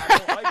know that's that. why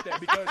I don't like that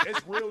because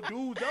it's real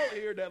dudes out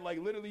here that like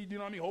literally, you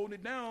know what I mean, holding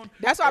it down.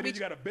 That's why I and be then you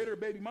got a bitter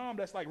baby mom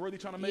that's like really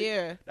trying to make.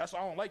 Yeah. That's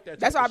why I don't like that.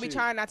 That's type why I of be shit.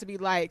 trying not to be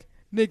like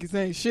niggas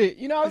ain't shit.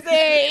 You know what I'm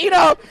saying? You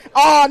know,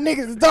 all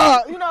niggas is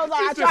dog. You know,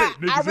 like He I said,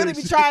 "Niggas really ain't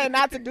be shit." trying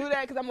not to do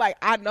that because I'm like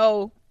I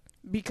know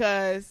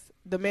because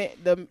the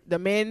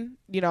men,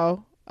 you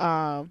know,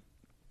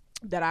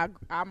 that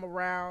I'm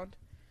around,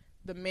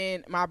 the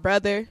men, my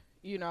brother,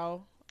 you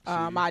know,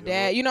 my See,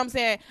 dad. You know what I'm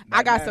saying? that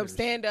I got some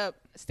matters.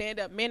 stand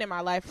up men in my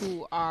life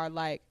who are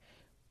like,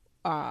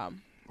 Who are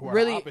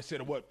really, the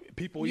opposite of what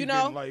people you even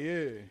know? like.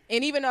 Yeah,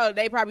 and even though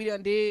they probably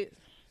done did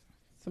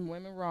some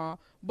women wrong,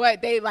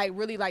 but they like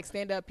really like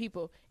stand up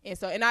people. And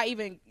so, and I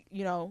even,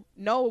 you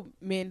know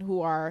men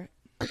who are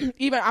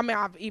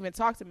I've even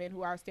talked to men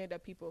who are stand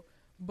up people,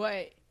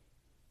 but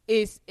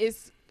it's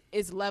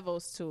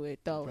levels to it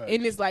though. Facts.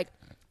 And it's like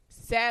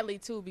sadly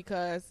too,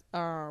 because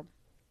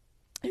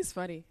it's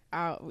funny.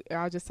 I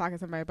was just talking to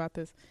somebody about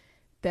this,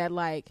 that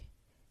like,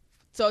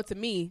 so to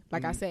me,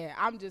 like I said,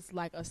 I'm just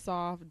like a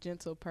soft,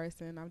 gentle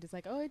person. I'm just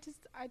like, oh, I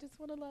just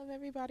want to love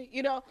everybody,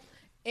 you know.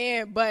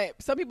 And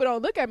but some people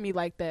don't look at me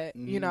like that,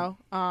 you know.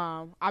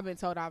 I've been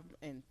told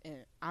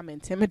I'm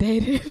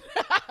intimidated.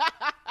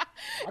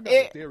 I got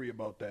a theory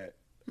about that.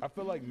 I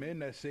feel like men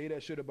that say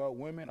that shit about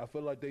women, I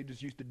feel like they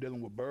just used to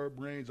dealing with bird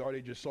brains, or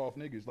they just soft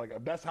niggas.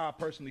 Like that's how I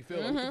personally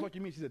feel. Like, what the fuck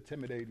you mean she's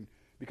intimidating?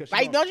 Because she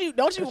Like, don't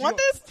you want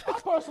this? I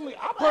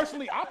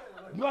personally,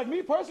 like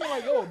me personally,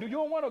 like yo, you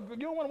don't want a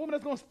woman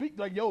that's gonna speak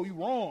like yo, you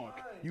wrong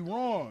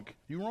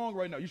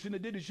right now. You shouldn't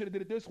have did it. You should have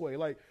did it this way.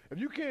 Like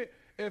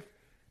if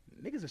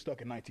niggas are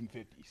stuck in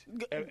 1950s.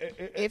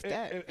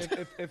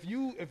 If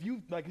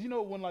you like, you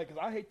know when like, 'cause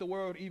I hate the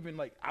word even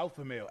like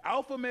alpha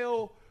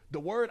male. The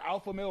word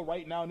alpha male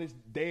right now in this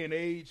day and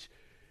age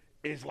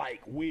is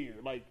like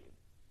weird. Like,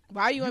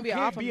 Why you want to be an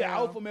can't alpha be male? an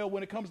alpha male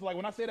when it comes to like,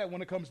 when I say that,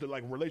 when it comes to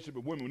like relationship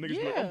with women, when niggas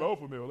be like, Yeah. I'm the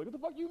alpha male. Like, what the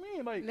fuck you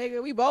mean? Like,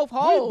 Nigga, we both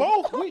hold.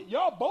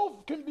 y'all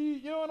both can be,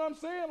 you know what I'm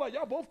saying? Like,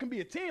 y'all both can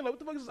be a team. Like, what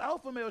the fuck is this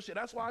alpha male shit?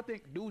 That's why I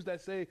think dudes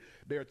that say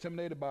they're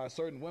intimidated by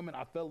certain women,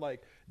 I feel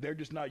like they're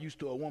just not used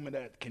to a woman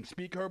that can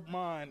speak her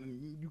mind.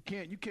 And you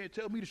can't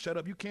tell me to shut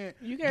up. You can't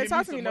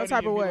talk to me no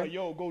type of way. Like,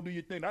 yo, go do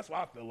your thing. That's what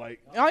I feel like.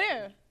 Oh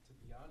yeah. To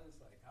be honest,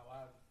 like how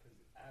because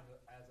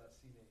as I've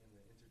seen it in the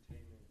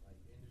entertainment like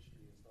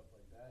industry and stuff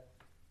like that,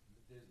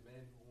 there's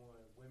men who want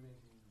women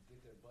who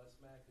get their butt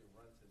smacked and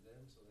run to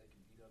them so they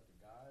can beat up the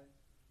guy,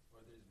 or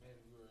there's men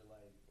who are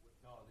like,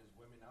 no, there's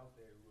women out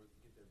there who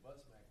get their butt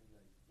smacked and be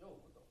like, yo,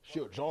 what the fuck?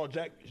 She'll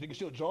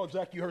jaw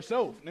jack you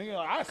herself, nigga.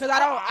 Because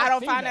I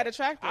don't seen find that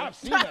attractive. I've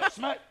seen that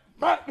smack.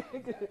 What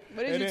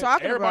What is you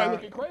talking everybody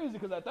about? looking crazy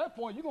because at that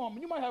point you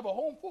might have a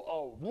room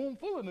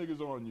full of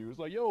niggas on you. It's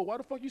like, yo, why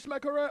the fuck you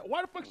smack her at?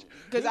 Why the fuck?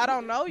 Because I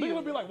don't know Niggas you.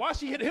 would be like, why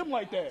she hit him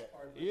like that?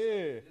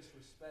 Yeah.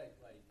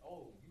 Disrespect, like,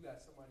 oh, you got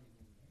somebody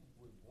who you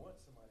would want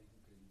somebody who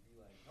could be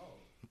like, no,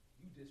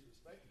 you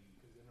disrespected me,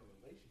 because in a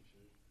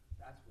relationship,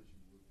 that's what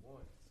you would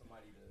want,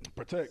 somebody to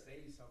Protect.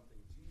 say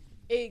something to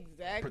you.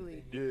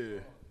 Exactly.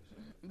 Yeah.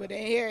 But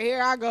then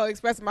here I go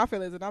expressing my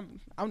feelings, and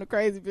I'm the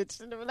crazy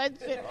bitch in the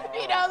relationship.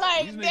 You know,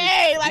 like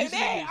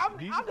dang,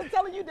 I'm just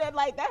telling you that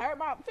like that hurt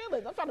my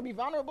feelings. I'm trying to be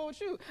vulnerable with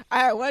you. I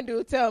had one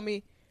dude tell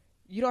me,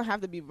 you don't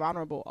have to be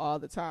vulnerable all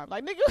the time.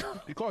 Like nigga,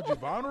 He called you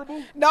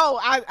vulnerable? no,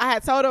 I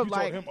had told him You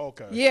like told him,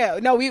 okay. yeah,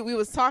 no, we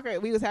was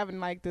talking, we was having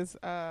like this.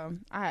 I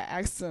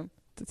had asked him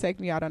to take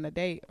me out on a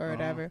date or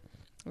whatever.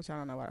 Which I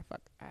don't know why the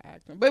fuck I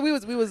asked him, but we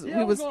was.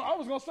 I was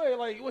gonna say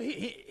like, well,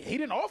 he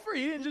didn't offer,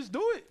 he didn't just do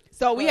it.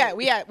 So we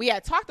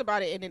had talked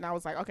about it, and then I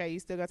was like, okay,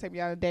 you still gonna take me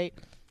out on a date?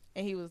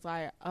 And he was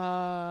like,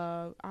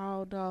 I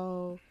don't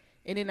know.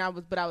 And then I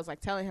was like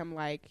telling him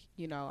like,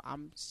 you know,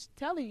 I'm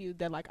telling you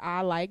that like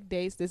I like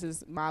dates. This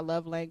is my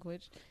love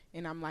language,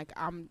 and I'm like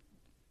I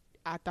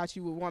thought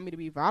you would want me to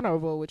be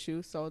vulnerable with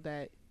you so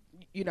that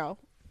you know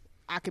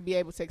I could be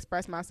able to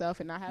express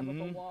myself and not have up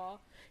a wall.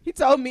 He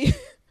told me.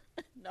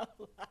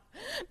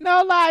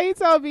 No lie. He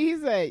told me, he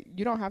said,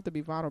 you don't have to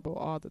be vulnerable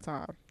all the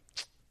time.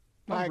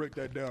 I'll break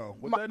that down.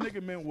 What that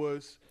nigga meant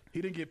was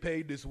he didn't get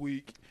paid this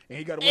week and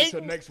he got to wait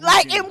till next week.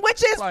 Like, and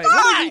which is like, fine.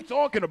 What are you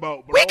talking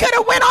about, bro? We could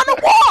have went on a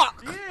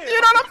walk. Yeah.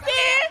 You know what I'm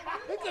saying?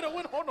 We could have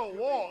went on a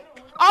walk.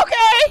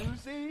 Okay. You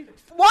see?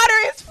 Water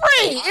is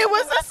free. It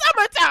was the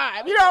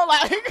summertime. You know,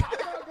 like, I'm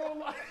not gonna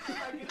lie.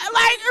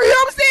 like, you know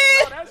what I'm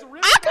saying? No, that's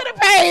real, I could have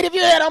paid if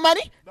you had no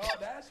money. No,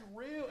 that's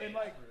real. And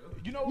like,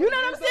 you know You know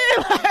what I'm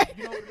saying? Like,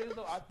 you know what it is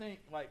though? I think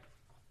like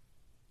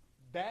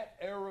that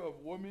era of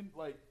women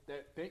like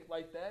that think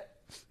like that,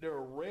 they're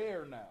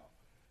rare now.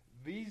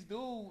 These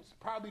dudes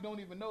probably don't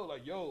even know,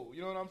 like, yo,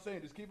 you know what I'm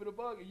saying? Just keep it a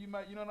bug, and you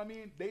might, you know what I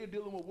mean? They're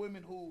dealing with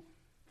women who,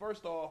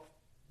 first off,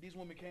 these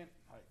women can't,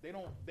 like, they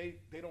don't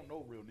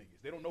know real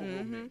niggas. They don't know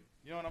real men.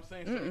 You know what I'm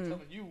saying? So they're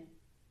telling you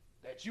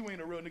that you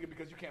ain't a real nigga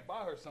because you can't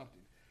buy her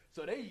something.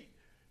 So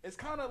it's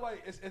kind of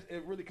like,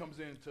 it really comes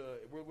into,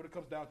 what it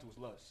comes down to is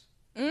lust.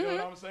 You know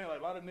what I'm saying? Like,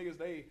 a lot of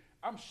niggas,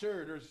 I'm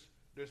sure there's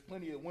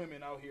plenty of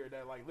women out here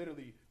that like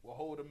literally will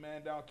hold a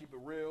man down, keep it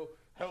real,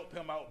 help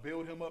him out,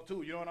 build him up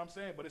too. You know what I'm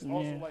saying? But it's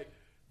also like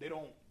they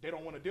don't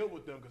want to deal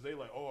with them because they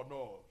like, oh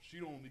no,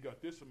 she only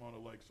got this amount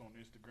of likes on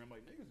Instagram.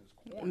 Like niggas is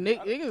corn.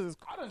 Niggas is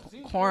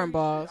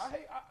cornballs.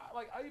 I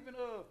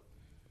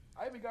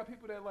even got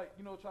people that like,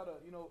 you know, try to,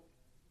 you know,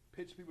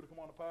 pitch people to come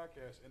on the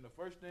podcast. And the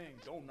first thing,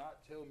 don't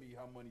not tell me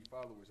how many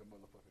followers a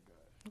motherfucker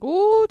got.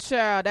 Ooh,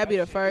 child, that'd be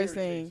the first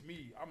irritates thing.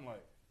 Me, I'm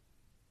like,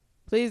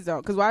 please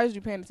don't, because why is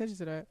you paying attention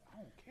to that? I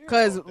don't care.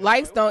 Because about that.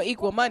 likes Like, don't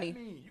equal money.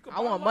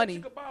 I want money.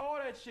 You can buy all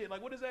that shit.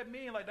 Like, what does that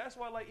mean? Like, that's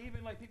why, like,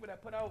 even like people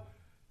that put out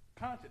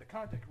content, the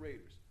content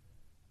creators.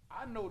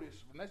 I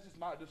noticed, and that's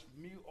just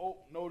me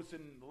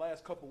noticing the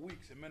last couple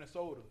weeks in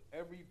Minnesota.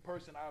 Every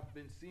person I've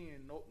been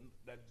seeing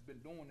that's been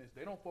doing this,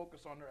 they don't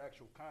focus on their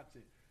actual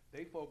content.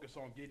 They focus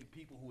on getting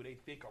people who they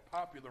think are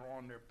popular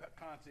on their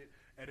content,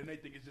 and then they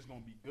think it's just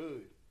gonna be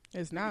good.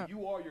 It's not.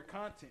 You are your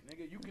content,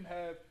 nigga.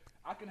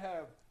 I can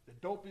have the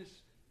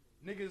dopest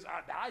niggas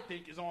I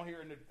think is on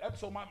here, and the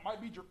episode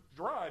might be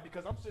dry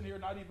because I'm sitting here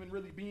not even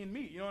really being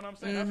me. You know what I'm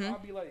saying? That's why I'll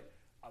be like,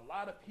 a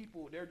lot of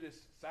people, they're just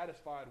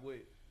satisfied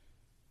with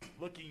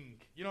looking.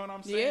 You know what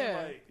I'm saying?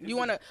 Yeah. Like, You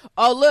want to.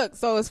 Oh, look.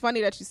 So it's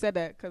funny that you said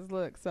that because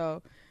look.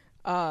 So,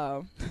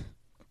 I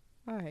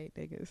hate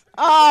niggas.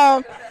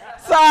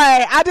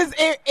 Sorry.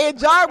 It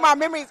jogged my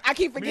memories. I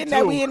keep forgetting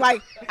that we in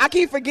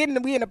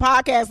the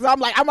podcast. So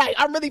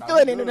I'm really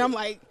feeling it, and I'm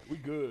like, we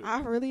good.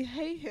 I really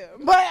hate him.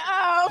 But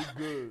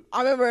Good.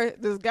 I remember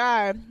this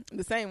guy,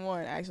 the same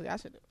one actually. I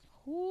should.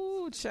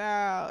 Ooh,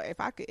 child.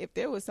 If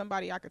there was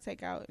somebody I could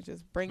take out and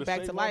just bring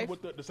back to life.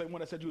 The same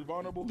one that said you was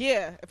vulnerable?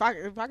 Yeah, if I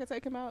could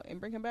take him out and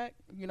bring him back,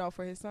 you know,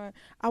 for his son,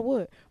 I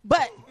would.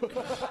 But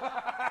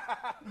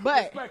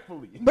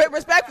respectfully,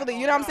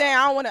 you know what I'm saying?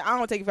 I don't want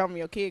to take it from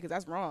your kid because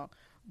that's wrong.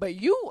 But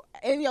you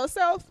and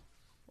yourself,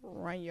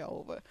 run you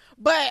over.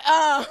 But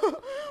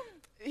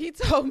he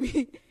told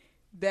me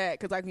that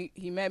because like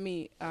he met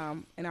me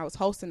and I was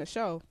hosting a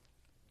show,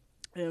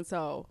 and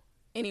so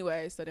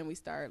anyway, so then we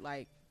started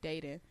like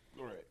dating.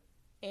 Right.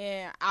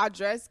 And I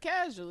dress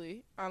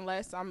casually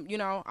unless I'm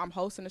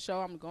hosting a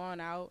show, I'm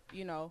going out,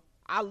 you know.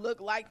 I look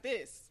like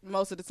this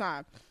most of the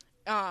time.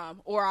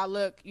 Or I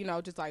look, you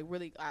know, just like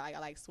really, I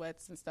like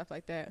sweats and stuff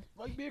like that.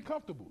 Like being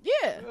comfortable.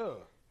 Yeah.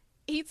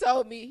 He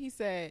told me, he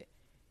said,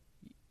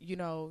 you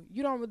know,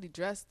 you don't really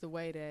dress the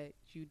way that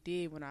you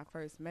did when I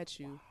first met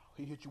you. Wow.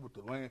 He hit you with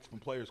the Lance from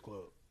Players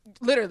Club.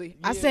 Literally.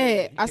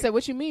 Yeah, I said,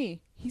 what you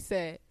mean? He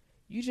said,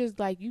 you just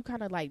like, you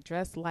kind of like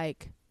dress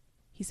like,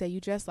 he said,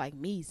 you dress like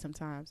me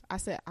sometimes. I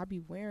said, I be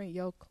wearing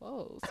your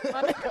clothes.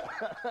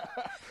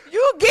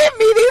 You give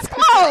me these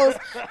clothes.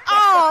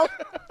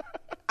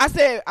 I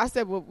said,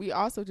 well, we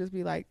also just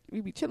be like,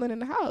 we be chilling in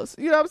the house.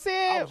 You know what I'm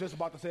saying? I was just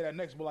about to say that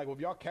next, but like, well,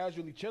 if y'all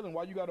casually chilling,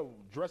 why you got to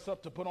dress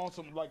up to put on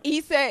some, like,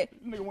 he said,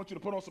 nigga want you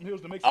to put on some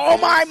heels to make some oh,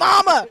 my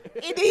mama.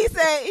 He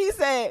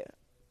said,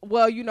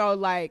 well, you know,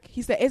 like,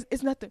 he said,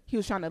 it's nothing. He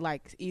was trying to,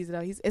 like, ease it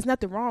up. It's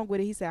nothing wrong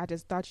with it. He said, I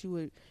just thought you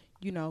would,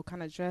 you know,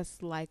 kind of dress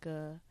like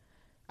a,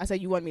 I said,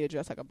 you want me to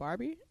dress like a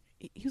Barbie?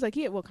 He was like,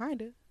 yeah, well,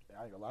 kind of.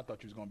 I ain't gonna lie. I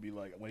thought you was gonna be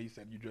like when he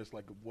said you dressed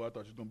like a boy. I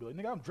thought you was gonna be like,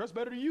 nigga, I'm dressed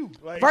better than you.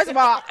 Like, First of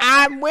all,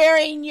 I'm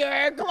wearing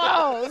your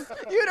clothes.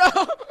 You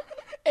know,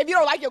 if you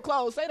don't like your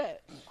clothes, say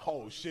that.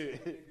 oh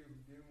shit. Nigga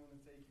didn't want to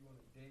take you on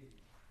a date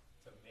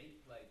to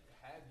make like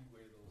have you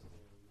wear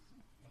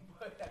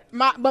those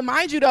clothes. But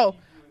mind you though.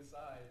 Keep you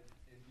inside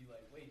and be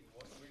like, wait,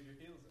 where's your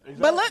heels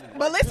at?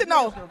 But listen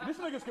though. This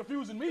nigga's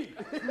confusing me.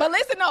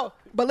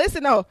 But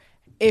listen though.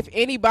 If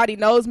anybody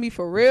knows me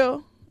for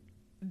real,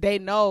 they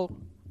know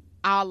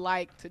I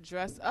like to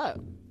dress up.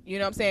 You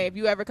know what I'm saying? If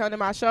you ever come to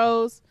my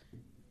shows,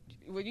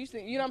 when you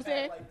see, you know what I'm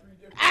saying?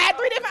 I had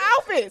 3 different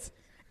outfits.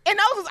 And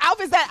those was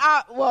outfits that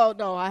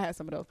I had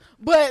some of those.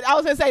 But I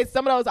was gonna say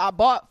some of those I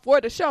bought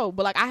for the show.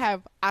 But like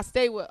I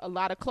stay with a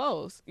lot of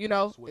clothes, you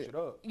know. Switch it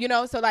up. You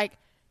know, so like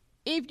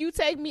if you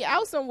take me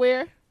out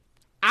somewhere,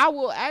 I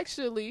will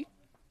actually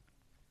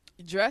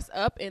dress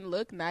up and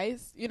look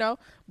nice, you know.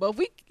 But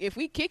if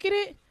we kicking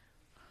it,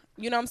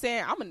 you know what I'm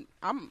saying?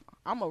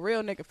 I'm a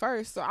real nigga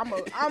first, so I'm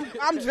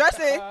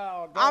dressing.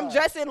 Oh, I'm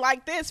dressing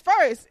like this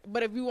first.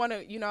 But if you want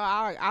to, you know,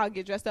 I'll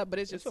get dressed up. But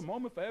it's just It's a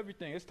moment for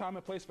everything. It's time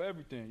and place for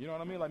everything. You know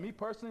what I mean? Like me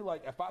personally,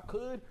 like if I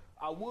could,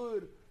 I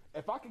would.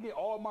 If I could get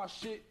all my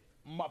shit,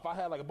 if I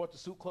had like a bunch of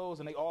suit clothes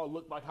and they all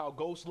look like how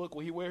Ghost look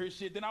when he wear his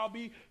shit, then I'll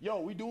be, yo,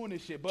 we doing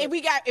this shit. But if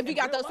we got in those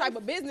real type life,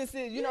 of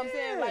businesses, you know what I'm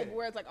saying? Yeah. Like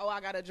where it's like, oh, I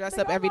gotta dress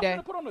nigga, up every I'm day.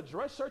 not gonna put on a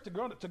dress shirt to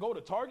go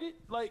to Target.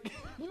 Like,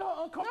 you know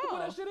how uncomfortable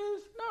No. that shit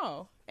is.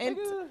 No, and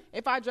Nigga.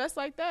 if I dress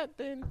like that,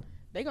 then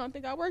they gonna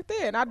think I work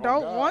there, and I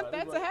don't God, want they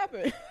that be to like-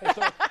 happen. Hey,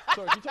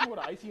 so can you tell me what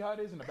an icy hot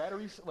is and the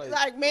batteries?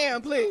 Like, man,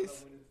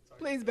 please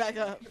back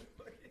up.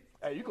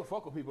 Hey, you can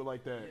fuck with people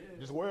like that.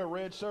 Just wear a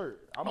red shirt.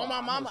 Oh my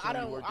I'm mama, I ashamed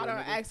to don't work there,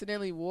 nigga.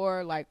 accidentally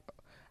wore like,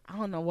 I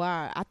don't know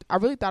why. I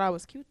really thought I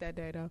was cute that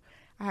day though.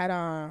 I had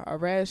on a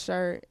red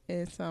shirt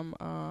and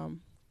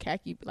some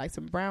khaki, like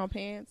some brown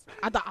pants.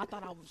 I thought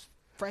I was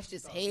fresh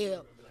as hell. Be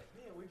like,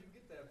 man, where'd you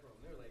get that from?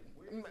 They're like,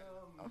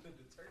 where's the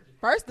detergent?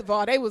 First of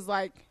all, they was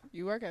like,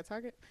 "You work at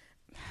Target?"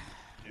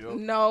 Yep.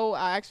 No,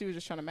 I actually was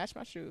just trying to match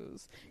my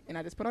shoes, and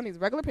I just put on these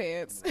regular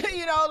pants.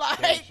 You know,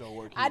 like show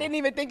work I here. didn't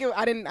even think it.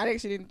 I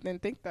actually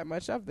didn't think that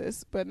much of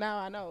this, but now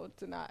I know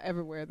to not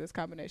ever wear this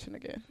combination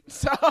again.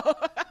 So,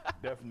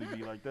 Definitely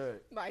be like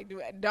that. like,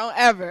 don't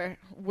ever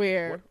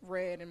wear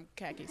red and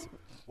khakis.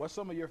 What's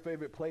some of your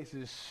favorite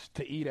places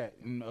to eat at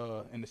in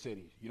the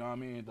city? You know what I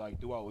mean? Like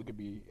throughout, it could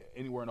be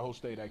anywhere in the whole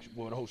state. Actually,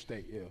 well, the whole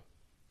state, yeah.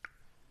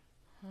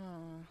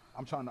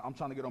 I'm trying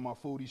to get on my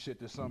foodie shit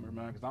this summer,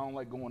 man, because I don't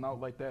like going out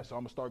like that. So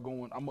I'm gonna start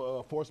going. I'm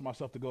gonna force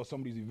myself to go to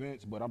some of these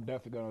events, but I'm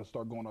definitely gonna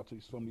start going out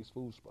to some of these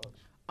food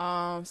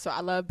spots. So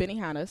I love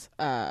Benihana's.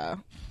 That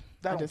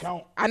don't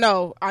count. I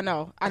know.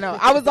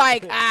 I was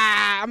like,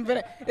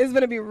 it's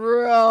gonna be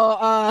real.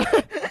 I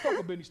fuck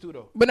with Benny's too,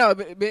 though. But no,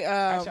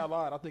 Actually, I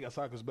lied. I think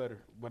Asaka's better,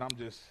 but I'm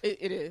just.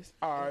 it is.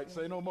 All right,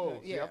 say no more.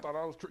 See, Yeah. I thought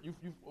I was.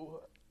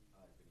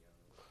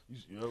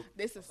 Yep.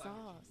 It's a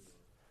sauce.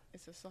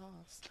 It's a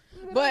sauce.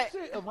 But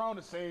Shit around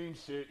the same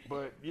shit,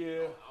 but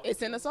yeah.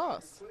 it's in the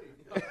sauce.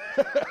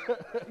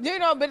 You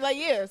know, but like,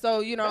 yeah. So,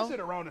 you That know, shit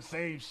around the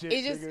same shit.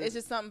 it's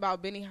just something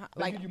about Benihana.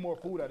 They Like, give you more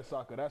food at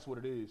Asaka. That's what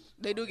it is.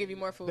 they do give you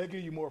more They food.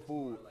 give you more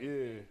food.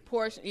 Yeah.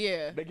 Portion,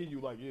 yeah. They give you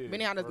like yeah.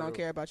 Benihana's for don't real.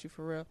 care about you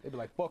for real. They be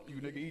like, "Fuck you,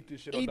 nigga. Eat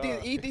this shit."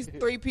 Eat these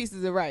 3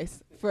 pieces of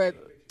rice for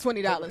 $20.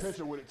 Take a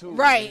picture with it too.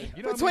 Right, man.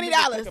 You know for how many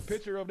niggas $20. Take a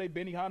picture of they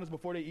Benihanas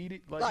before they eat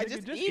it. Like, nigga,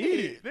 just just eat eat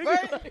it, it. Nigga,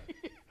 right? like,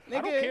 I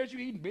don't Nigga. care if you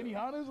eating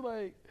Benihanas.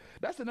 Like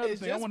that's another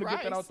It's thing. I just want to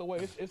get that rice. out the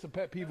way. It's a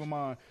pet peeve of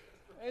mine.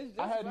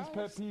 I had these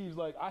pet peeves.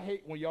 Like I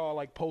hate when y'all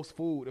like post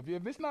food.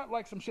 If it's not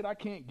like some shit I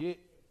can't get,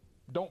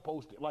 don't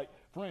post it. Like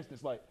for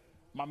instance, like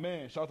my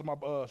man, shout out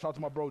to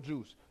my bro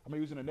Juice. I mean,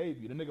 he was in the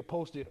Navy. The nigga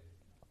posted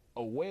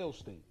a whale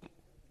steak.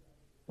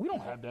 We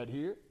don't have that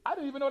here. I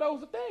didn't even know that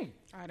was a thing.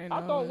 I didn't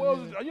I know thought that whales.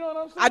 either. Was, you know what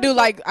I'm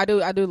saying?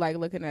 I do like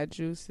looking at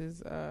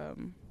Juice's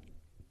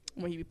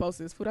when he be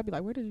posting his food. I'd be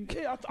like, where did you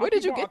get that I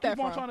keep on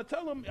from? trying to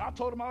tell him. I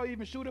told him I'll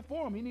even shoot it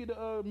for him. He need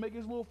to make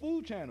his little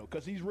food channel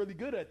because he's really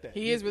good at that.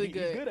 He is really He's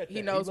good. good at He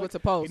that. knows He's what to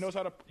post. He knows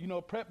how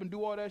to prep and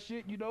do all that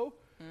shit.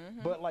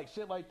 But like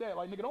shit like that,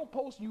 like nigga, don't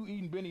post you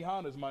eating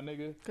Benihanas, my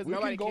nigga. 'Cause we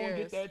nobody can go and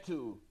cares. get that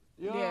too.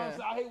 You know what Yeah. I'm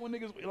saying? I hate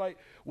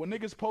when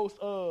niggas post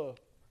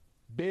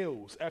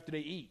bills after they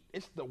eat.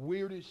 It's the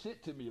weirdest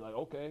shit to me. Like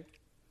okay,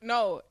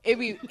 No,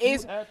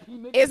 it's happy,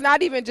 nigga? it's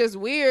not even just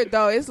weird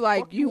though. It's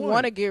like Fuck you you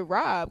want to want. get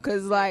robbed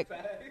because like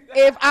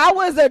if I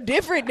was a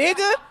different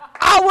nigga,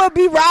 I would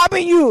be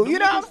robbing you. You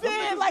know what I'm niggas- them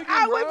saying? niggas Like get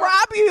I would robbed.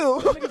 rob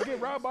you. Them niggas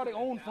get robbed by their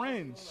own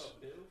friends.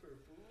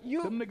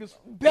 You Them niggas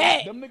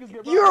bet. Them niggas get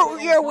robbed by their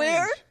own You're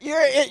where?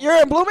 friends.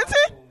 You're in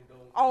Bloomington?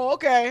 Oh,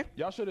 okay.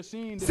 Y'all should have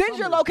seen. this Send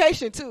your summer.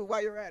 location too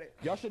while you're at it.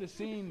 Y'all should have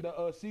seen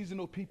the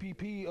seasonal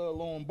PPP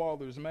loan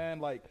ballers, man.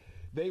 Like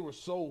they were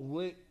so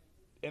lit,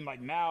 and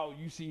like now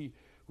you see,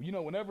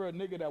 whenever a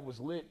nigga that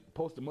was lit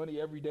posted money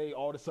every day,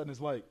 all of a sudden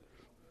it's like,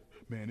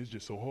 man, it's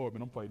just so hard,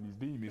 man. I'm fighting these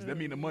demons. That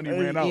mean the money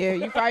ran out. Yeah,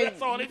 you fight-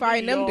 That's all you it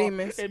fighting mean, them y'all.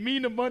 demons. It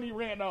mean the money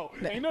ran out.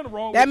 Ain't nothing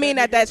wrong. That with mean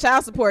that that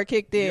child support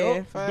kicked in. Yup.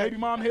 His baby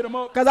mom hit him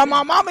up. Cause I'm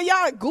my mama,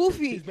 y'all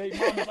goofy. His baby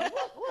mom was like,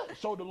 look,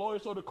 showed the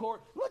lawyers, showed the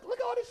court. Look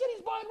at all this shit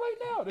he's buying right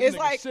now. This It's nigga's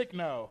like- sick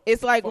now.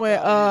 It's like Fuck when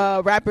outta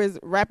here. rappers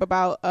rap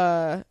about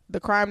the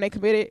crime they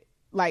committed,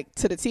 like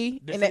to the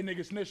T, They and say then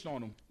niggas snitched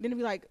on him. it be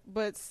like,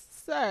 but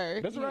sir,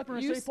 There's a rapper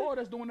in you St. Paul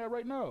that's doing that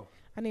right now.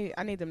 I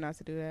need them not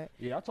to do that.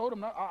 Yeah, I told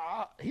him.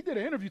 He did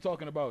an interview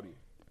talking about it.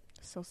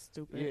 So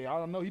stupid. Yeah, I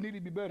don't know. He needed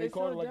to be better. They It's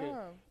called so it like dumb.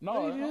 no.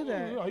 Why did you do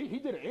that? No, he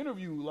did an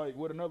interview like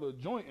with another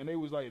joint, and they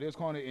was like, they're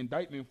calling it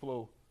indictment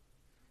flow.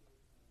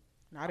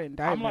 I didn't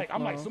die. I'm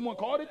like, someone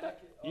called it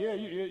that? Yeah,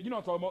 you know what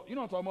I'm talking about. You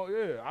know what I'm talking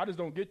about. Yeah, I just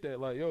don't get that.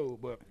 Like, yo,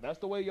 but that's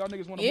the way y'all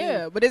niggas want to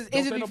Yeah, move. but it's Don't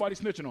just say nobody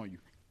snitching on you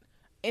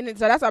and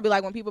so that's why I be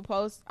like when people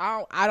post.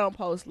 I don't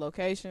post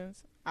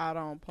locations. I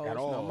don't post at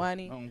all. no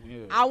money.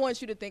 Yeah. I want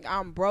you to think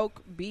I'm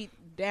broke, beat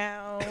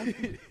down.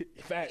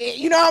 Facts.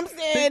 You know what I'm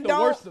saying? Think the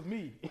Don't. worst of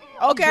me.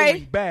 I'm Okay.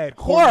 doing bad.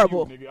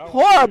 Horrible. You, nigga. I don't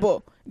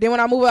Horrible. Then when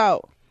I move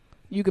out,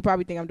 you could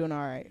probably think I'm doing all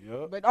right.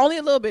 Yup. But only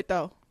a little bit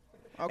though.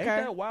 Ain't Okay.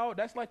 that wild?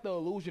 That's like the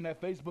illusion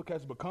that Facebook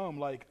has become.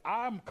 Like,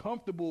 I'm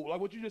comfortable.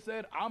 Like what you just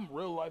said, I'm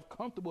real life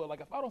comfortable.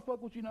 Like, if I don't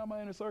fuck with you, not my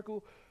inner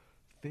circle,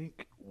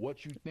 think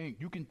what you think.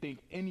 You can think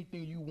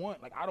anything you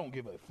want. Like, I don't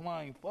give a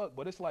flying fuck.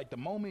 But it's like the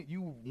moment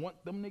you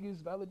want them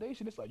niggas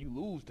validation, it's like you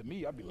lose to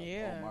me. I'd be like,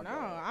 Yeah, oh my no,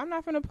 God. I'm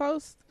not gonna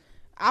post.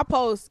 I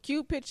post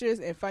cute pictures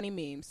and funny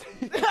memes.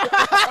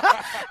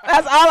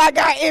 That's all I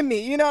got in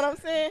me. You know what I'm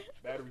saying?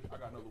 Battery. I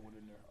got another one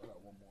in there. I got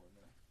one more in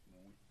there. You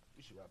know,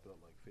 we should wrap it up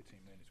like 15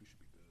 minutes. We should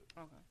be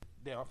good. Okay.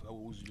 Damn, I forgot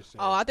what was you just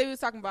saying. Oh, I think we was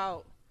talking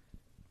about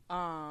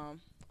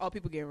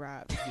people getting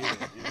robbed. Yeah,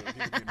 people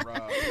getting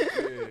robbed.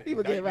 Yeah.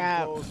 People getting Indictment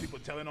robbed. closed, people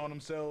telling on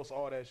themselves,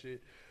 all that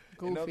shit.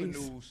 In other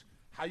Goofies. news,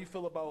 how you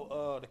feel about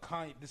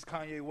this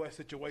Kanye West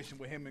situation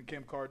with him and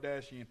Kim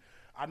Kardashian?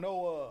 I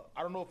know.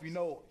 I don't know if you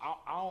know.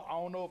 I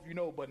don't know if you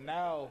know, but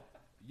now,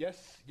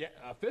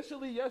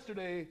 officially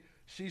yesterday,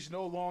 she's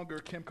no longer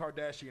Kim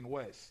Kardashian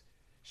West.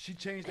 She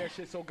changed that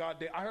shit so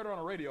goddamn. I heard her on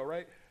the radio,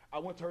 right? I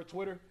went to her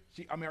Twitter.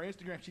 Her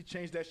Instagram. She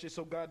changed that shit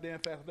so goddamn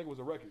fast. I think it was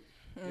a record.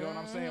 You know what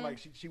I'm saying? Like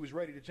she was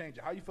ready to change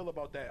it. How you feel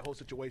about that whole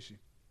situation?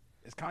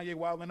 Is Kanye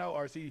wilding out,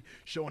 or is he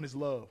showing his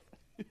love?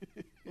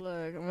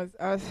 Look,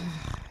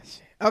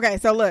 shit. Okay,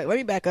 so look, let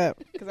me back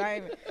up because I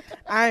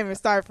ain't even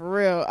start for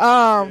real.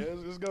 Yeah,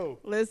 let's go.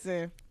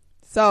 Listen,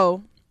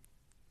 so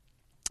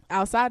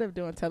outside of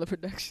doing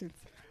teleproductions,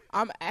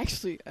 I'm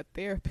actually a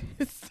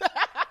therapist.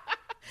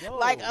 Yo,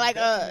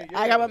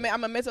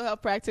 I'm a mental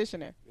health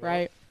practitioner, Yeah.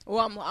 right?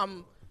 Well,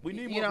 I'm We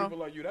need you more know, people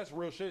like you. That's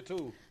real shit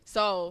too.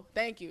 So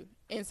thank you.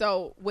 And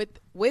so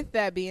with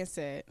that being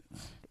said,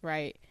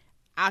 right,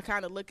 I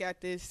kind of look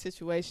at this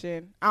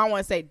situation. I don't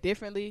want to say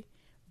differently,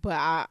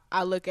 but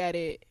I look at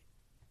it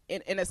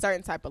in a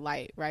certain type of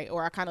light, right?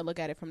 Or I kind of look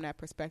at it from that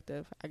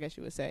perspective, I guess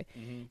you would say.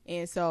 Mm-hmm.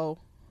 And so,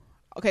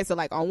 okay, so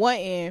like on one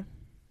end,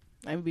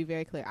 let me be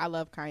very clear. I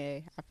love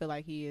Kanye. I feel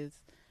like he is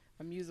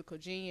a musical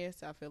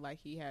genius. I feel like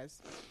he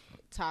has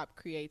top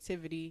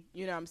creativity.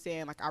 You know what I'm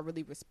saying? Like I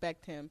really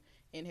respect him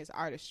in his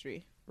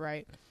artistry,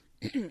 right?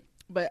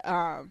 But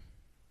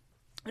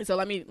and so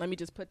let me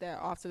just put that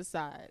off to the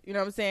side. You know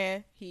what I'm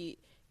saying?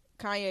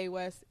 Kanye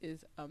West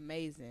is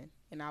amazing,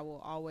 and I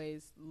will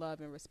always love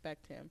and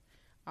respect him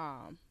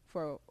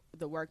for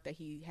the work that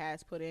he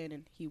has put in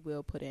and he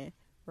will put in,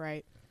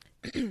 right?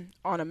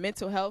 On a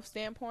mental health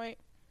standpoint,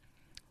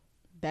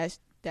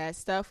 that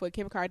stuff with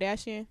Kim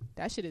Kardashian,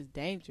 that shit is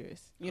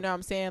dangerous. You know what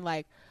I'm saying?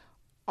 Like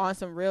on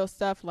some real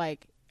stuff,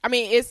 like I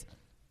mean, it's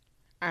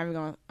I'm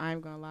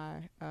gonna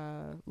lie.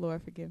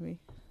 Lord forgive me.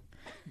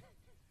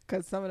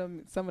 Cause some of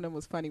them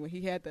was funny when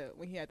he had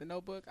the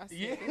notebook. I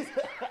said,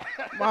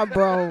 my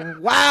bro,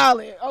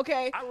 wildin'.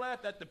 Okay, I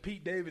laughed at the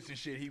Pete Davidson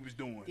shit he was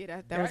doing.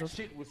 Yeah, that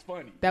shit was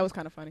funny. that was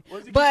kind of funny.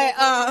 Was it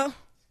But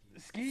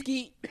Skeet?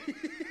 Skeet.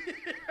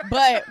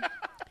 But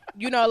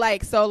you know,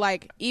 like so,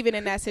 like even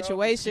in that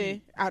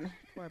situation,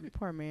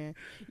 poor man.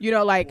 You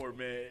know, like Poor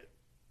man.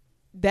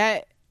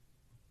 that.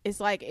 It's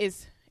like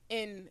it's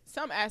in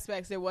some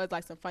aspects there was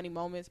like some funny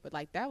moments, but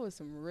like that was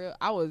some real.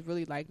 I was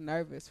really like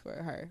nervous for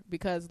her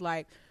because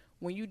like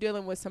when you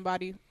dealing with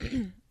somebody,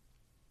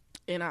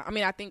 and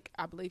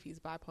I believe he's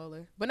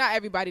bipolar, but not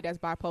everybody that's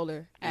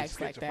bipolar acts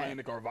like that.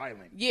 Schizophrenic or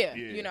violent. Yeah,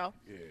 you know.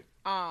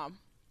 Yeah.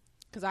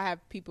 Because I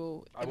have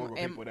people. I work with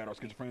people that are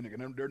schizophrenic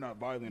and they're not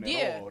violent Yeah,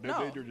 at all.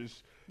 no.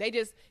 They're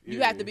just you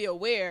Yeah. have to be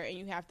aware and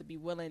you have to be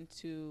willing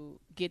to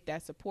get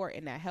that support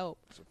and that help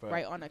That's a fact.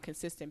 right on a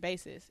consistent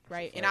basis,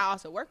 right? a And I fact.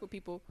 also work with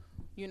people,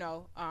 you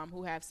know,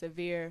 who have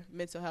severe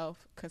mental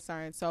health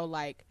concerns. So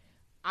like,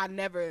 I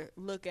never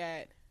look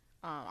at.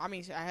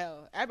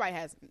 Hell, everybody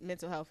has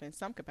mental health in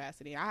some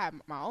capacity. I have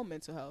my own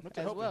mental health Mental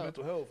as health is well.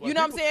 mental health. You Like,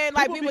 know what I'm saying?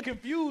 Like people be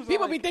confused.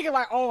 People like, be thinking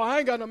like, "Oh, I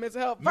ain't got no mental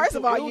health." First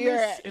of mental all,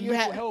 illness and you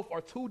mental have health are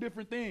two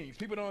different things.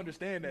 People don't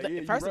understand that.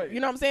 Yeah, first, you're right. you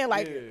know what I'm saying?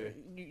 Like, Yeah.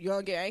 you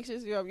don't get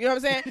anxious. You know what I'm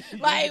saying? You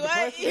Like, get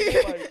what?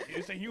 depressed, like,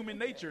 it's a human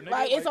nature. Nigga.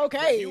 Like, it's we're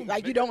okay. human,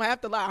 Like, you nigga. don't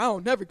have to lie. I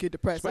don't never get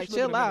depressed. Especially Like,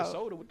 chill living in out.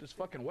 Minnesota with this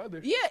fucking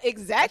weather. Yeah, That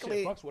exactly.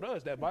 shit fucks with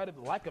us. That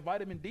lack of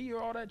vitamin D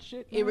or all that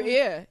shit. Yeah, man.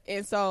 yeah.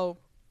 And so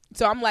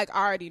I'm like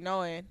already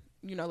knowing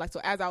you know, like, so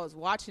as I was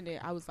watching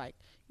it, I was like,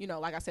 you know,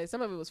 like I said,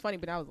 some of it was funny,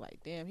 but I was like,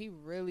 damn, he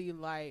really,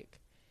 like,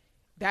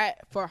 that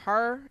for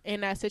her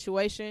in that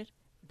situation,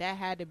 that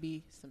had to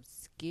be some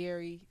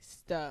scary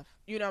stuff.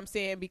 You know what I'm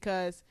saying?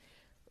 Because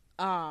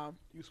You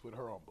was with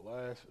her on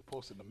blast,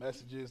 posting the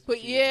messages.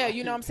 but yeah,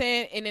 you know what I'm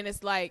saying? And then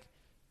it's like,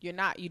 you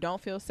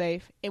don't feel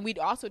safe. And we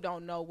also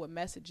don't know what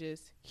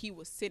messages he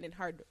was sending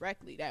her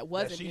directly that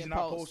wasn't she's in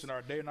not post. posting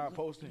or they're not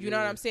posting. You know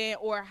what I'm saying?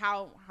 Or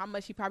how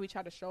much he probably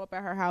tried to show up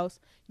at her house.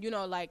 You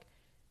know, like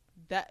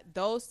that.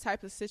 Those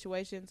types of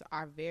situations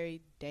are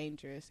very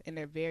dangerous and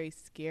they're very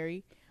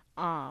scary.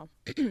 I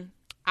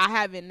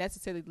haven't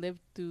necessarily lived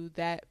through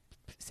that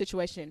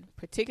situation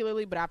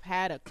particularly, but I've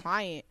had a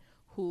client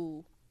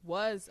who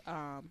was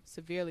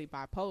severely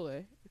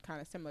bipolar,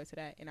 kind of similar to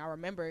that. And I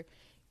remember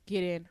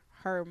getting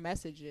her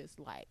messages,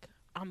 like,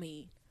 I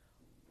mean,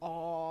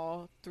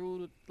 all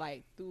through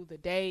the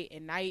day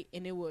and night,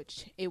 and it would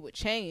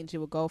change. It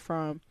would go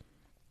from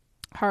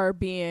her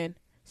being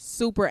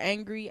super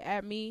angry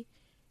at me,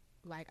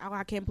 like, oh,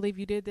 I can't believe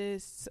you did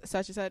this,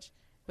 such and such,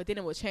 but then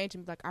it would change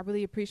and be like, I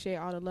really appreciate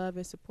all the love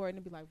and support,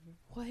 and be like,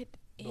 what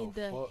in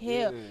the hell?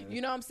 Yeah.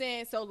 You know what I'm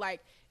saying? So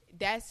like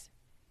that's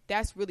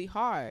really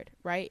hard,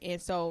 right?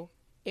 And so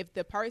if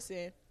the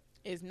person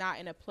is not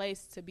in a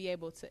place to be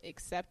able to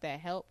accept that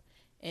help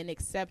and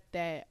accept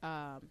that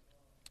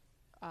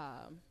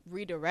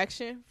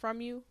redirection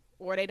from you,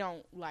 or they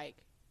don't, like,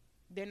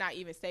 they're not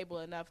even stable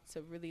enough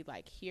to really,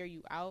 like, hear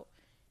you out,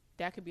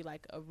 that could be,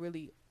 like, a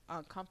really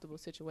uncomfortable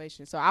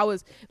situation. So I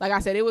was, like I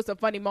said, it was some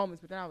funny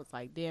moments, but then I was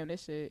like, damn,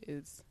 this shit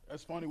is,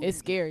 that's funny. It's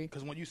scary.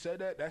 Because when you said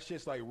that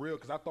shit's, like, real.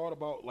 Because I thought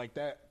about, like,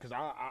 that. Because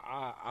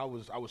I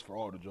was for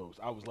all the jokes.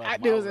 I was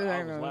laughing. I was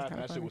laughing.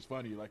 That shit was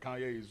funny. Like,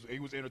 Kanye, he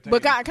was entertaining.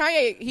 But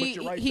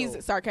Kanye, right, he's though.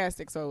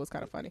 sarcastic, so it was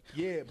kind of funny.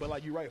 Yeah, but,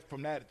 like, you're right.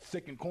 From that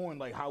second coin,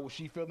 like, how was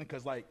she feeling?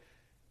 Because, like,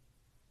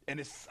 and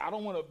it's, I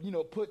don't want to, you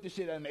know, put this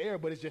shit in the air,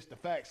 but it's just the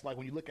facts. Like,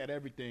 when you look at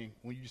everything,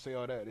 when you say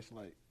all that, it's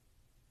like,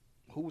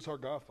 who was her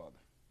godfather?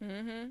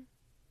 Mm-hmm.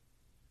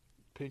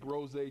 Pink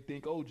Rose,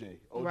 think OJ.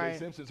 OJ Right.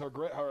 Simpson's her.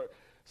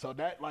 So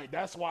that, like,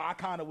 that's why I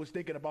kind of was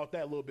thinking about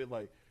that a little bit.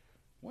 Like,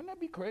 wouldn't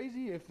that be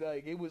crazy if,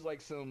 like, it was like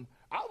some?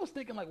 I was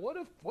thinking, like, what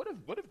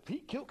if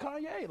Pete killed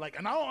Kanye? Like,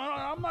 and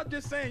I'm not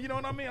just saying, you know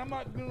what I mean? I'm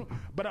not, you know,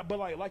 but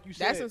like you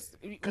said,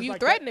 you like,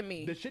 threatening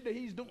me. The shit that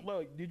he's doing.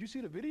 Like, did you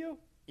see the video?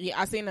 Yeah,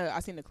 I seen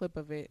the clip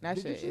of it. That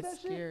Did you shit see is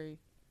that shit? scary.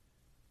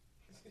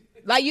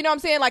 Like, you know what I'm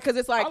saying? Like, cause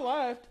it's like, I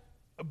laughed,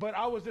 but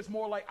I was just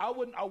more like, I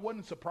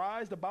wasn't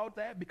surprised about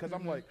that because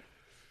I'm like,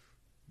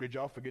 did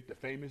y'all forget the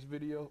famous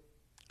video?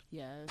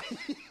 yes,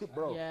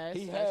 Bro, yes,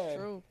 he that's had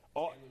true.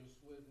 Taylor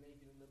Swift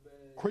naked in the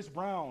bed. Chris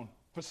Brown.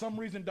 For some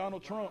reason,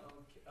 Donald Trump,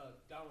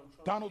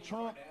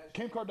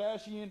 Kim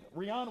Kardashian,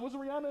 Rihanna. Was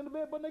Rihanna in the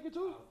bed butt naked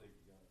too?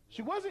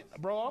 She wasn't,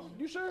 bro.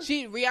 You sure?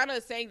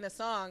 Rihanna sang the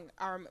song.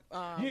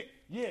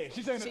 Yeah,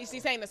 she sang.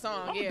 She sang the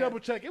song. I'm Yeah, double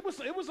check. It was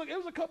a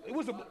couple. It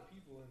was a.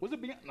 Was it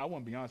Beyonce? No, I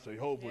wasn't Beyonce.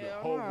 Hove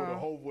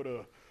with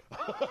a.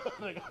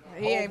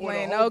 He ain't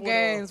playing no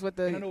games with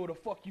the. I know where the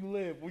fuck you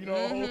live. You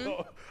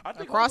know, I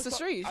think Across Hov was the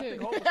street, I shit.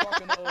 think Hov was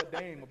talking to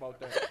Dame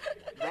about that.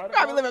 Right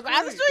Probably live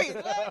across the street.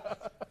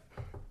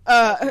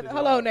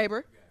 Hello,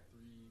 neighbor.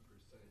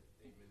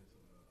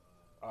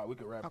 All right, we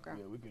can wrap. Okay.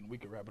 Yeah, we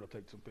can wrap it up.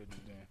 Take some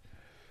pictures then.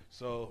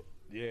 So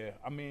yeah,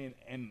 I mean,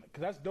 and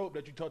because that's dope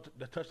that you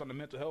touched on the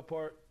mental health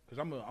part. Because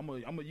I'm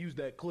gonna use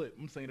that clip.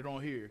 I'm saying it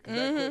on here because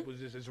that clip was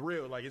just, it's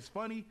real. Like, it's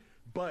funny,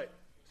 but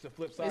it's the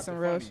flip side. It's some to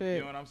real funny. shit.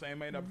 You know what I'm saying? It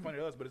may not be funny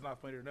to us, but it's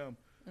not funny to them.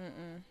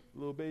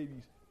 Little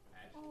babies.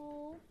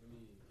 Oh. Let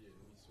me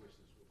switch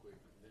this real quick.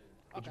 Then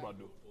What you about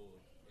to do?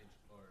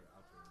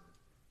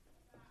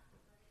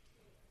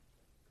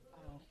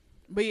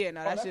 But yeah,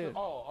 no, that shit.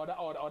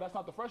 That's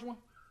not the fresh one.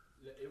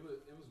 It was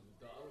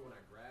the other one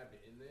I grabbed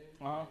it in there.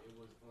 Uh-huh. It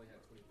was only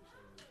had 20%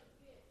 of it.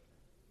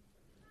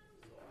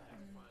 So I had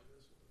to find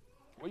this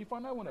one. Where you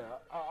find that one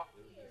at?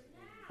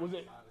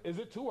 Is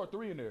it 2 or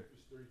 3 in there?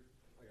 It's 3.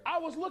 I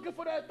was looking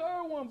for that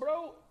third one,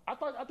 bro. I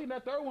think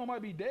that third one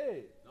might be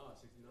dead. No,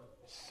 it's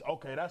 69.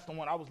 Okay, that's the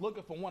one. I was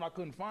looking for one. I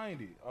couldn't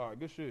find it. All right,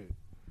 good shit.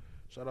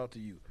 Shout out to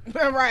you.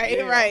 right.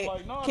 Yeah, I'm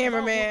like, nah,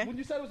 Cameraman. When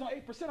you said it was on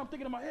 8%, I'm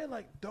thinking in my head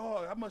like,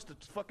 dog, I must have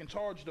fucking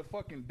charged the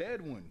fucking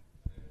dead one.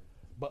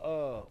 But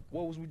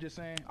what was we just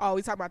saying? Oh,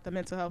 we talk about the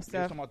mental health Yeah,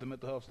 stuff. talking about the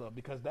mental health stuff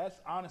because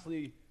that's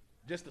honestly,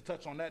 just to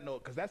touch on that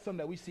note, because that's something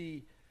that we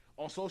see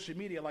on social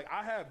media. Like,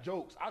 I have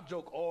jokes. I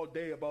joke all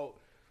day about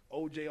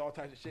OJ, all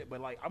types of shit.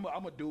 But like, I'm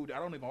a dude. I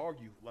don't even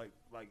argue. Like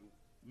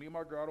me and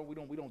my girl, we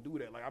don't do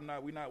that. Like,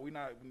 we not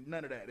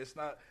none of that. It's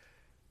not.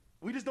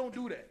 We just don't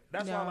do that.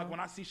 That's why, like,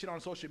 when I see shit on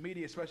social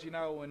media, especially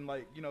now when,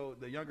 like, you know,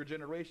 the younger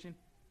generation,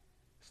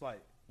 it's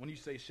like when you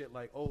say shit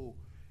like, oh,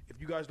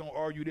 if you guys don't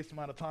argue this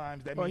amount of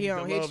times, that means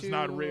the love's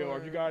not real. Or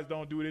if you guys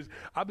don't do this,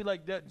 I'll be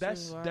like,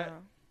 that's.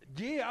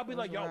 Yeah, I'll be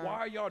like, y'all, why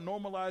are y'all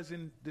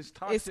normalizing this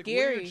toxic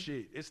weird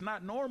shit? It's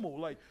not normal.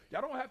 Like,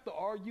 y'all don't have to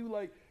argue.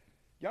 Like,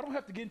 y'all don't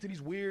have to get into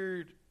these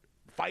weird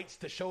fights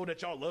to show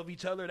that y'all love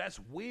each other. That's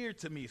weird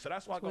to me. So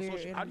that's why on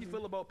social. How do you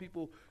feel about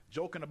people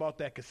joking about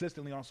that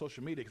consistently on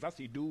social media? Because I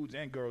see dudes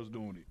and girls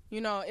doing it.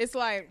 You know, it's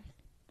like,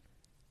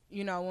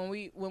 you know,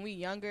 when we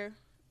younger,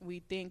 we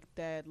think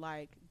that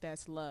like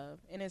that's love,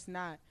 and it's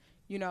not.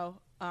 You know,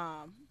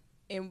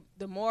 and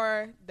the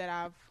more that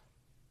I've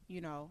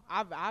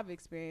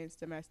experienced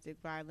domestic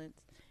violence,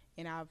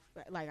 and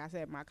like I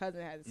said, my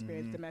cousin has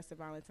experienced domestic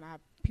violence, and I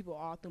have people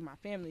all through my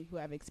family who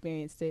have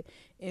experienced it.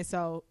 And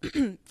so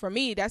for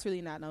me, that's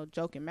really not no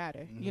joking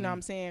matter. You know what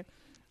I'm saying?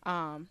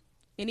 And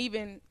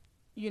even,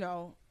 you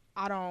know,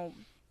 I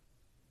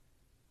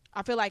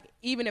feel like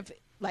even if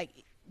like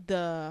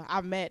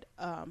I've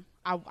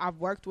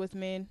worked with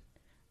men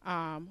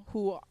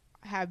who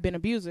have been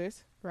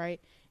abusers, right?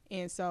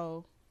 And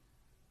so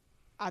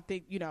I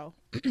think, you know,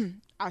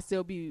 I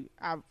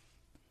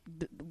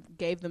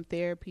gave them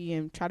therapy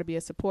and try to be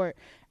a support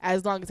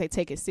as long as they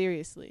take it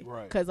seriously.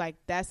 Right. Because, like,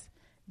 that's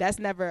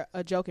never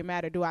a joking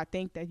matter. Do I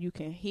think that you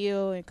can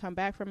heal and come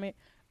back from it?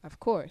 Of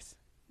course,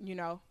 you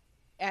know,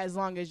 as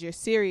long as you're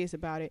serious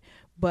about it.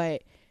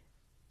 But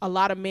a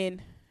lot of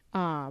men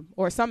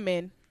or some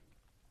men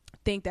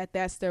think that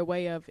that's their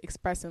way of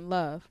expressing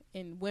love.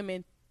 And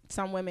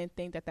some women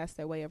think that that's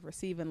their way of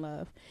receiving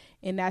love.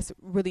 And that's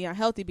really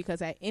unhealthy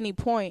because at any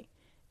point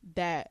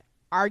that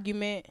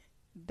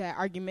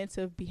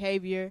argumentative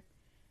behavior,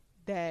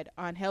 that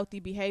unhealthy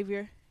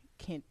behavior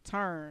can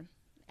turn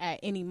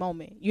at any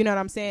moment. You know what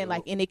I'm saying? Yep.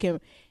 Like, and it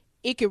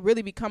can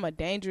really become a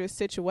dangerous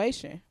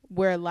situation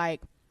where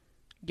like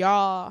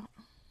y'all,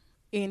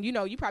 and you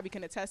know, you probably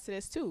can attest to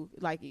this too.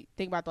 Like,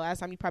 think about the last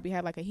time you probably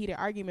had like a heated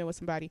argument with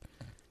somebody.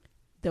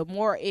 The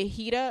more it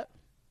heat up,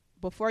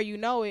 before you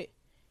know it,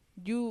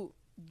 you're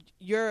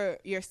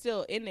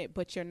still in it,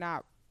 but you're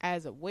not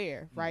as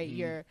aware, right?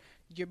 You're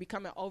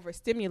becoming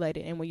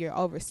overstimulated, and when you're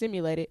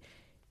overstimulated,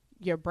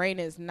 your brain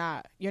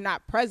you're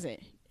not present.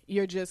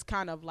 You're just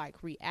kind of like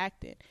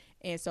reacting.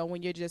 And so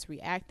when you're just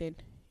reacting,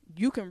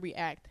 you can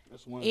react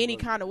any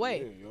kind of way.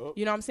 Yeah, yep.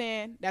 You know what I'm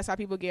saying? That's how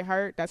people get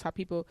hurt. That's how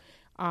people,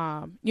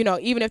 you know,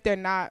 even if they're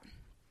not,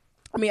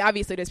 I mean,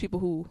 obviously there's people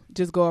who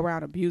just go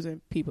around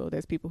abusing people.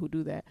 There's people who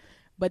do that.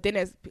 But then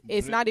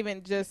it's not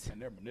even just, and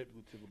they're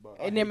manipulative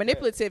they're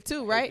manipulative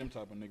too, right? Them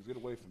type of niggas, get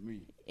away from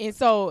me. And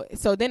so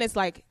then it's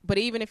like, but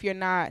even if you're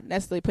not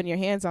necessarily putting your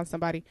hands on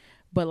somebody,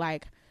 but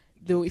like,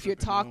 if you're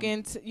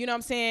talking to, you know what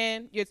I'm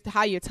saying,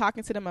 how you're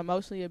talking to them,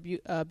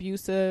 emotionally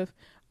abusive.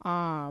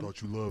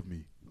 Thought you loved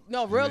me.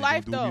 No, real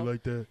life do though. Me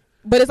like that?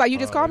 But it's like you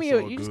just call me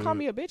a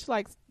bitch,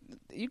 like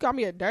you call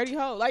me a dirty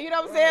hoe, like, you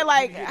know what I'm saying,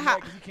 like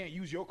because he can't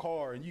use your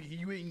car, and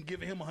you ain't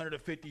giving him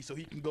 150 so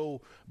he can go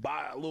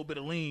buy a little bit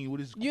of lean with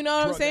his. You know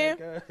what I'm saying?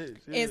 Yeah.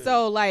 And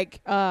so like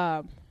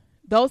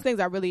those things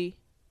are really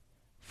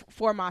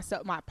for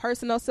myself, my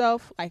personal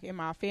self, like in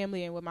my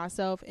family and with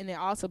myself, and then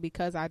also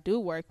because I do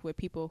work with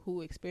people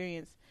who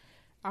experience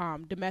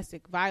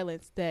domestic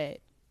violence, that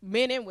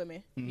men and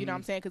women, you know what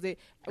I'm saying? Because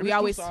we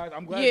always,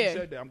 I'm glad you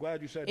said that. I'm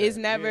glad you said that. It's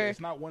never, it's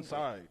not one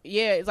side.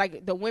 Yeah, it's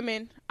like the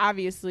women,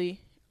 obviously,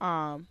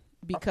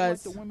 because I feel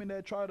like the women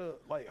that try to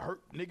like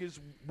hurt niggas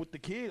with the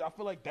kids, I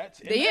feel like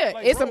that's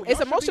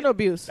it's emotional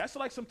abuse. That's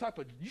like some type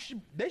of we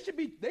should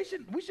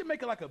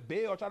make it like a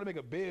bill, or try to make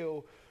a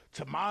bill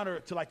to monitor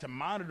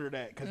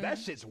that, because that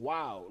shit's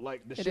wild.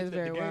 Like the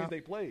games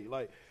they play.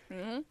 Like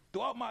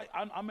throughout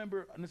I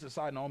remember, and this is a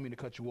side note, I don't mean to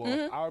cut you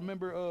off. I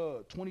remember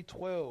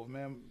 2012,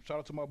 man. Shout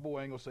out to my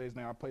boy. I ain't gonna say his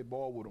name. I played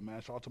ball with him, man.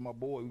 Shout out to my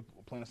boy. We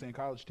were playing the same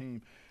college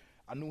team.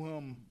 I knew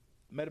him.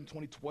 Met him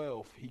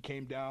 2012. He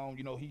came down.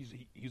 You know, he's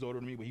older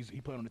than me, but he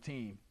played on the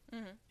team.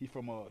 He's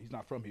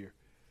not from here.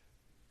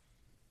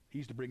 He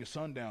used to bring his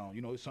son down.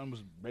 You know, his son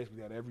was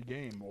basically at every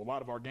game, or a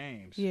lot of our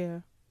games.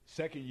 Yeah.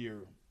 Second year,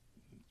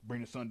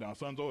 bring the son down.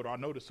 Son's older. I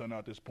know the son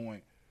at this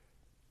point.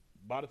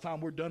 By the time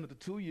we're done at the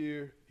 2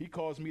 year, he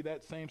calls me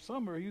that same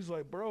summer. He's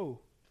like, bro,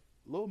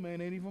 little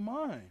man ain't even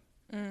mine.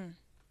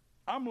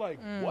 I'm like,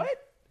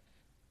 what?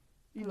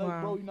 He's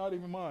like, bro, you're not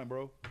even mine,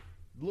 bro.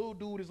 Little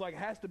dude is like,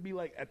 has to be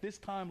like at this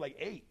time like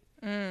 8.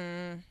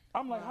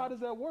 I'm like, how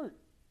does that work?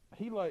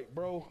 He like,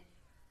 bro,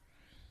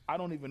 I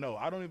don't even know.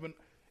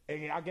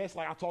 And I guess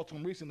like I talked to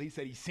him recently. He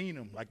said he seen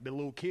him, like the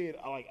little kid,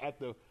 like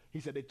he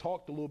said they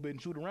talked a little bit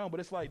and shoot around. But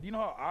it's like, you know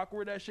how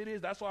awkward that shit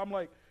is? That's why I'm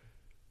like,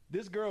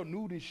 this girl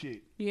knew this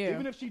shit. Yeah.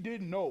 Even if she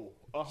didn't know,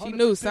 100% she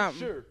knew something.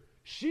 Sure,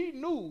 she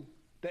knew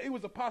that it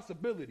was a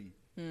possibility,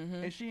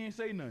 and she ain't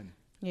say nothing.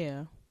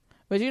 Yeah.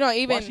 But you know,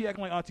 even why she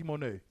acting like Auntie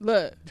Monet?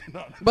 Look,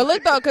 but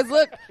look though, cause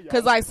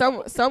like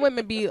some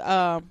women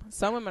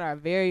some women are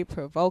very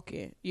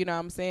provoking. You know what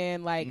I'm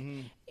saying? Like,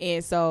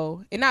 and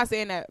so, and not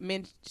saying that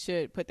men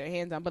should put their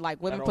hands on, but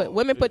like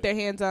women put their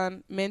hands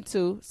on men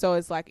too. So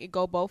it's like it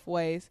go both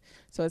ways.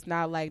 So it's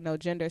not like no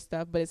gender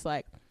stuff, but it's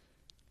like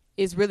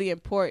it's really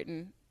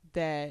important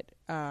that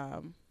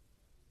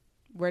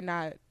we're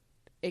not.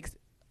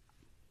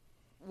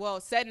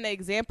 Setting the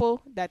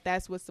example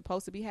that's what's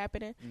supposed to be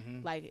happening.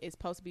 Like, it's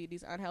supposed to be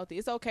these unhealthy.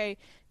 It's okay.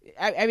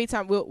 Every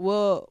time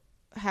we'll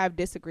have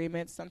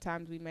disagreements.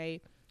 Sometimes we may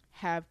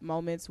have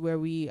moments where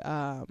we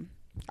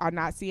are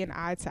not seeing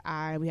eye to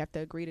eye, and we have to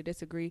agree to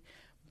disagree.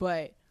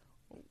 But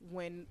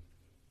when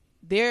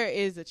there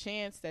is a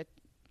chance that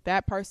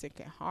that person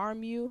can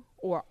harm you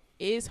or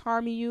is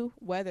harming you,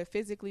 whether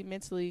physically,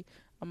 mentally,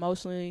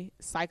 emotionally,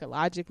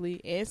 psychologically,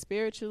 and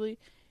spiritually,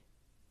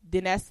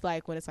 then that's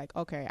like when it's like,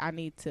 okay, I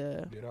need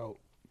to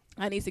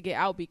get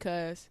out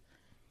because,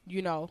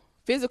 you know,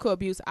 physical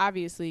abuse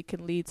obviously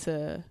can lead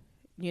to,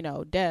 you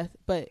know, death,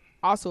 but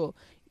also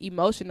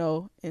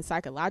emotional and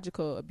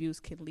psychological abuse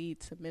can lead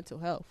to mental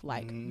health,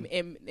 like,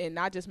 and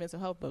not just mental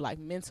health, but like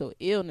mental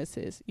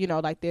illnesses. You know,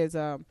 like there's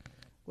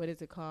what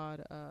is it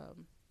called?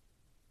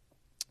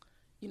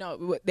 You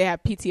know, they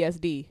have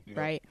PTSD,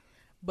 right?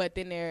 But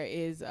then there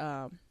is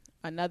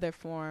another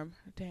form.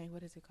 Dang,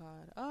 what is it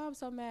called? Oh, I'm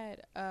so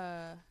mad.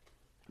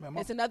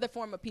 It's another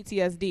form of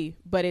PTSD,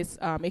 but it's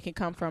it can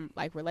come from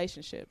like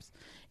relationships,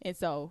 and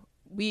so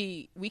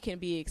we can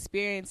be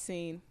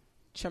experiencing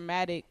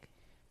traumatic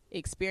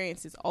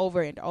experiences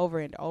over and over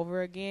and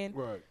over again,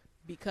 right?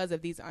 Because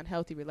of these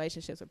unhealthy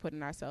relationships we're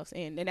putting ourselves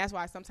in, and that's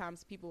why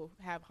sometimes people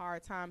have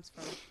hard times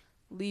from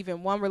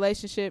leaving one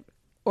relationship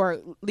or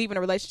leaving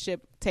a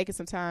relationship, taking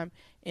some time,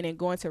 and then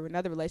going to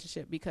another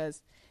relationship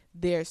because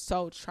they're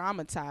so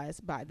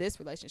traumatized by this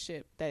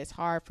relationship that it's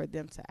hard for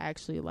them to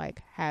actually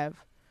like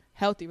have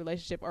healthy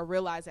relationship or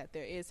realize that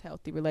there is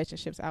healthy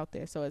relationships out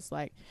there. So it's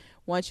like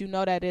once you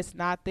know that it's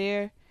not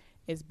there,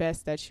 it's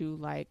best that you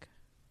like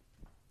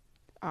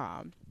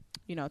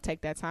you know,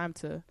 take that time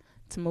to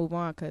move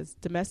on, because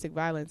domestic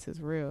violence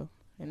is real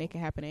and it can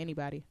happen to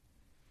anybody.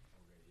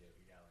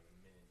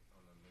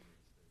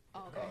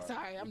 Oh, okay,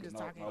 sorry, I'm just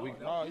talking. No,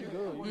 you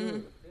good. You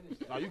good.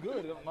 No, you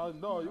good.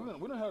 No,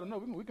 we don't have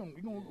enough. We can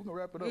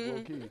wrap it up,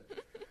 low key.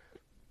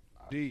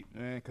 Deep,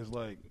 man, because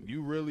like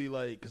you really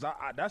like, because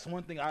I that's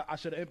one thing I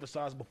should have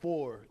emphasized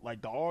before,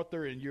 like the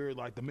author and your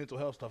like the mental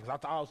health stuff. Because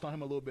I was telling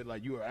him a little bit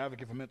like you are an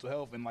advocate for mental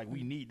health, and like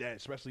we need that,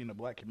 especially in the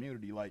black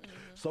community. Like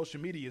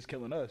social media is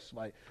killing us.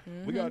 Like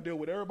we gotta deal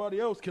with everybody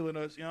else killing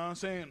us. You know what I'm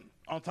saying?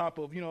 On top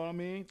of, you know what I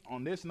mean,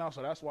 on this now.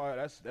 So that's why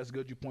that's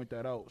good you point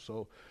that out.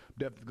 So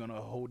definitely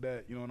gonna hold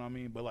that. You know what I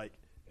mean? But like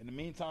in the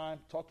meantime,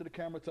 talk to the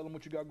camera. Tell them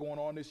what you got going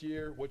on this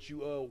year. What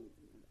you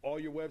all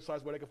your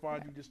websites where they can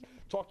find you. Just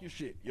talk your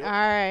shit. Yep. All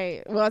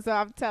right. Well, so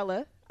I'm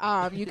Tella.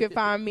 You can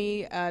find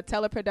me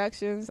Tella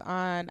Productions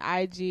on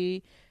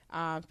IG,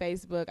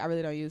 Facebook. I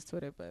really don't use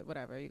Twitter, but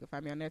whatever. You can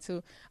find me on there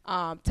too.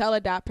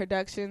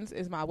 Tella.productions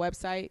is my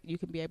website. You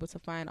can be able to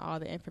find all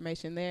the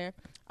information there.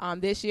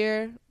 This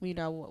year, you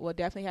know, we'll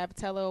definitely have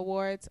Tella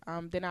Awards.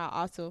 Then I'll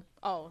also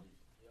go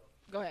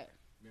ahead.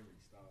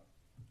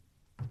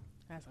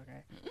 That's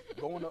okay.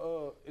 Going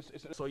to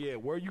so yeah,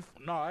 where you?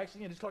 No,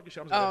 actually, just talk your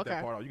shit. I'm just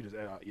that part out. You can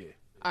just add out. Yeah.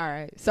 All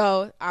right.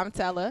 So I'm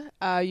Tella.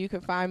 You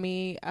can find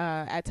me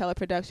at Tella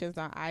Productions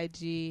on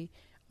IG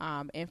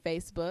and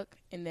Facebook,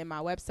 and then my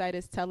website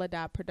is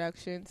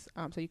Tella.productions.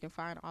 So you can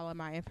find all of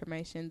my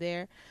information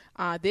there.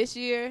 This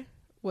year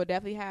we'll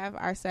definitely have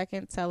our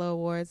second Tella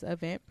Awards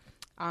event,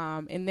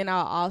 and then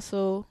I'll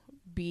also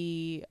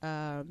be.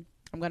 I'm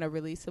gonna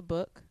release a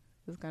book.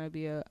 It's gonna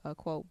be a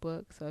quote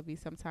book. So it'll be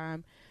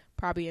sometime.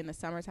 Probably in the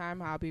summertime,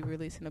 I'll be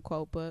releasing a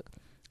quote book.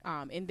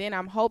 And then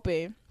I'm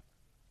hoping,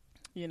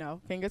 you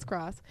know, fingers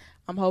crossed,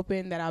 I'm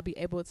hoping that I'll be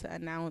able to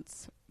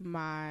announce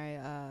my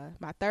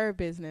my third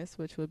business,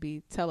 which would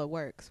be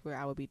TellaWorks, where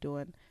I will be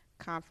doing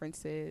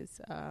conferences,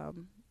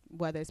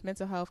 whether it's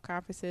mental health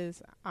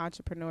conferences,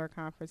 entrepreneur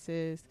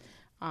conferences,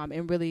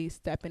 and really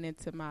stepping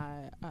into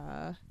my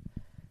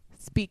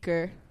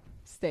speaker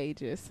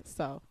stages.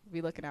 So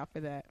be looking out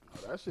for that.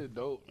 Oh, that shit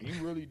dope.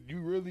 You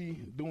really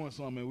doing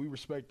something. We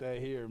respect that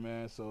here,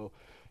 man. So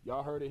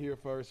y'all heard it here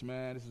first,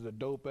 man. This is a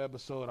dope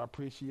episode. I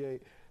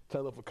appreciate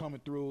Tella for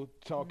coming through,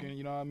 talking,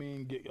 you know what I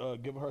mean,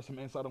 giving her some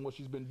insight on what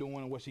she's been doing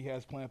and what she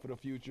has planned for the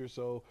future.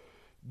 So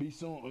be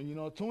soon, you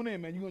know, tune in,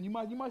 man. You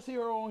might see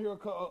her on here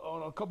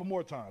a couple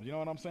more times. You know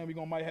what I'm saying? We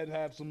might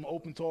have some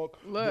open talk,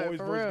 boys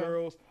versus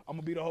girls. I'm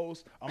gonna be the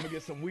host. I'm gonna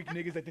get some weak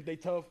niggas that think they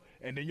tough,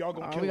 and then y'all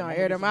gonna kill them.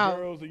 Air them out.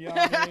 Girls, and, you know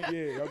what I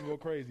mean? Yeah, y'all can go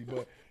crazy.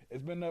 But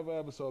it's been another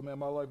episode, man.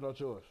 My life, not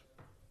yours.